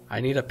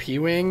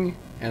P-Wing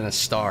and a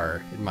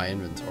star in my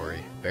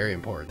inventory. Very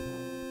important.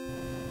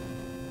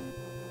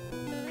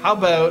 How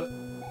about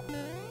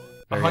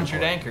Very 100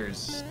 important.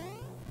 anchors?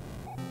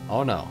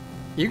 Oh no.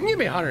 You can give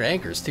me 100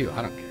 anchors too,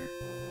 I don't care.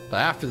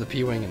 But after the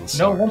P-Wing and the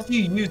star. No, once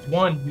you use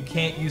one, you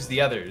can't use the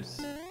others.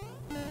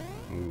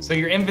 Ooh. So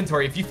your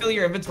inventory, if you fill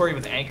your inventory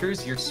with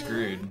anchors, you're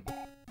screwed.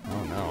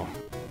 Oh no.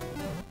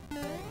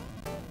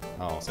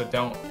 Oh. So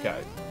don't,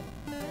 guys.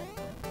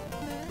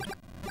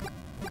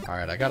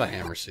 Alright, I got a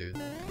hammer suit.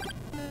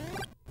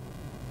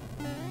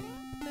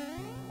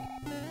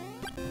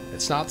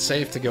 It's not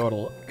safe to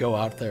go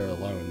out there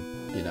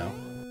alone, you know?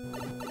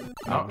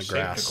 Out in the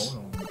grass.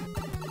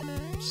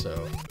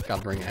 So,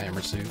 gotta bring a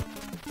hammer suit.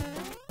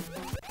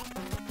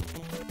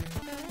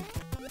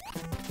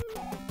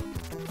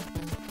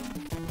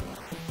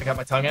 I got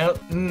my tongue out.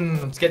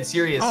 It's getting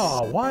serious.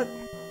 Oh, what?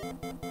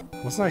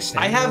 Wasn't I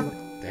standing? I have...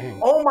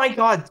 Dang. Oh my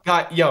god,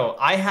 yo,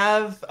 I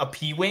have a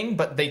P-Wing,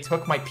 but they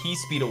took my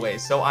P-Speed away,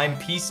 so I'm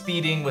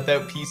P-Speeding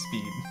without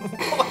P-Speed.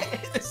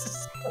 What? This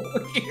is so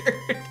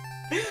weird.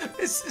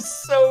 This is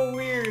so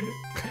weird.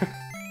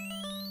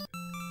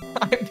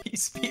 I'm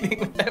P-Speeding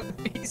without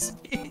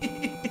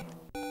P-Speed.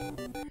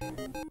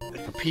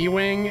 A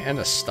P-Wing and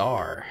a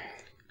star.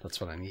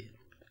 That's what I need.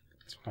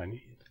 That's what I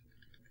need.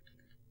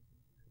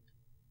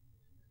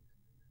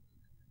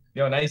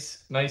 Yo,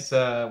 nice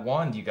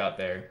wand you got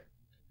there.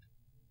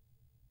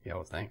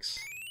 Yo, thanks.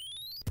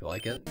 You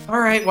like it?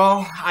 Alright,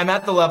 well, I'm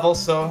at the level,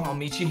 so I'll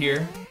meet you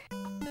here.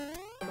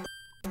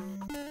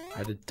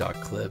 I did duck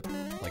clip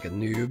like a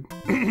noob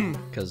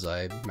because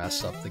I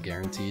messed up the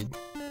guaranteed.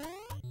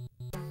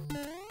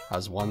 I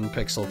was 1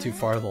 pixel too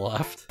far to the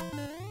left.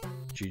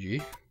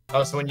 GG.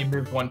 Oh, so when you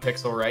moved 1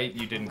 pixel right,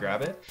 you didn't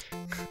grab it?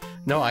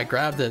 No, I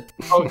grabbed it.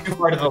 Oh, too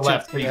far to the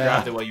left, so you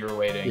grabbed it while you were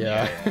waiting.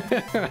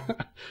 Yeah.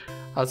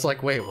 I was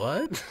like, wait,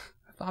 what?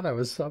 I thought I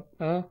was up.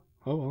 Oh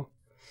well.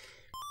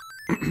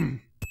 I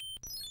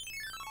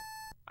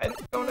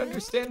don't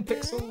understand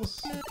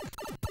pixels.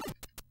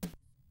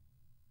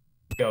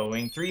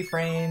 Going 3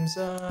 frames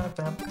up.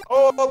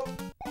 Oh!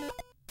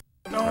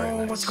 No,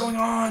 Nice. what's going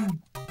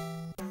on?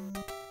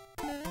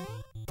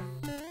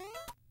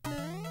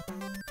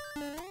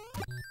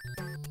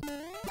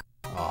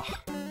 Oh.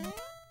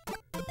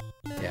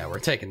 Yeah, we're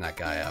taking that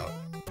guy out.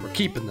 We're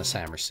keeping this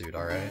hammer suit,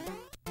 alright?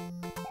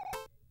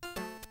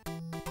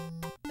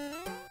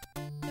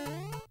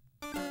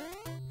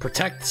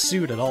 Protect the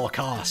suit at all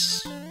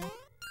costs.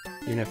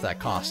 Even if that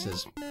cost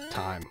is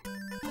time.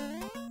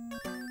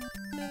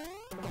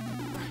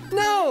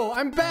 No!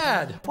 I'm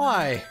bad!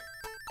 Why?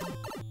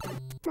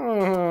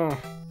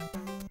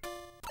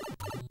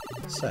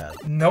 Sad.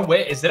 No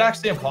way, is it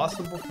actually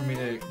impossible for me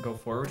to go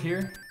forward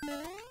here?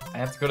 I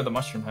have to go to the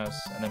mushroom house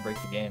and then break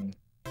the game.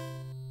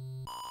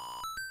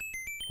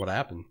 What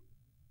happened?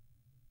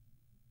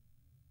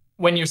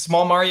 When you're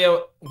small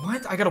Mario...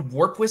 What? I got a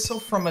warp whistle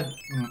from a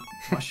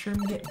mushroom?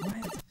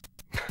 What?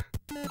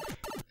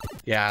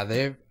 Yeah,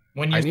 they've...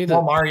 When you're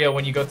small Mario,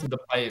 when you go through the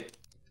pipe,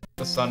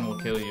 the sun will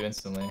kill you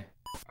instantly.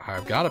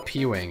 I've got a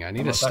P-Wing. I need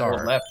a Unless I hold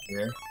star. left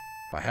here.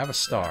 If I have a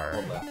star...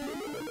 Hold left.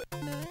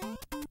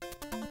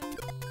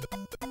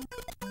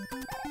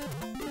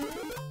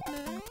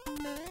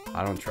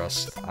 I don't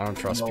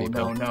trust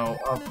people. No,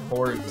 of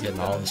course. Getting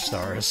all the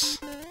stars.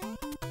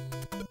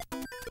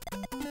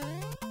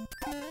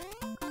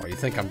 Oh, you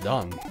think I'm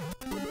done?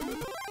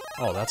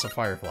 Oh, that's a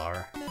fire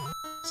flower.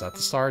 Is that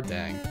the star?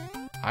 Dang.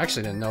 I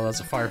actually didn't know that's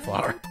a fire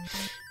flower.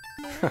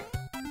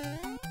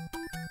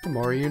 The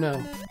more you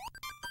know.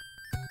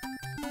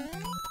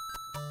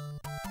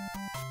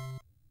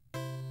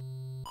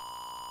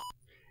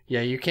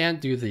 Yeah, you can't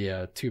do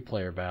the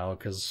 2-player battle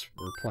because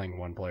we're playing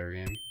 1-player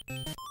game.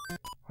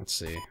 Let's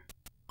see.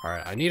 All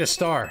right, I need a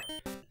star.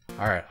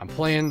 All right, I'm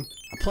playing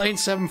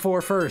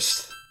 7-4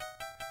 first.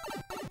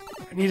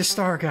 I need a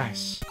star,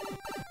 guys.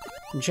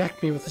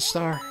 Inject me with a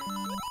star.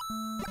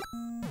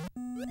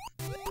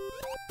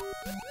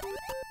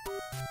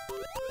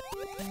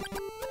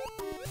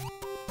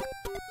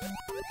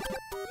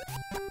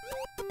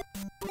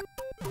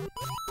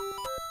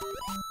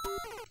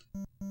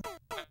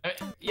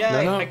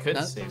 Yeah, No, I could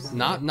save.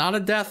 Not a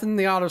death in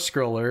the auto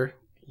scroller.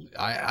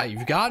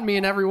 You've got me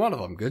in every one of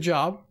them. Good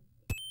job.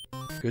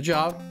 Good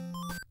job.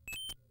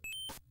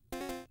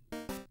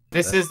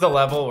 This is the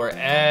level where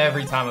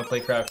every time I play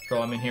Crowd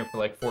Control, I'm in here for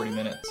like 40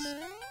 minutes.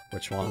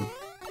 Which one?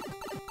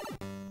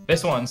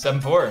 This one,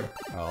 7-4.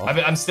 Oh.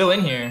 I'm still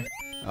in here.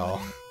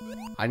 Oh.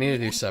 I need to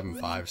do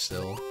 7-5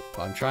 still.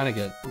 But I'm trying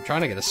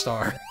to get a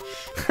star.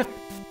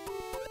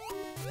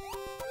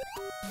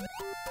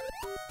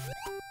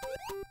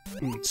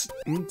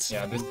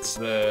 Yeah, this is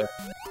the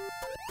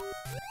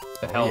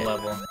hell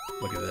level.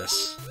 Look at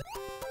this.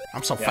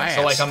 I'm so Yeah, fast.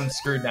 so like I'm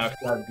screwed now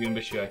because I have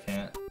Goomba Shoe, I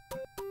can't.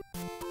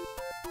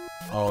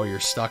 Oh, you're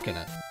stuck in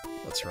it.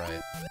 That's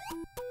right.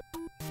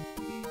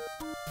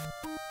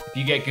 If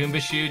you get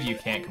Goomba Shoed, you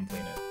can't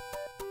complete it.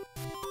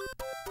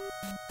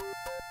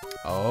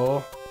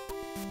 Oh.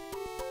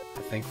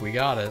 I think we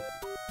got it.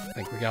 I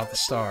think we got the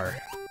star.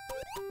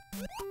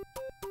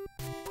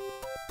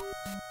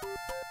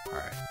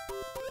 Alright.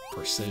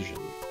 Precision.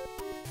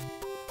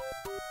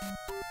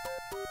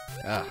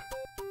 Ah.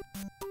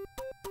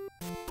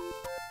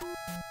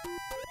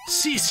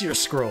 Cease your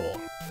scroll.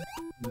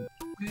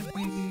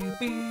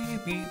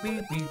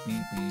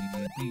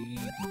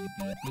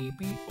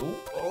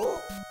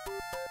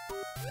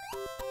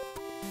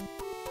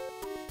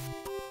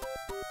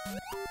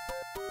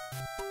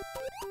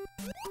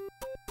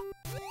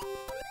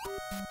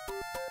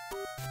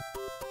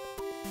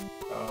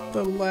 Oh.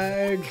 The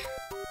lag.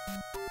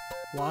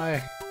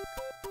 Why?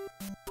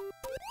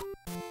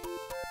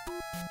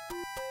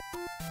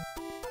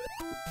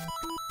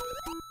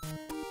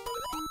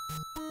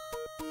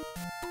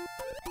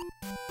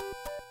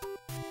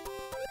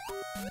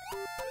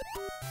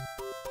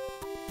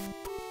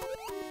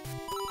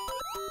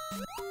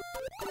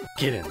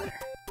 Get in there.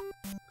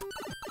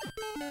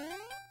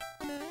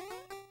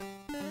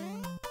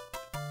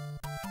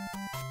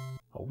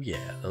 Oh yeah,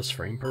 those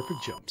frame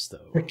perfect jumps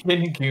though. We're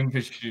getting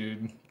Goomba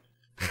Shoed.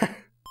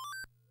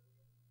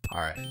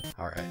 Alright,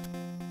 alright.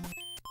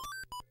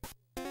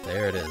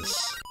 There it is.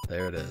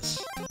 There it is.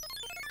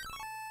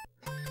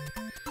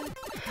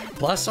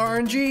 Bless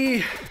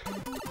RNG!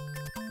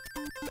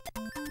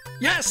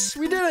 Yes!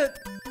 We did it!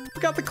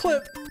 We got the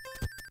clip!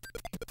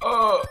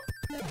 Oh!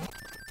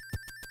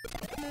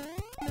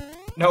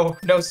 No,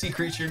 no sea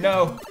creature,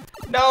 no!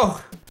 No!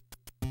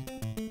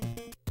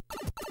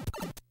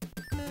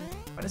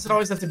 Why does it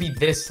always have to be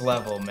this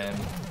level, man?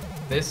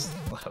 This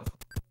level.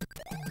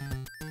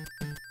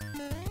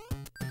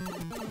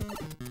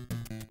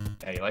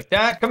 Yeah, you like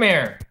that? Come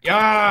here!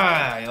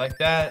 Yeah! You like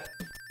that?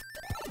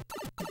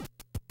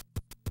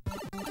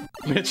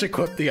 Mitch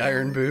equipped the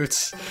iron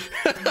boots.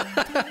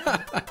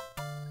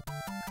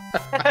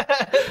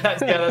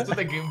 That's what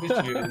the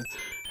Goomba Shoe is.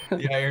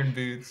 The iron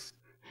boots.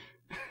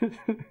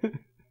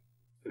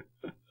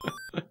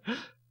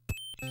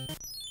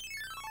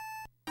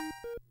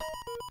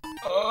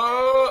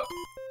 Oh!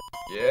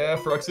 Yeah,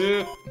 frog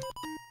suit.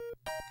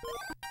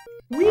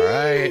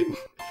 Alright.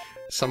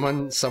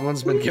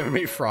 Someone's been giving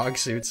me frog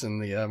suits in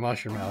the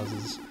mushroom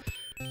houses.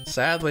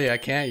 Sadly, I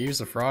can't use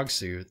a frog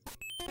suit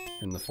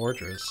in the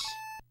fortress.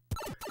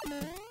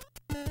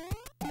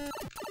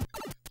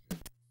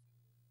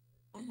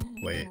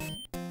 Wait.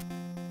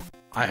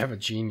 I have a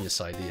genius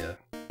idea.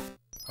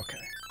 Okay.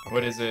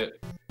 What is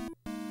it?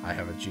 I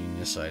have a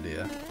genius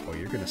idea. Oh,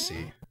 you're gonna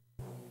see.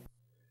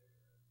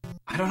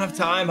 I don't have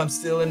time. I'm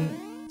still in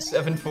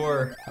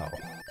 7-4. Oh.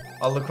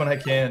 I'll look when I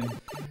can.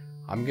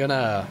 I'm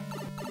gonna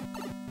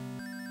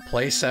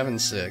play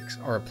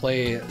 7-6, or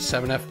play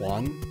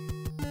 7F1,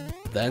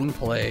 then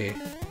play...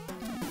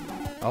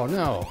 Oh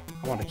no,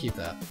 I want to keep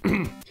that.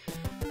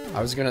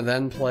 I was gonna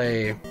then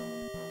play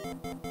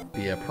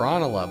the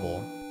Piranha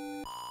level,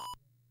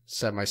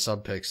 set my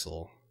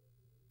subpixel,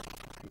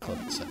 and clip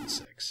it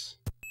 7-6.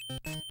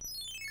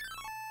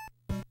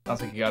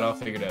 Sounds like you got it all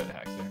figured out,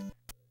 Haxor.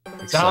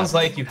 Except Sounds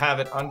like you have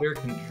it under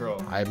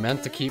control. I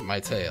meant to keep my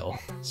tail,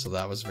 so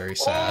that was very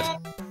sad.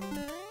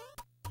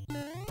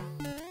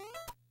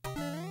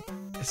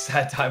 It's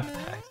sad time for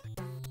that.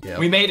 Yep.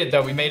 We made it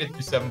though. We made it through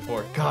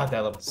 7-4. God,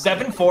 that level.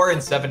 7-4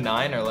 and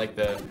 7-9 are like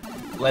the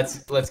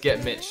let's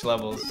get Mitch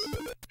levels.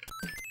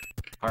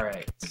 All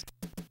right.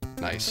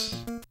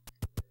 Nice.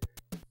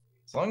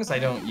 As long as I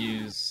don't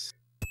use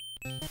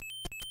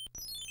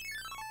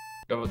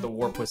the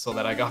warp whistle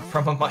that I got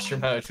from a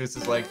mushroom house, which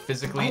is like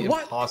physically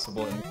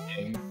impossible in the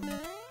game.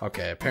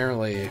 Okay,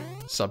 apparently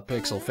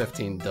subpixel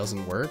 15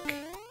 doesn't work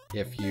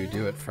if you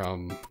do it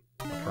from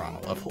a Piranha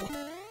level.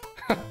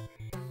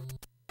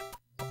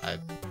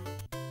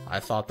 I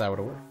thought that would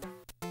have worked.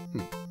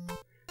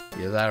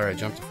 Either that or I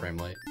jumped a frame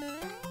late.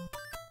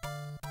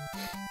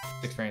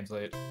 6 frames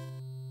late.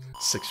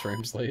 6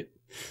 frames late.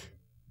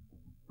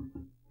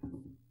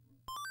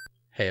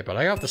 Hey, but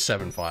I got the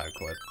 7.5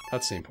 clip.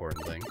 That's the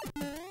important thing.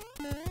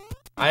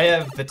 I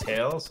have the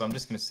tail, so I'm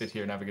just gonna sit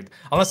here and have a good...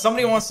 Unless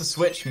somebody wants to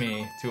switch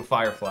me to a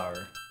fire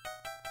flower.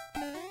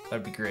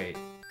 That'd be great.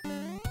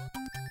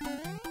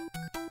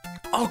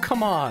 Oh,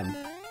 come on!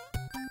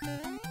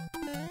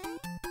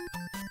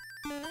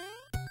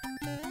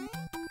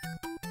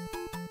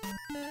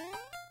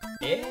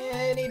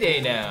 Any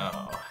day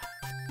now.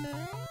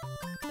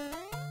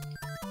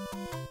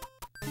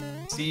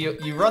 See,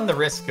 you run the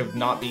risk of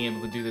not being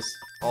able to do this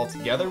all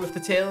together with the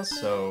tails,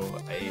 so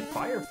a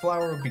fire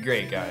flower would be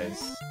great,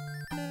 guys.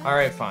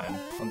 Alright, fine.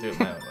 I'll do it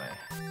my own way.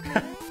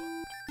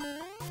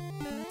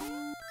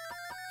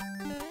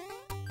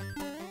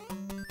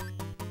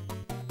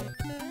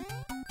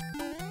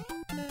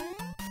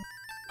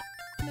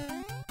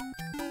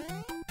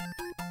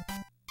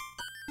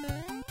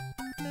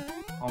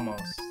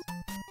 Almost.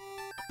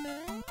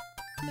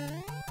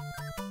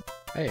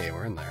 Hey,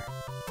 we're in there.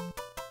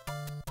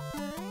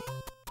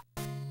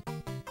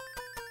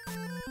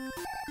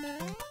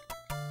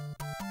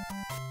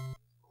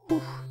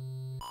 Whew.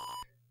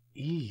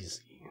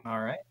 Easy.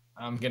 Alright,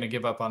 I'm gonna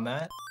give up on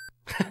that.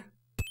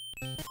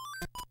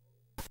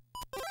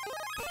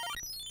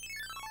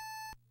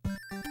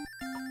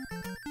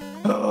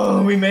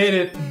 Oh, we made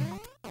it!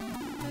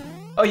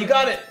 Oh, you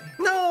got it!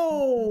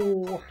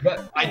 No!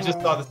 But I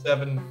just saw the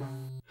 7.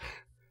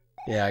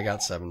 Yeah, I got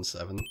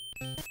 7.7.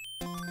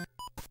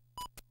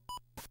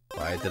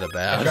 I did a I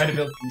bad. tried to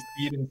build some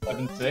speed in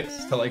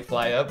 7.6 to like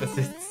fly up, but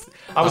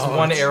I was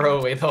one arrow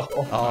away the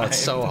whole time. Oh, it's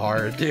so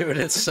hard, dude.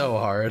 It's so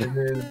hard.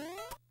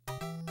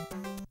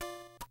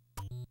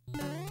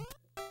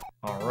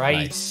 Alright.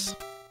 Nice.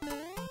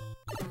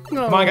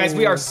 No. Come on, guys.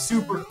 We are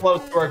super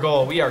close to our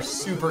goal. We are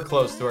super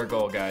close to our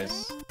goal,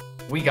 guys.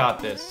 We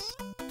got this.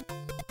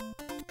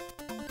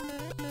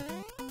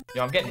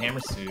 Yo, I'm getting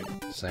hammer suit.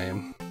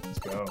 Same. Let's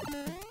go.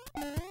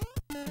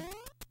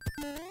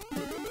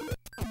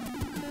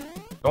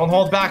 Don't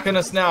hold back on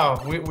us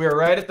now. We're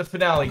right at the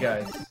finale,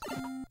 guys.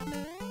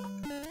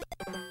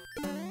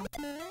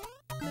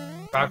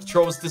 Crowd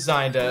control was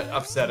designed to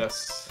upset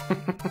us.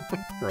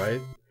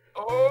 Right?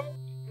 Oh,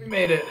 we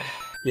made it.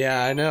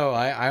 Yeah, I know.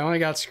 I only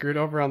got screwed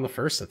over on the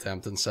first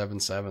attempt in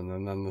 7.7,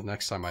 and then the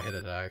next time I hit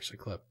it, I actually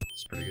clipped.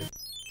 It's pretty good.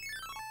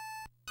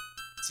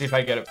 Let's see if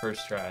I get it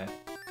first try.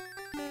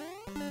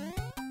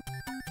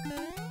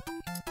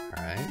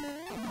 Alright.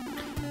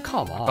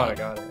 Come on. I thought I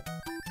got it.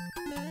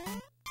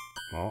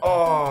 Well,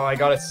 Oh, I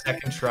got it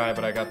second try,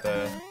 but I got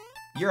the...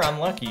 You're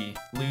unlucky,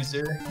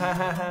 loser. Ha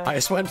ha ha. I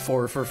just went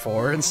 4 for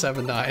 4 and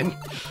 7.9.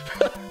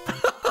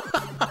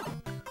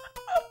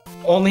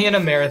 Only in a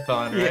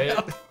marathon, right?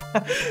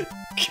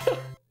 Yeah.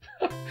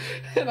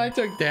 And I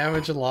took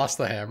damage and lost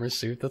the hammer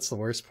suit. That's the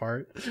worst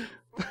part.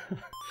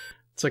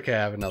 It's okay, I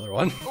have another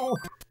one.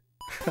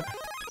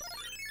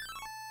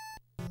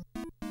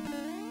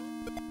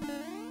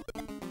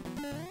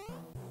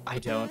 I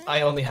don't.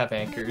 I only have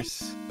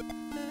anchors.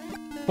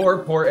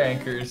 Poor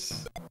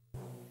anchors.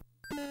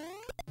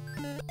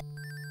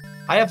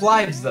 I have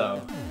lives,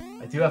 though.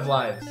 I do have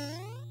lives.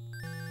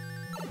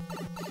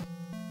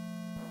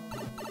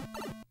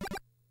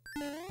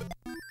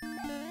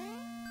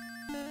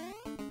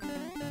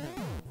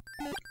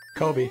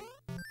 Kobe.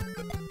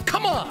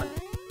 Come on!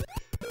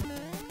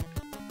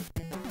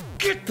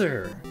 Get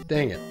there!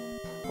 Dang it.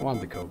 I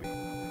wanted the Kobe.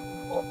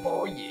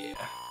 Oh yeah.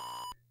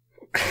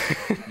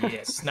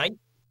 Yeah, snipe.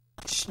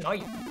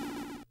 Snipe.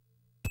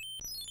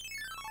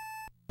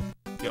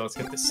 Yo, let's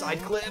get this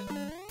side clip.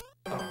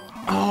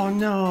 Oh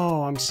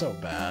no, I'm so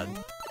bad.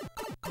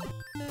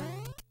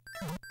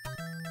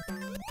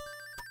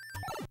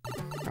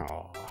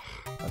 Oh,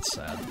 that's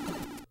sad.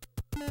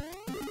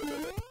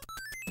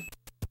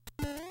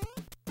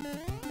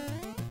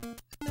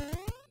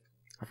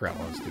 I forgot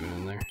what I was doing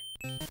in there.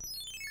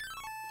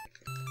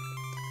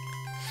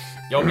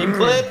 Yo, meme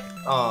clip?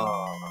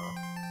 Aw.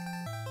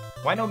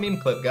 Why no meme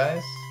clip,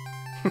 guys?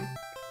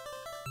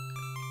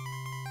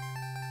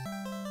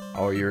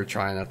 Oh, you were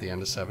trying at the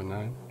end of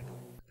 7.9?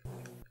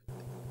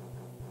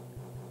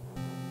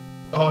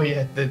 Oh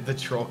yeah, the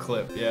troll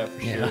clip, yeah,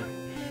 for sure. Yeah.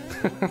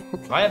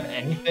 Do I have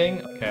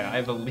anything? Okay, I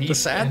have a leaf. The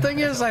sad thing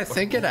is, I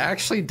think it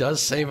actually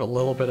does save a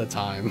little bit of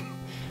time.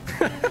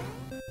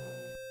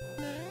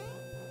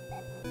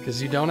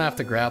 Because you don't have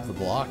to grab the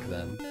block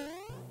then.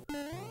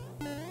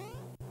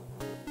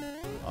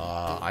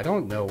 I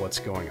don't know what's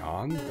going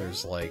on.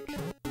 There's like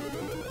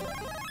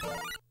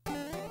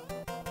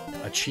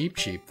a cheap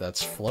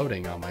that's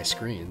floating on my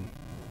screen.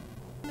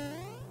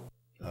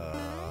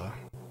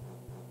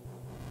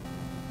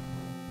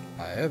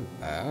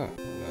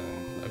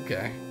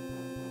 Okay.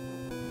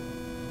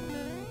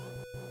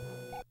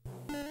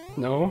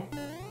 No.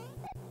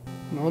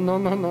 No.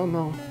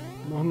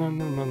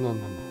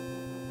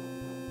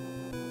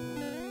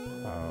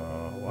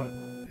 What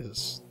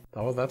is...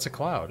 Oh, that's a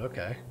cloud,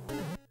 okay.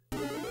 I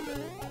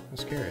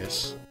was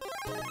curious.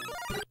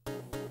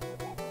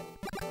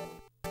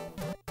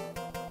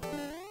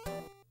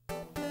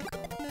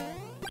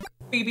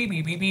 beep,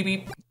 beep, beep, beep,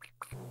 beep, beep.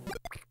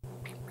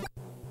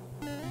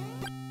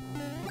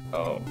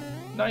 Oh,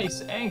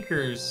 nice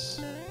anchors.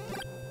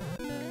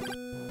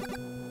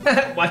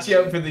 Watch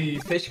out for the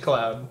fish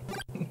cloud.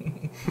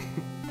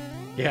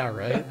 Yeah,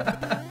 right?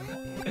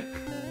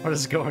 What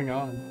is going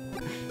on?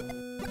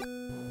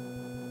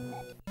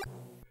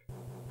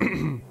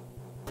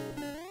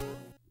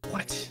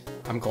 What?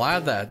 I'm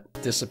glad that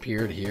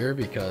disappeared here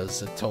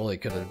because it totally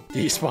could have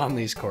despawned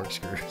these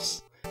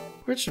corkscrews.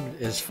 Which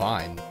is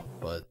fine,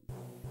 but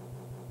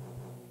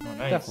Oh,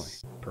 nice. definitely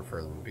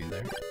prefer them to be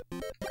there.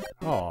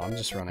 Oh, I'm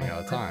just running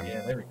out of time.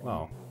 Yeah, there we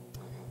go.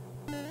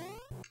 Oh.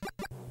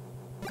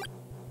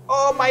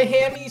 Oh, my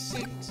hammy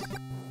suit.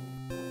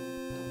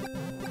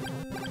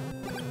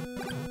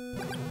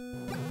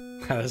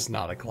 That is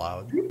not a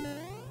cloud.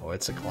 Oh,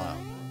 it's a cloud.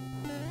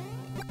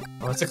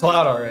 Oh, it's a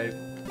cloud, all right.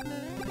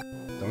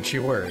 Don't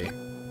you worry.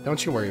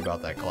 Don't you worry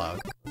about that cloud.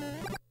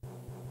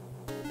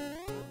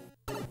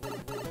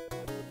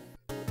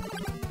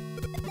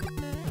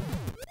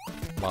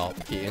 Well,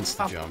 he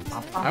insta-jumped.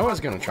 I was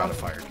gonna try to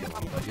fire kill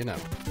him, but you know.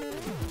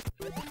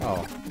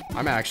 Oh,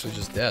 I'm actually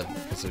just dead,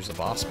 because there's a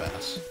boss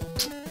pass.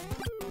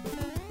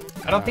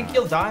 I don't think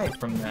you'll die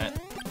from that.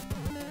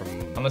 From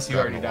Unless you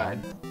already died.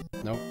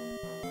 Nope.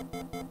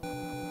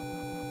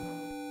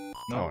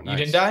 No, Oh, you nice.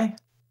 didn't die?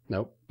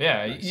 Nope.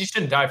 Yeah, Nice. you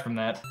shouldn't die from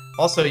that.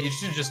 Also, you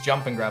should just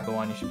jump and grab the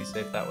one. You should be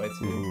safe that way,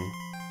 too. Mhm.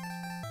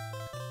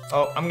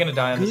 Oh, I'm gonna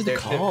die on the Good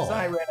stairship because call.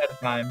 I ran out of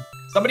time.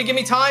 Somebody give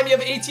me time! You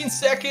have 18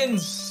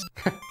 seconds!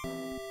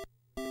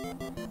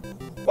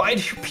 Why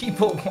do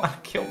people want to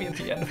kill me at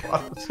the end of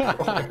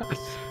auto-scrollers?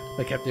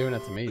 They kept doing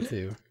it to me,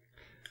 too.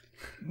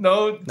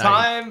 No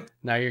time!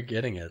 Now you're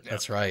getting it.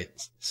 That's right.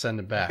 Send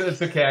it back.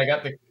 It's okay, I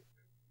got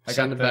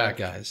Send it the- back,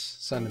 guys.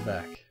 Send it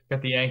back.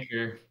 the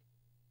anchor.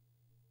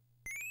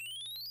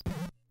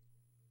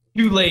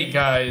 Too late,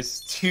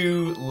 guys.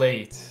 Too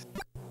late.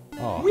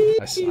 Oh, Whee!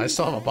 I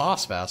still have a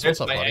boss pass. There's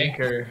What's up, my buddy?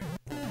 anchor.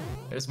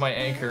 There's my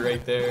anchor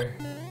right there.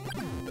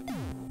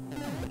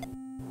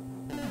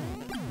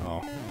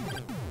 Oh.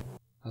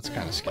 That's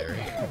kind of scary,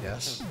 I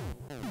guess.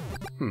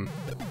 Hmm.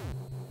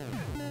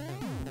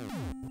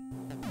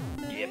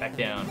 Yeah, back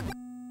down.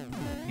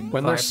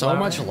 When there's so Fireflower.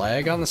 much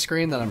lag on the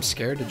screen that I'm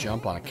scared to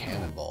jump on a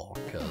cannonball,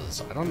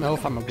 because I don't know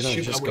if I'm gonna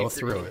Shoot just my go way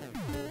through it,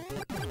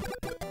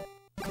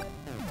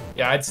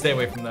 Yeah, I'd stay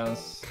away from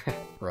those.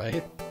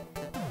 right?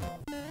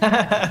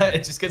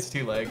 It just gets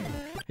too laggy.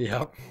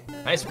 Yep.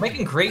 Nice, we're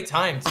making great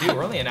time too.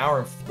 We're only an hour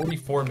and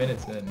 44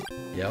 minutes in.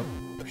 Yep.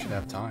 We should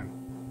have time.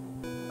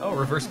 Oh,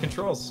 reverse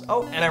controls.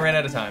 Oh, and I ran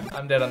out of time.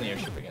 I'm dead on the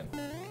airship again.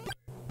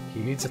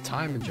 He needs a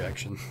time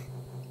injection.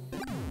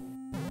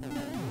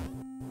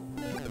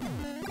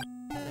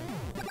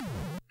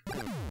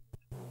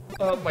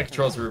 Oh, my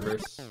controls are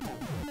reverse.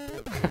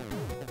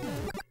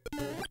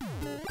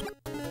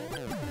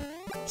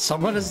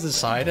 Someone has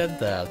decided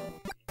that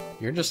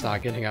you're just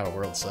not getting out of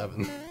World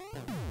 7.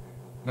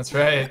 That's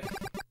right.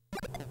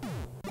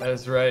 That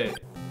is right.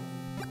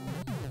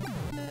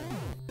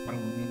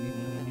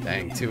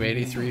 Dang,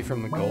 283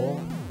 from the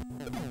goal?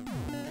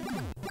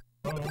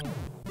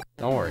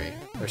 Don't worry,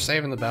 they're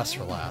saving the best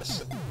for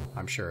last.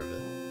 I'm sure of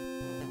it.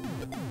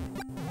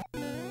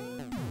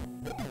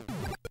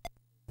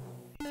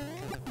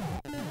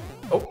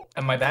 Oh,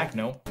 am I back?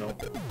 No, no.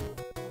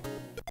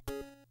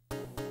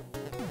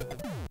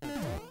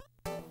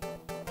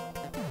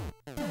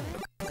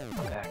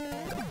 I'm back.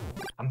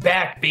 I'm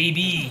back,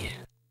 baby!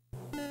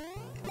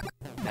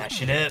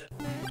 Mash it up.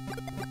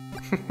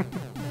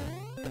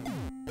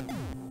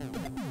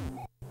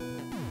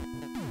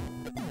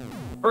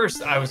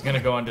 First, I was gonna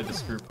go under the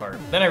screw part.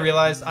 Then I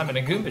realized I'm in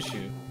a Goomba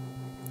shoe.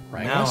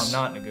 Right? Now I'm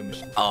not in a Goomba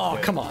shoe. Oh,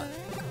 Good. come on.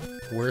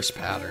 Worst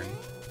pattern.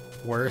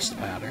 Worst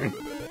pattern.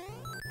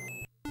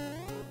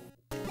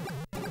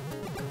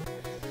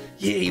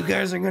 Yeah, you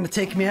guys are gonna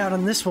take me out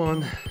on this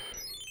one.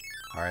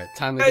 Alright,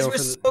 time to Guys, go we're for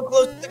the... so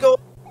close to go.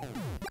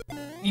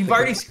 You've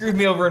already screwed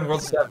me over in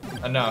World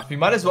 7 enough. You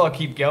might as well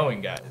keep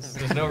going, guys.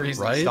 There's no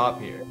reason Right? to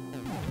stop here.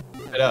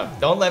 Shut up.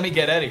 Don't let me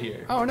get out of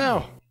here. Oh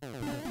no!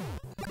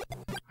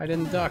 I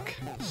didn't duck.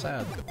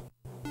 Sad.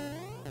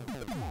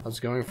 I was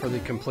going for the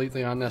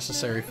completely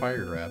unnecessary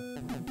fire grab.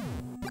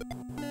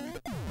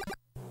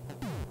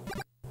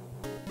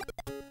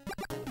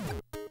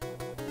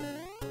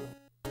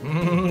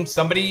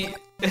 Somebody...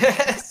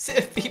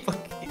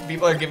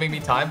 people are giving me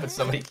time, but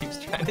somebody keeps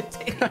trying to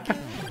take.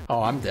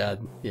 Oh, I'm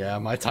dead. Yeah,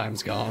 my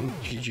time's gone.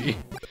 GG.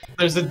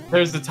 There's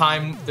a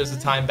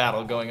time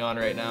battle going on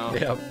right now.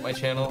 Yep. On my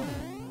channel.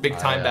 Big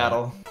time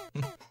battle.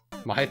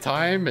 My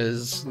time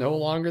is no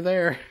longer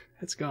there.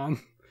 It's gone.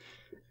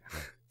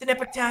 It's an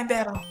epic time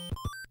battle.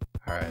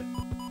 Alright.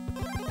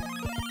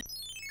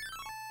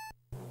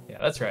 Yeah,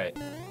 that's right.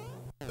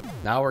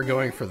 Now we're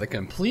going for the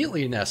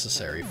completely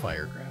necessary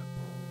fire grab.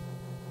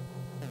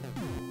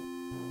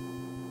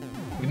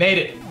 We made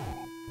it.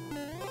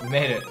 We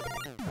made it.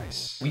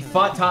 Nice. We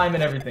fought time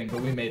and everything,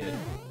 but we made it.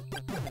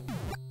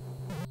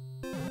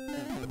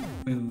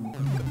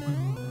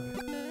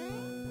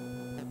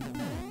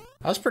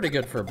 That was pretty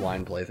good for a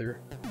blind playthrough,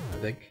 I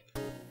think.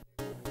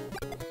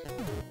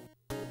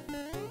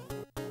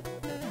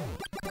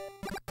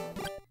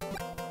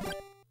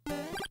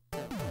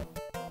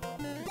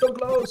 So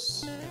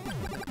close.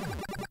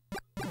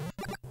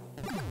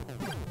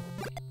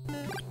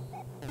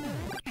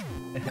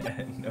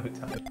 No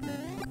time.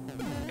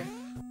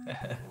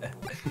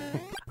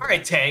 All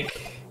right,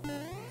 tank.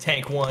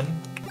 Tank 1.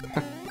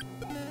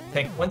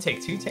 Tank 1,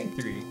 tank 2, tank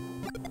 3.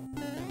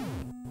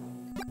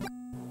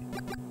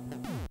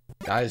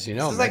 Guys, you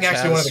know, This is like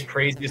actually one of the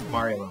craziest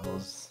Mario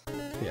levels.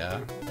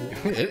 Yeah,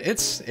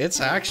 it's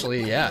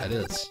actually, yeah, it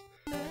is.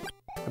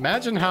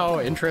 Imagine how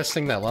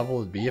interesting that level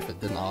would be if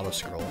it didn't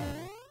auto-scroll.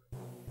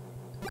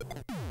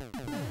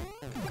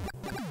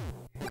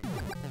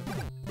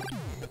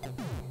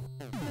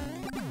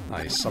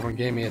 Nice, someone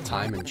gave me a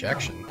time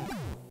injection.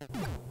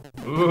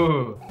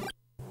 Ooh.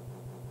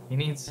 He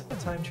needs a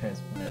time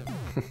transplant.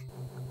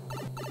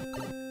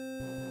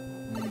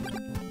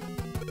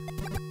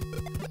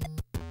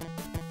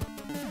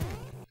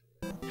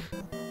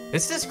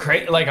 This is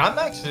crazy. Like, I'm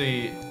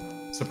actually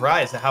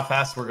surprised at how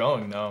fast we're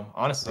going, though,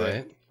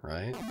 honestly.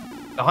 Right.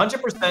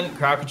 100%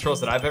 crowd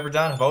controls that I've ever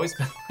done have always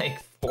been like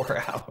 4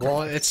 hours.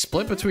 Well, it's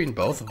split between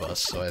both of us,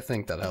 so I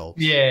think that helps.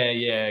 Yeah,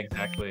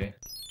 exactly.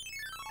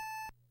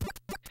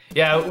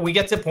 Yeah, we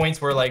get to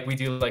points where like we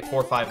do like 4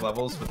 or 5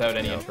 levels without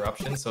any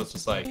interruptions, so it's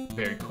just like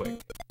very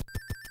quick.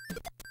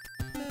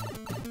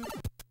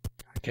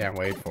 I can't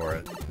wait for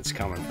it. It's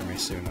coming for me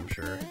soon, I'm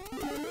sure.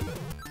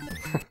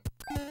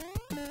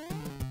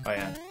 Oh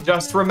yeah.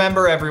 Just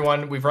remember,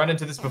 everyone, we've run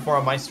into this before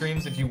on my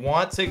streams. If you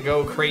want to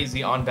go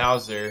crazy on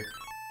Bowser,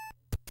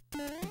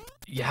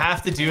 you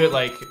have to do it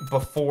like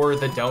before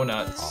the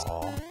donuts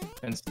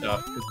and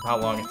stuff, because of how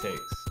long it takes.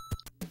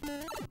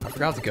 I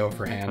forgot to go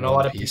for hand. And a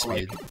lot of P people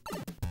speed.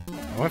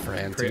 I went for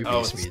hand 2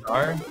 Oh, P speed.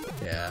 star?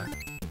 Yeah.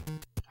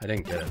 I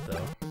didn't get it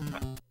though.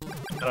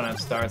 I don't have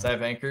stars. I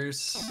have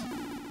anchors.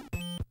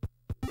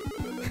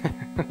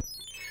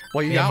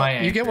 Well, you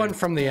Yeah, you get one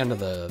from the end of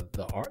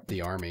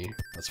the army.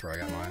 That's where I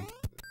got mine.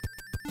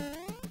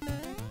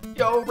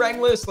 Yo,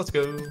 rangless, let's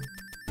go.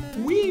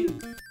 Wee.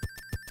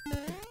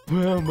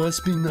 Well,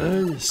 must be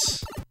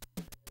nice.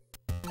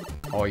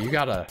 Oh, you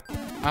gotta.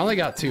 I only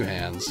got 2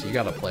 hands. You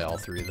gotta play all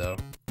 3 though.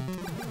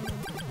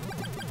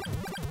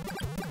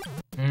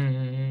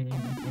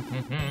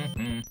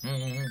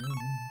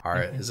 All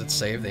right, is it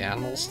save the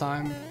animals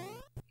time?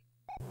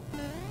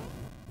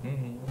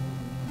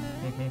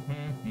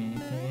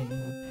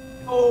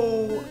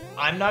 Oh,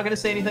 I'm not gonna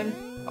say anything.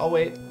 I'll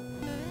wait.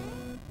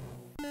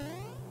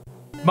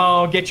 Come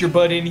on, get your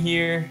butt in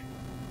here.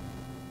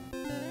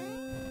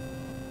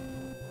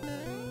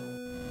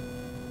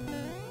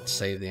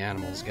 Save the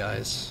animals,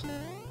 guys.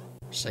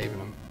 We're saving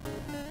them.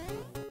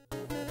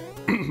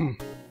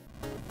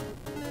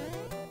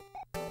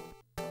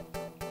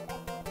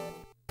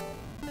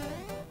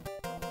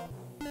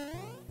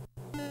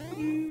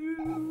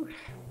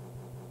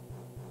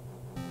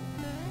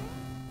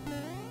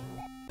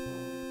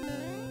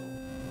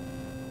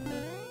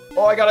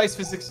 Oh, I got ice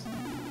physics.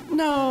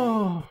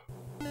 No!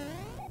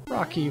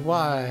 Rocky,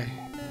 why?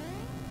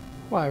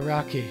 Why,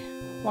 Rocky?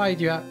 Why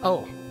do you have...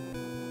 Oh.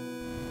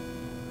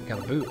 I got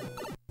a boot.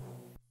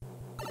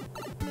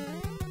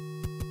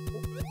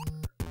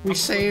 We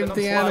saved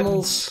the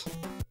animals.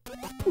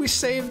 We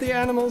saved the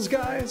animals,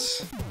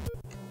 guys.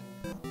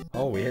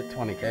 Oh, we hit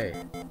 20k.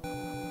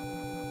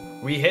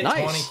 We hit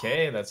Nice.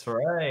 20k, that's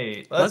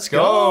right. Let's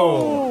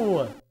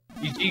go!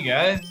 GG,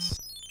 guys.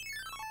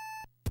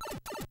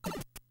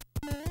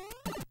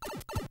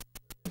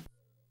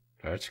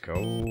 Let's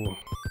go.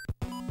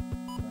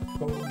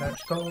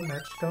 Let's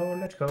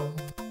go.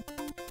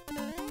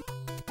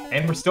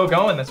 And we're still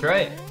going, that's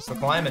right. Still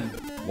climbing.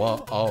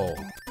 Well, oh.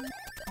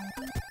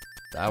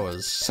 That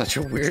was such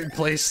a weird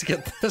place to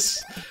get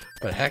this,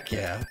 but heck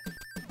yeah.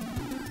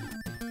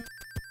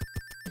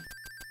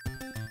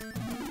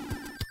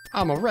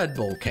 I'm a Red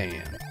Bull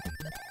can.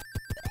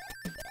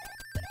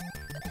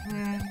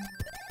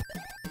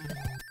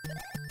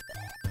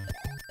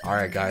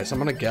 Alright guys, I'm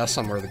gonna guess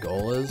on where the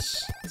goal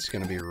is. It's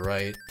gonna be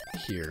right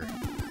here.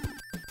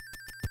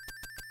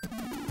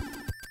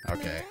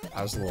 Okay,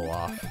 I was a little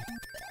off.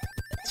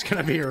 It's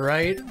gonna be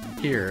right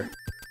here.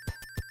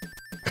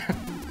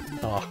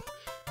 Oh.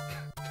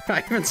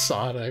 I even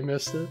saw it, I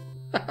missed it.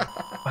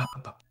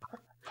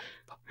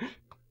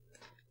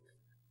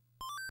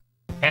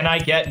 Can I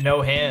get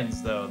no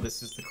hands, though?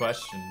 This is the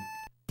question.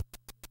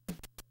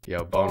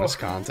 Yo, bonus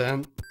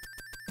content.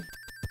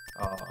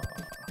 Aw.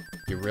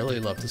 You really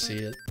love to see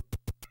it.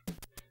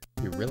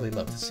 You really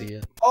love to see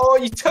it. Oh,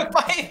 you took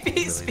my AP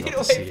Really speed love to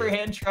away see for it.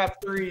 hand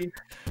trap 3.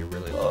 You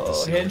really love to Oh,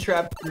 see hand it.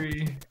 trap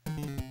 3.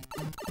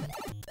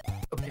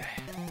 Okay.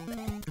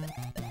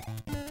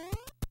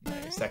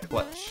 Nice, that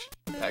clutch.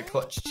 That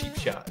clutch cheap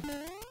shot.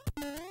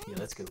 Yeah,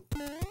 let's go.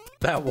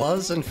 That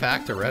was, in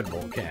fact, a Red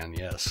Bull can,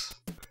 yes.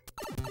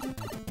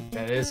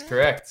 That is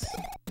correct.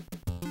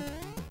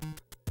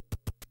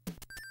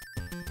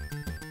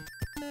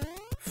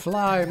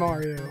 Fly,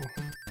 Mario.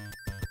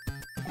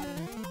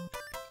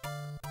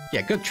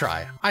 Yeah, good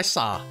try. I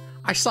saw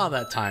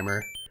that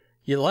timer.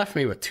 You left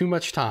me with too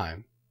much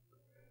time.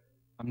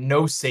 I'm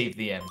no save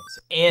the animals.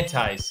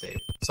 Anti-save.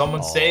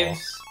 Someone Aw.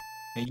 saves,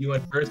 And you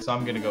went first, so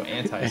I'm gonna go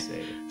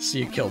anti-save. So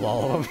you killed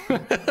all of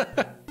them.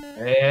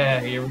 Yeah,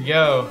 here we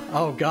go.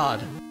 Oh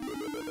God.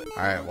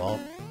 All right, well.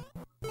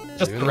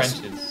 Just the doing this-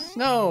 wrenches.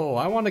 No,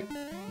 I want to.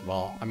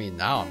 Well, I mean,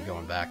 now I'm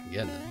going back and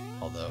getting it.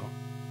 Although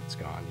it's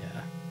gone.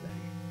 Yeah.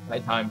 Dang. My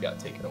time got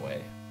taken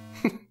away.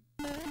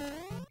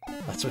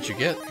 That's what you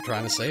get for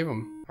trying to save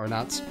them, or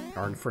not,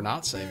 or for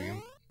not saving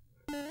them.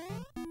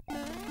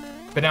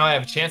 But now I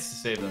have a chance to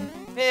save them.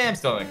 I'm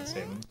still not gonna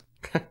save them.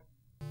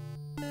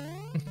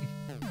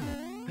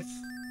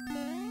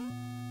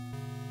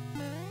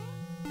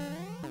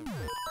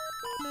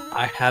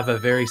 I have a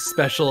very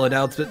special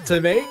announcement to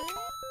make.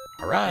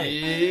 All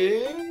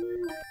right.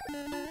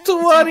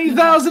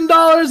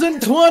 $20,000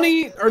 and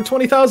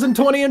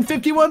 20,020 and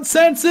 51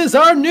 cents is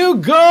our new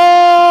goal.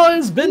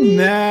 Has been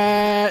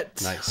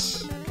met.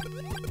 Nice.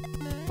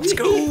 Let's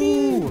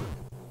go.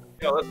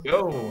 Yeah, let's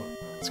go.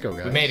 Let's go,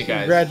 guys. We made it,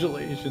 guys.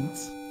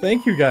 Congratulations.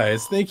 Thank you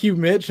guys. Thank you,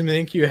 Mitch, and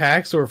thank you,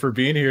 HaxorR, for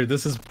being here.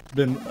 This has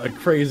been a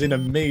crazy and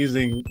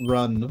amazing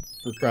run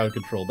for Crowd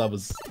Control. That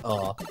was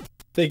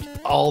thank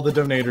all the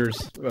donators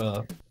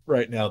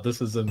right now. This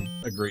is a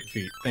great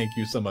feat. Thank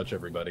you so much,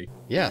 everybody.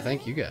 Yeah,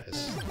 thank you guys.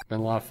 It's been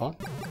a lot of fun.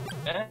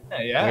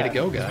 Yeah. Way to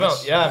go, guys. Well,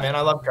 yeah, man,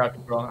 I love Crowd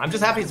Control. I'm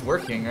just happy it's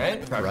working,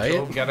 right? Crowd Right?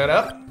 Control, we got it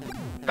up.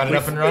 Got it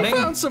up and running. We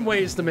found some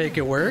ways to make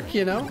it work,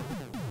 you know?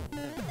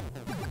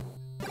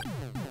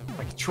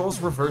 My controls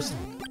reversed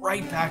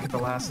right back at the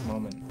last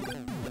moment.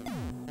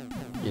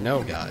 You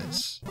know,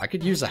 guys, I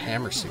could use a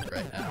hammer suit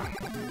right now.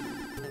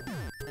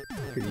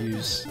 Could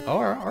use,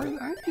 or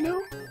you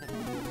know,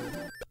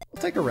 I'll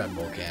take a Red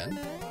Bull can.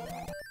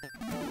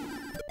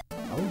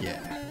 Oh yeah.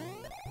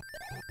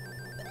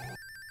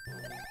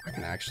 I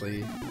can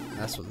actually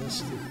mess with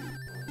this too.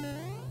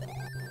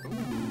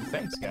 Ooh,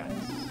 thanks, guys.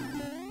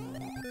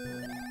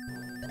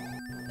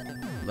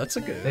 That's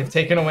a good. They've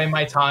taken away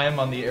my time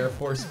on the Air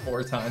Force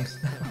 4 times.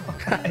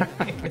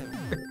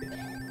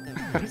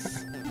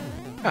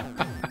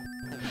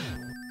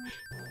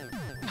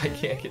 I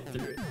can't get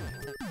through it.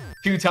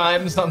 2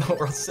 times on the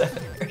World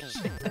 7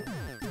 version.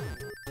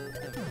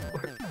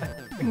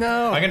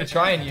 No. I'm gonna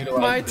try and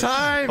utilize My this.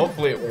 time!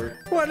 Hopefully it works.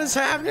 What is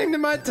happening to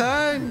my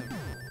time?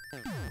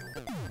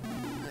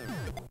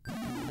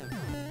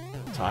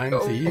 Time Go.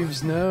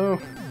 thieves, no.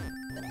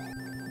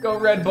 Go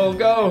Red Bull,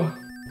 go!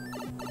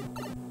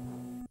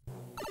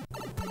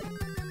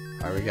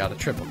 Alright, we got a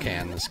triple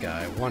can this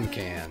guy. 1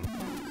 can.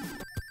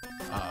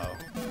 Uh-oh.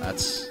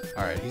 That's...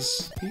 Alright,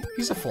 he's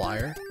a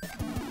flyer.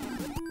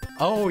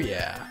 Oh,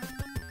 yeah.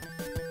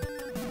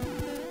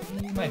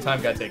 My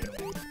time got taken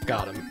away.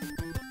 Got him.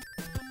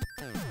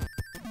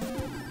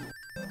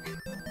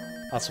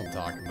 That's what I'm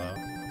talking about.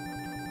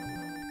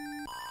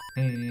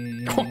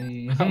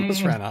 I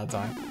almost ran out of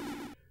time.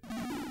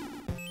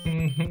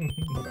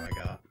 What do I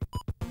got?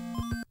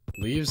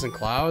 Leaves and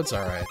clouds?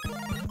 Alright.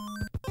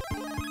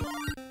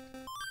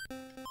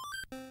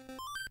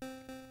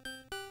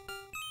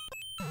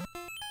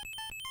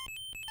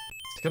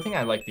 It's a good thing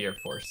I like the Air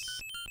Force.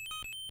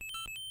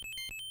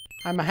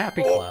 I'm a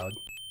happy cloud.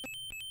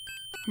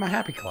 I'm a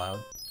happy cloud.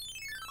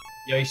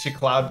 Yeah, you should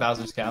cloud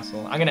Bowser's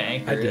Castle. I'm gonna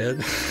anchor I it.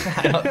 did.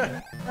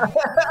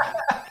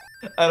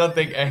 I don't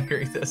think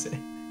anchoring does it.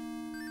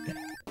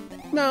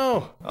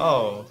 No!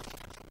 Oh.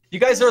 You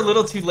guys are a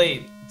little too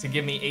late to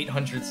give me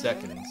 800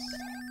 seconds.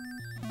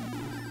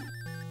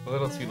 A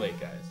little too late,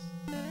 guys.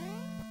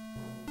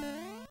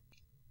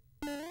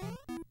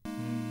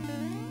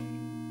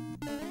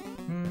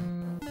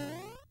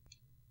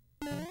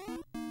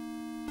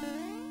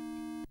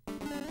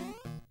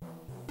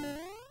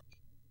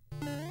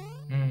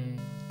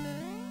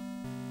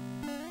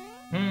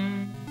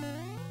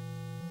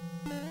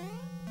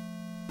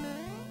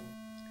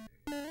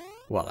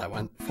 Well, I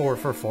went 4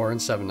 for 4 and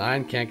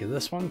 7-9. Can't get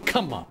this one?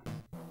 Come on.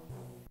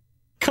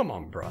 Come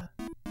on, bruh.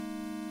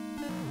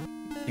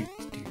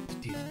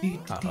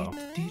 Uh-oh.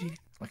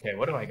 Okay,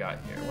 what do I got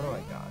here? What do I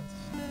got?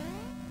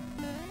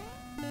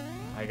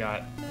 I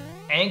got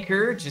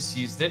Anchor, just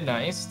used it,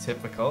 nice,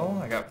 typical.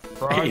 I got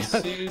Frog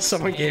Suits.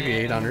 Someone gave you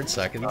 800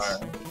 seconds.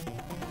 Right.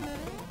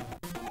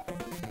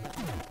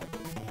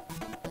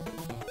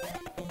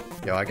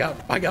 Yo, I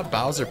got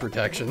Bowser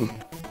protection.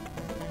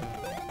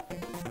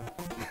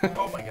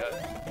 Oh my god.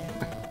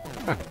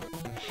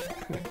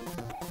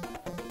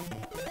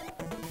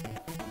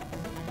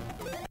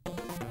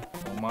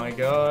 Oh my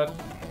god.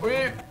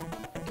 Wait.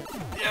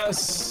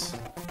 Yes.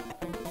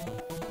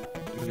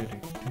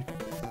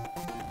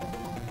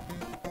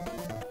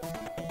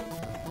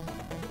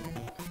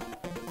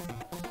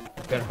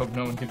 Better hope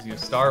no one gives you a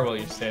star while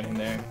you're standing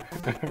there.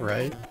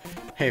 Right?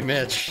 Hey,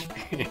 Mitch,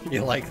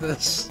 you like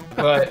this?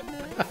 But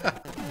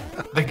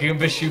the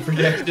Goomba shoe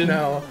protection.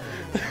 No.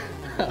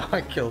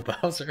 I killed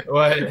Bowser.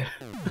 What?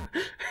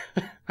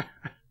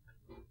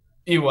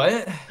 You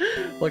what?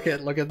 Look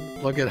at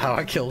how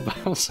I killed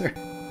Bowser.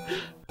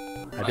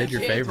 I did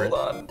your can't, favorite.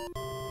 Hold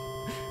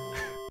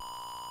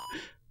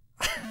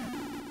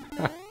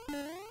on.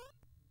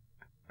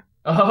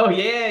 Oh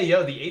yeah,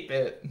 yo, the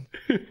 8-bit.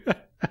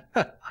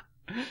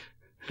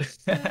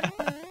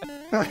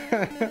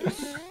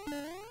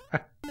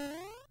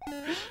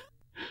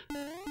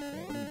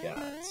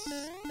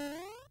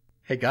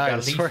 Hey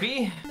guys, Got a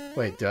leafy?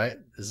 wait,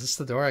 is this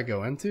the door I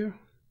go into?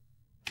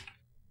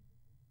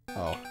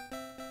 Oh.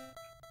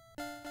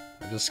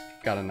 I just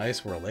got a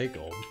nice World 8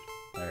 gold.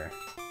 There.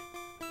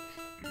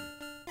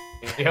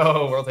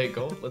 Yo, World 8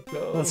 gold, let's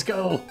go. Let's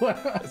go.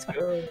 Let's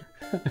go.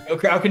 Go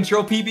crowd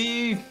control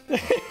PB.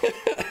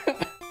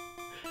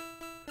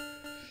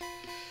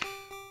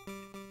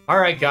 All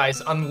right,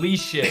 guys,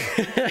 unleash it.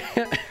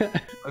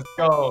 Let's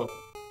go.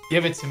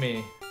 Give it to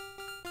me.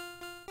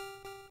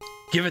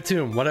 Give it to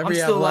him. Whatever I'm you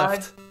have still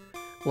left. alive.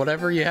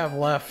 Whatever you have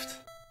left.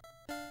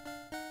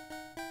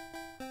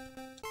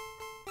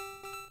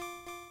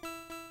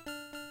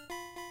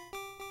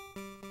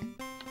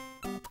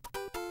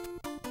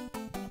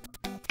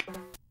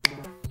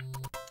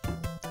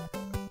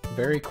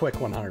 Very quick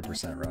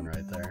 100% run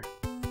right there.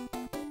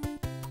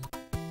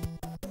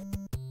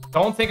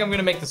 Don't think I'm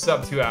gonna make the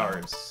sub 2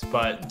 hours,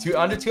 but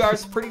under 2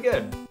 hours is pretty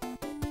good.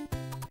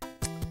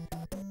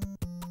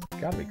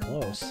 Gotta be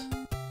close.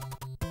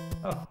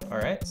 Oh, all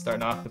right.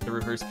 Starting off with the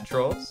reverse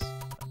controls.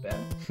 Not bad.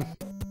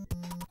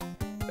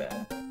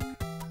 Bad.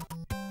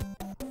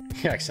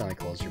 You accidentally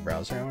closed your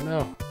browser. Oh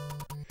no.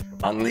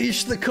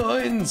 Unleash the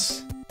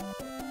coins!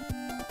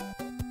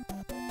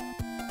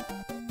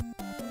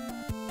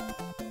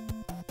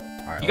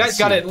 Alright, You guys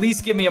gotta at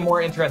least give me a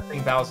more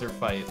interesting Bowser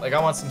fight. Like,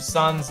 I want some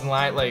suns and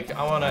light. Like,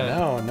 I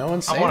wanna. No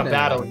one's saying I want a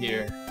battle anything.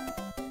 here.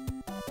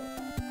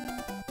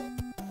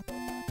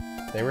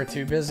 They were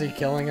too busy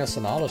killing us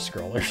in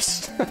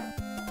auto-scrollers.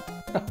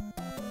 Alright,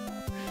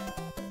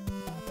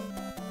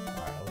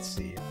 let's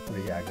see. What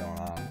do you got going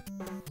on?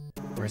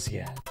 Where's he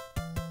at?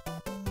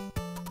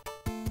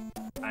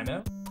 I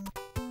know.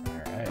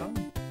 Alright.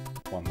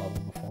 One level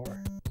before.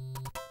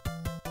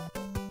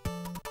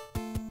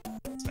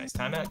 It's a nice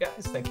timeout,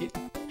 guys. Thank you.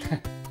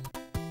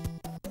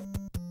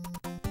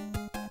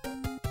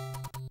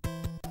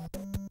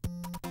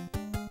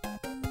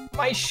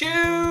 My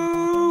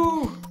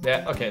shoe!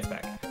 Yeah, okay, it's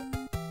back.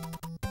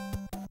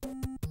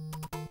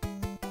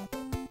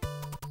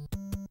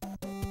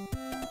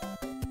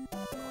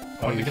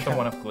 Oh, you get the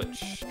one-up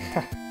glitch.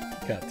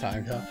 Got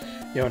timed up.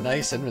 Yo,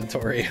 nice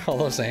inventory. All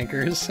those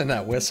anchors and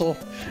that whistle.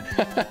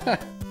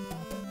 That's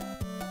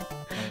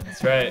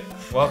right.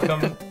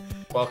 Welcome.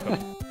 Welcome.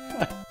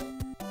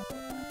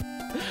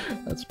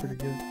 That's pretty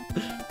good.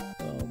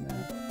 Oh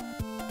man.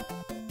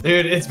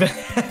 Dude, it's been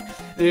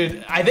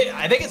dude, I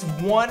think it's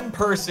one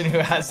person who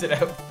has it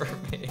out for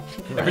me.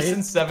 Right? Ever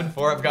since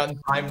 7.4 I've gotten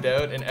timed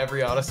out in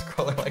every auto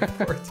scroller like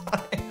 4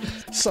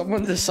 times.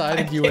 Someone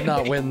decided you would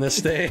not win this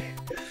day.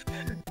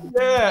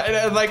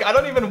 Yeah, and like I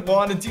don't even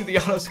want to do the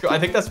auto scroll. I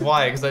think that's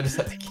why, because I just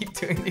have to keep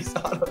doing these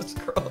auto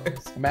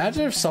scrollers.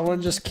 Imagine if someone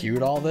just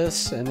queued all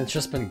this and it's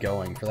just been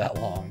going for that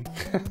long.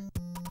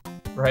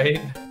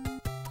 Right?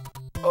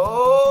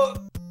 Oh,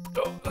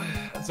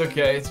 that's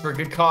okay. It's for a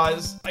good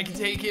cause. I can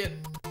take it.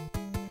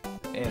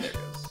 And there it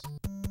goes.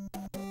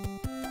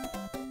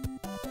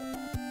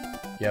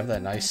 You have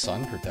that nice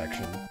sun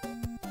protection.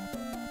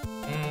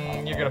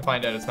 You're gonna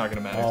find out it's not gonna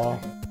matter. Oh,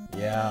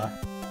 yeah.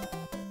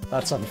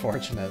 That's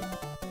unfortunate.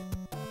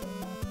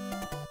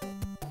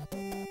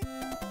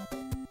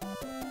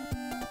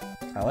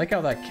 I like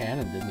how that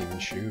cannon didn't even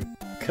shoot,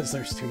 because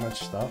there's too much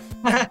stuff.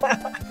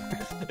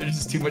 There's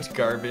just too much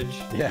garbage.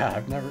 Yeah,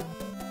 I've never...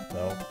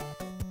 Oh,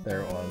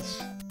 there it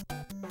was.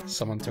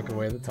 Someone took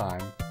away the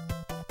time.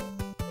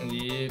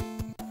 Yep.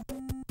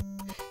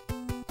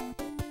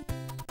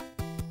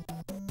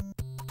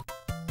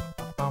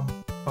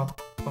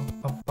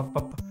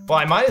 Well,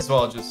 I might as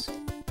well just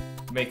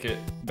make it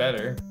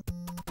better.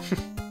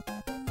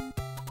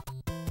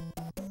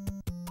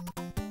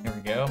 There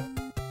we go.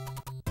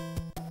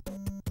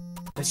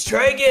 Let's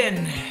try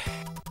again.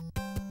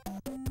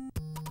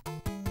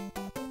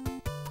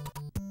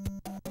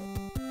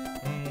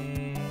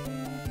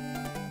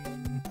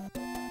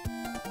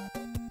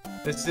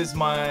 This is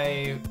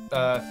my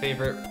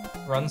favorite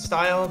run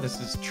style. This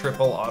is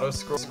triple auto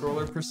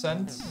scroller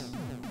percent.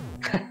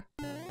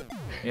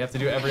 You have to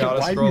do every auto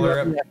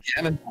scroller.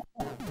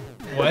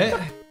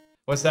 What?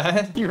 What's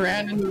that? You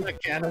ran into the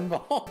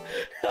cannonball.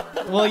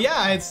 Well, yeah,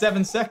 I had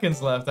 7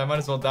 seconds left. I might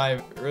as well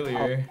die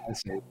earlier. Oh, I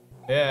see.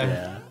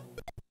 Yeah.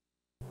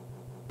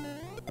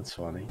 That's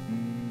funny.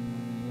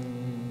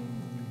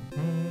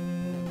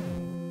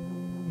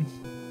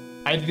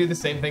 I had to do the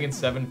same thing in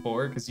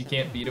 7.4 because you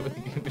can't beat it with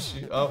the Goomba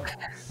shoot. Oh,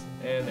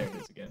 and there it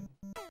is again.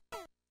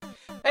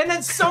 And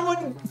then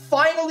someone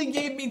finally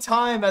gave me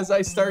time as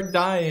I start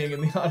dying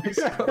in the auto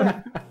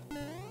scroller.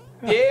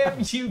 Damn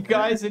you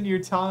guys and your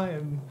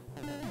time.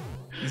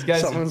 These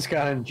guys. Someone's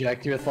got to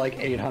inject you with like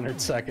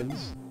 800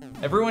 seconds.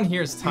 Everyone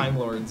here is Time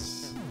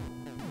Lords.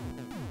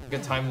 We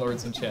got Time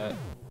Lords in chat.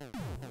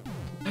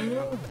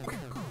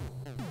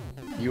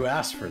 You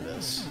asked for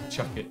this.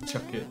 Chuck it,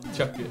 chuck it,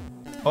 chuck it.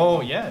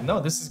 Oh yeah, no,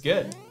 this is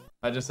good.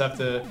 I just have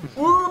to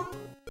whoop,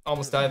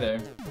 almost die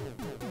there.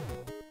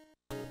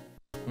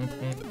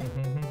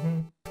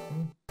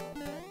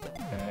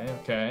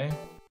 Okay.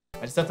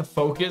 I just have to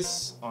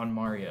focus on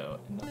Mario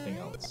and nothing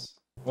else.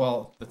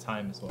 Well, the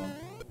time as well.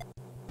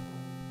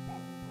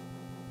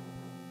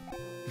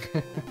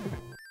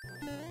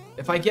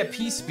 If I get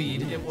P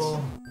speed, it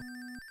will...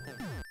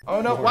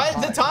 Oh no, More why?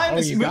 time. The time Oh,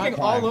 is you got moving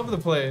time. all over the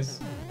place.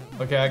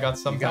 Okay, I got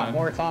some You time. got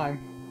more time.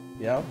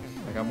 Yep.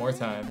 I got more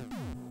time.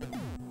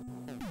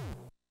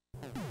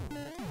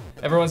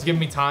 Everyone's giving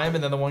me time,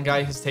 and then the one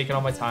guy who's taking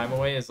all my time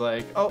away is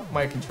like, oh,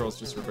 my controls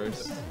just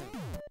reversed.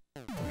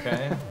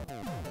 Okay.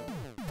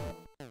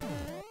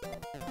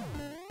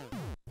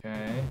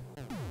 Okay.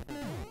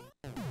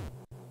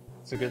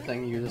 It's a good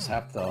thing you just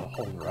have to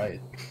hold right.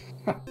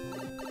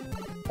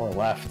 Or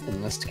left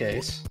in this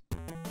case.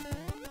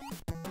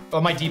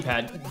 Oh, my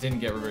D-pad didn't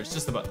get reversed,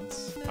 just the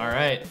buttons. All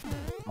right.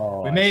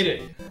 Oh, We made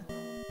it.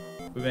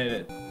 We made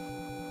it.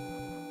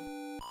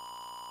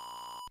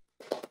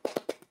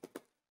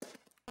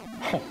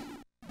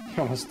 You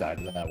almost died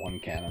to that one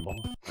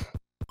cannonball.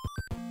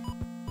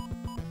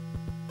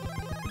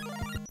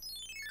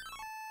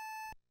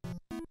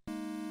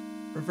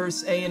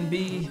 Reverse A and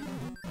B.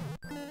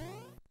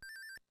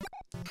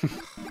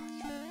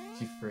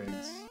 You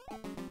frigs.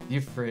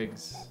 You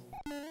frigs.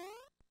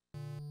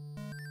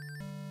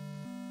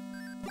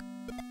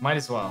 Might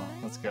as well.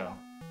 Let's go.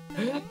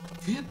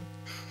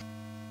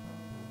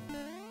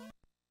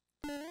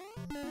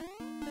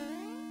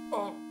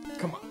 Oh,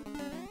 come on.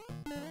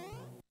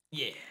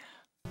 Yeah.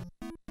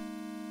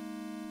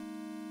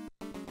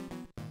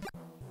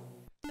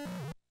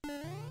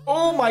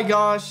 Oh my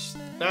gosh.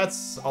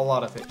 That's a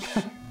lot of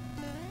fish.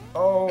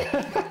 Oh.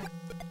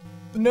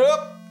 Nope.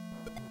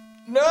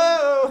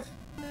 No.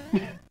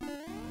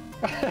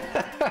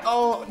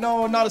 Oh,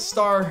 no, not a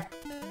star.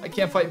 I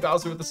can't fight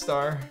Bowser with a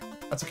star.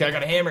 That's okay, I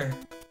got a hammer.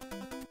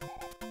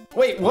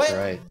 Wait, what? That's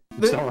right.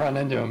 Just don't run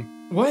into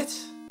him. What?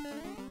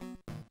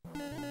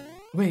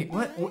 Wait,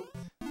 what?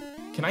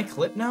 Can I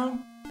clip now?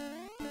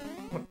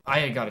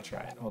 I gotta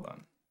try it. Hold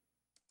on.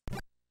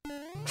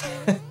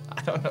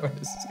 I don't know where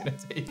this is gonna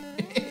take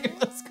me.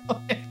 Let's go.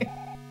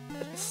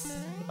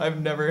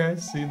 I've never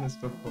seen this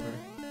before.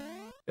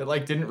 It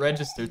like didn't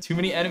register. Too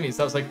many enemies.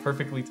 That was like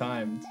perfectly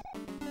timed.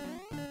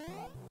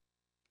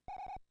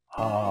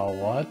 Oh,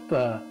 what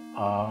the?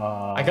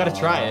 I gotta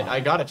try it.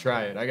 I gotta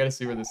try it. I gotta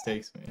see where this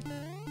takes me.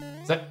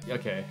 Is that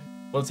okay?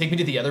 Will it take me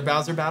to the other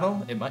Bowser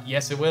battle? It might.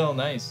 Yes, it will.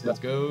 Nice. Let's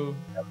go.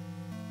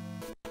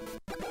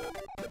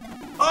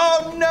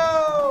 Oh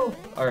no!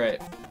 All right.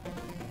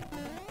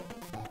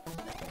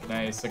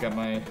 Nice. I got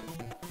my.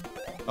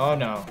 Oh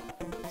no.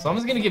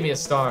 Someone's gonna give me a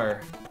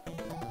star.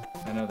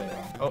 I know they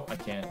are. Oh, I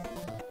can't.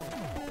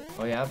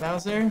 Oh yeah,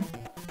 Bowser.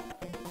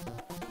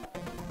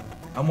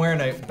 I'm wearing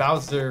a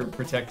Bowser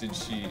protected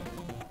sheet.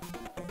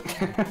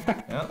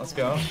 Yeah, let's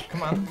go.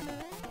 Come on.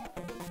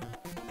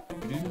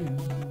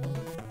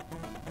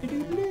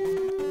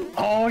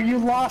 Oh, you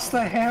lost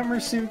the hammer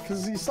suit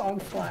because he's on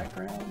flat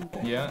ground.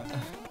 Yeah.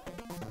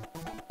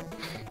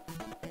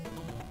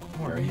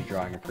 Are you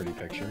drawing a pretty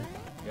picture?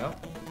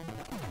 Yep.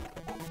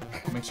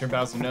 Make sure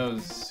Bowser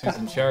knows who's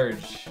in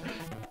charge.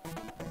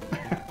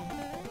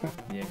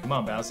 Yeah, come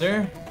on,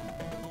 Bowser.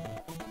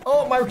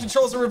 Oh, my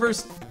controls are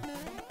reversed.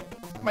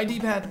 My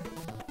D-pad.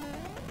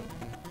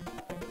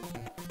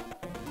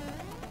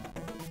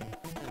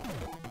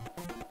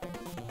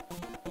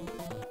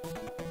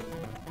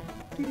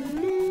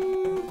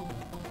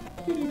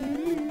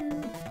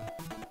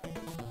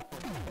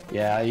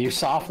 Yeah, you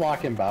soft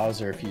lock in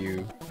Bowser if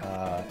you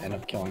end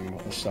up killing him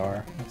with a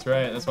star. That's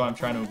right. That's why I'm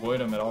trying to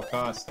avoid him at all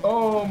costs.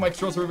 Oh, my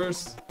controls are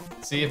reversed.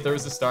 See, if there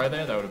was a star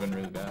there, that would have been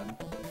really bad.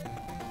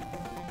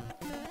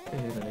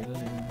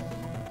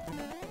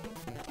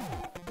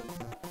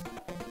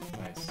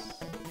 Nice.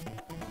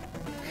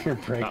 You're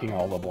breaking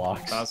all the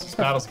blocks. Bowser's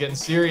battle's getting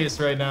serious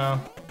right now.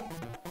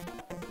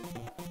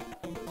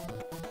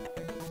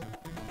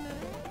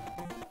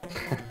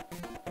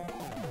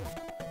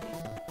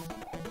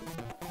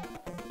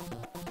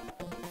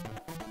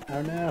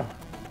 Oh no.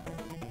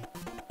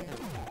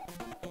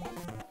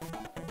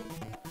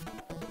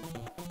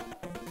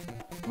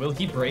 Will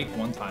he break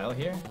one tile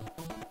here?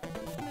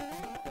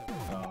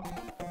 Oh.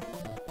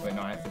 Wait,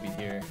 no, I have to be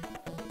here.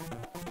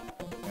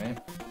 Right?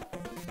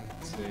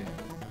 Let's see.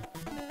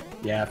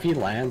 Yeah, if he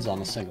lands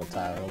on a single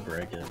tile, he'll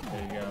break it.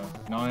 There you go.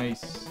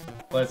 Nice.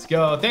 Let's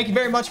go. Thank you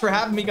very much for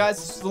having me, guys.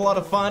 This was a lot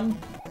of fun.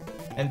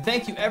 And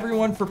thank you,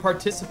 everyone, for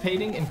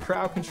participating in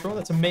crowd control.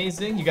 That's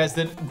amazing. You guys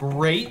did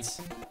great.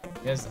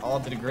 You guys all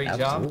did a great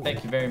job.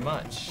 Thank you very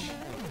much.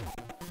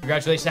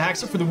 Congratulations to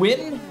Haxor for the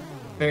win.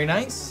 Very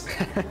nice.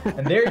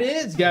 And there it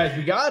is, guys.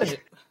 We got it.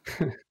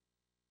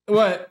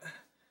 What?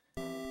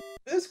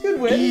 That's a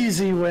good win.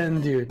 Easy win,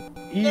 dude.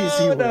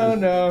 Easy win.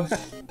 No.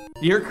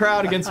 Your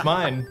crowd against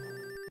mine.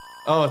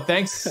 Oh,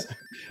 thanks.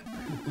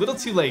 A little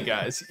too late,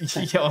 guys.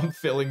 Yo, I'm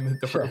filling the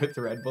door with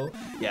Red Bull.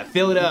 Yeah,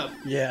 fill it up.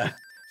 Yeah.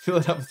 Fill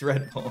it up with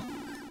Red Bull.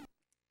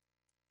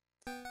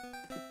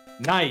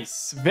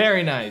 Nice.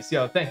 Very nice.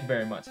 Yo, thank you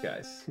very much,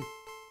 guys.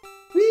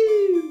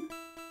 Woo!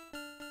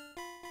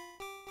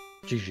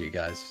 GG,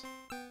 guys.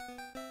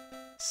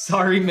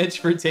 Sorry, Mitch,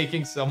 for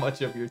taking so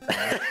much of your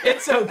time.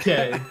 It's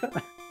okay.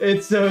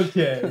 It's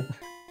okay.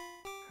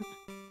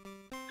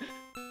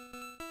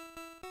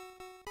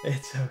 It's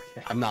It's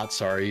okay. I'm not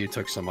sorry you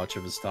took so much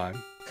of his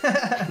time.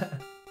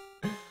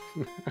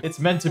 It's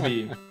meant to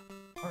be.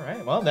 All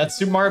right, well, that's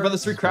Super Mario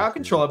Bros. 3 crowd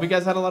control. I hope you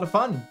guys had a lot of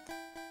fun.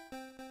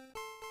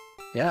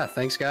 Yeah,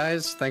 thanks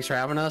guys. Thanks for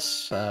having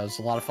us. It was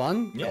a lot of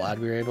fun. Yeah. Glad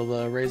we were able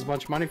to raise a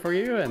bunch of money for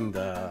you, and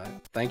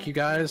thank you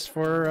guys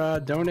for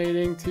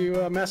donating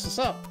to mess us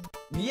up.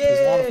 Yay! It was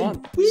a lot of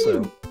fun. Woo!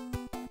 So,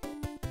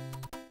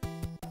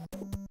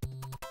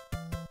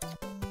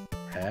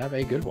 have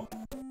a good one.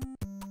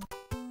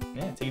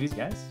 Yeah, take it easy,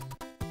 guys.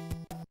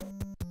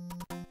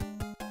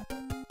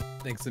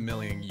 Thanks a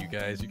million, you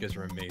guys. You guys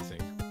are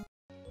amazing.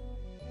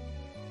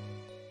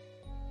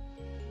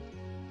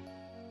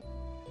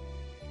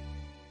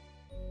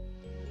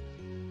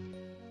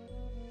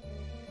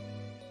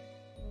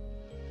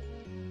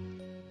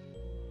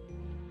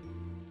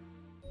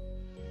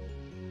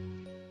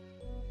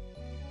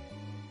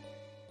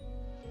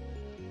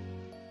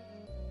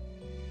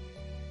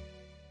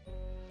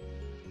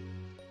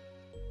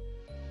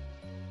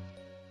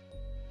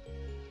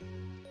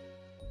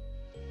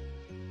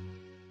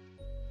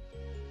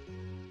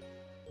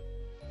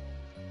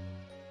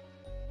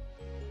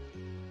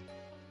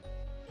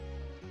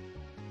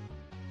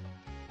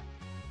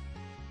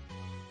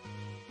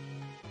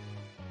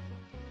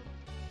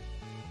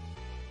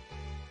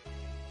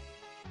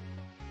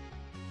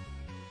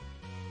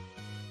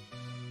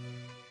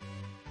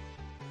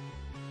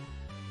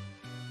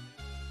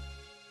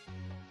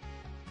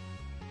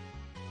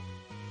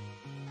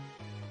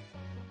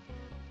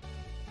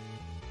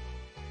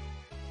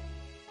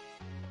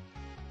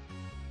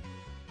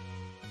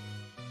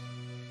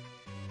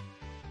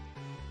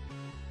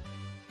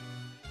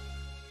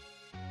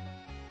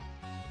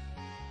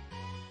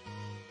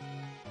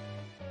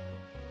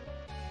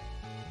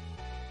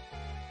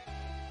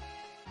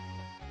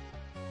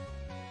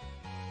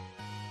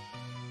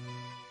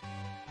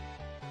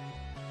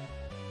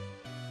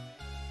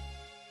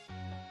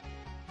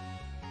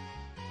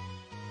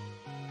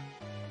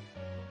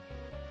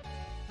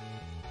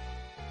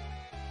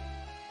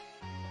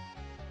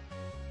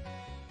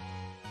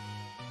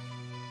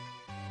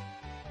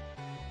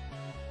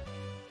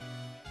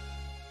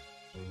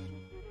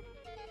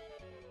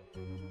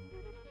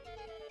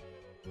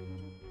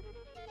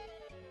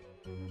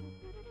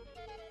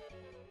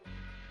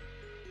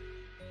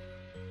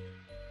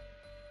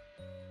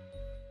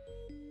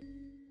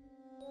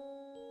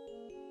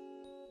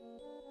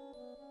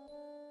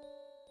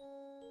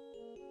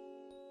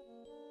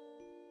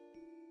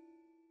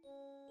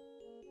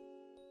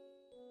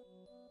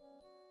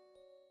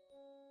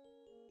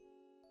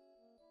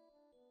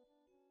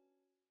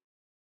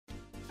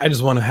 I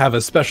just want to have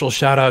a special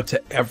shout out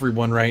to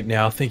everyone right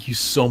now. Thank you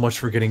so much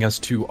for getting us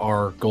to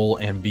our goal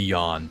and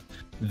beyond.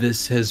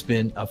 This has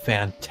been a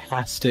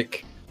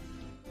fantastic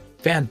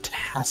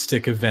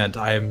event.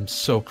 I am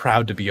so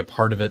proud to be a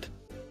part of it.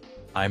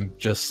 I'm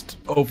just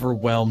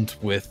overwhelmed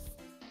with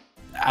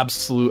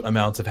absolute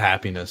amounts of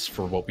happiness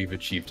for what we've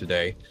achieved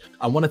today.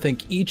 I want to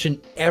thank each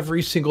and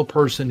every single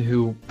person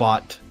who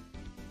bought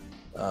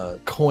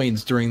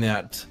coins during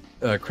that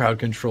crowd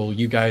control.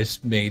 You guys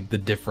made the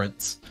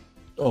difference.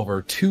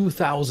 Over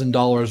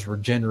 $2,000 were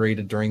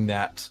generated during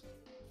that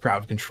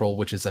crowd control,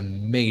 which is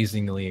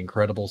amazingly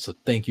incredible. So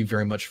thank you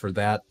very much for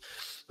that.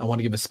 I want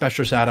to give a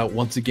special shout out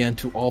once again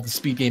to all the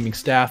Speedgaming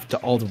staff, to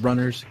all the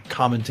runners,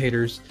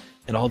 commentators,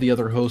 and all the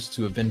other hosts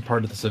who have been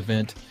part of this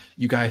event.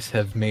 You guys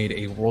have made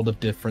a world of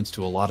difference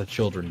to a lot of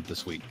children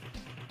this week.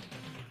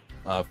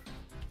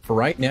 For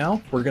right now,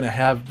 we're going to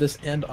have this end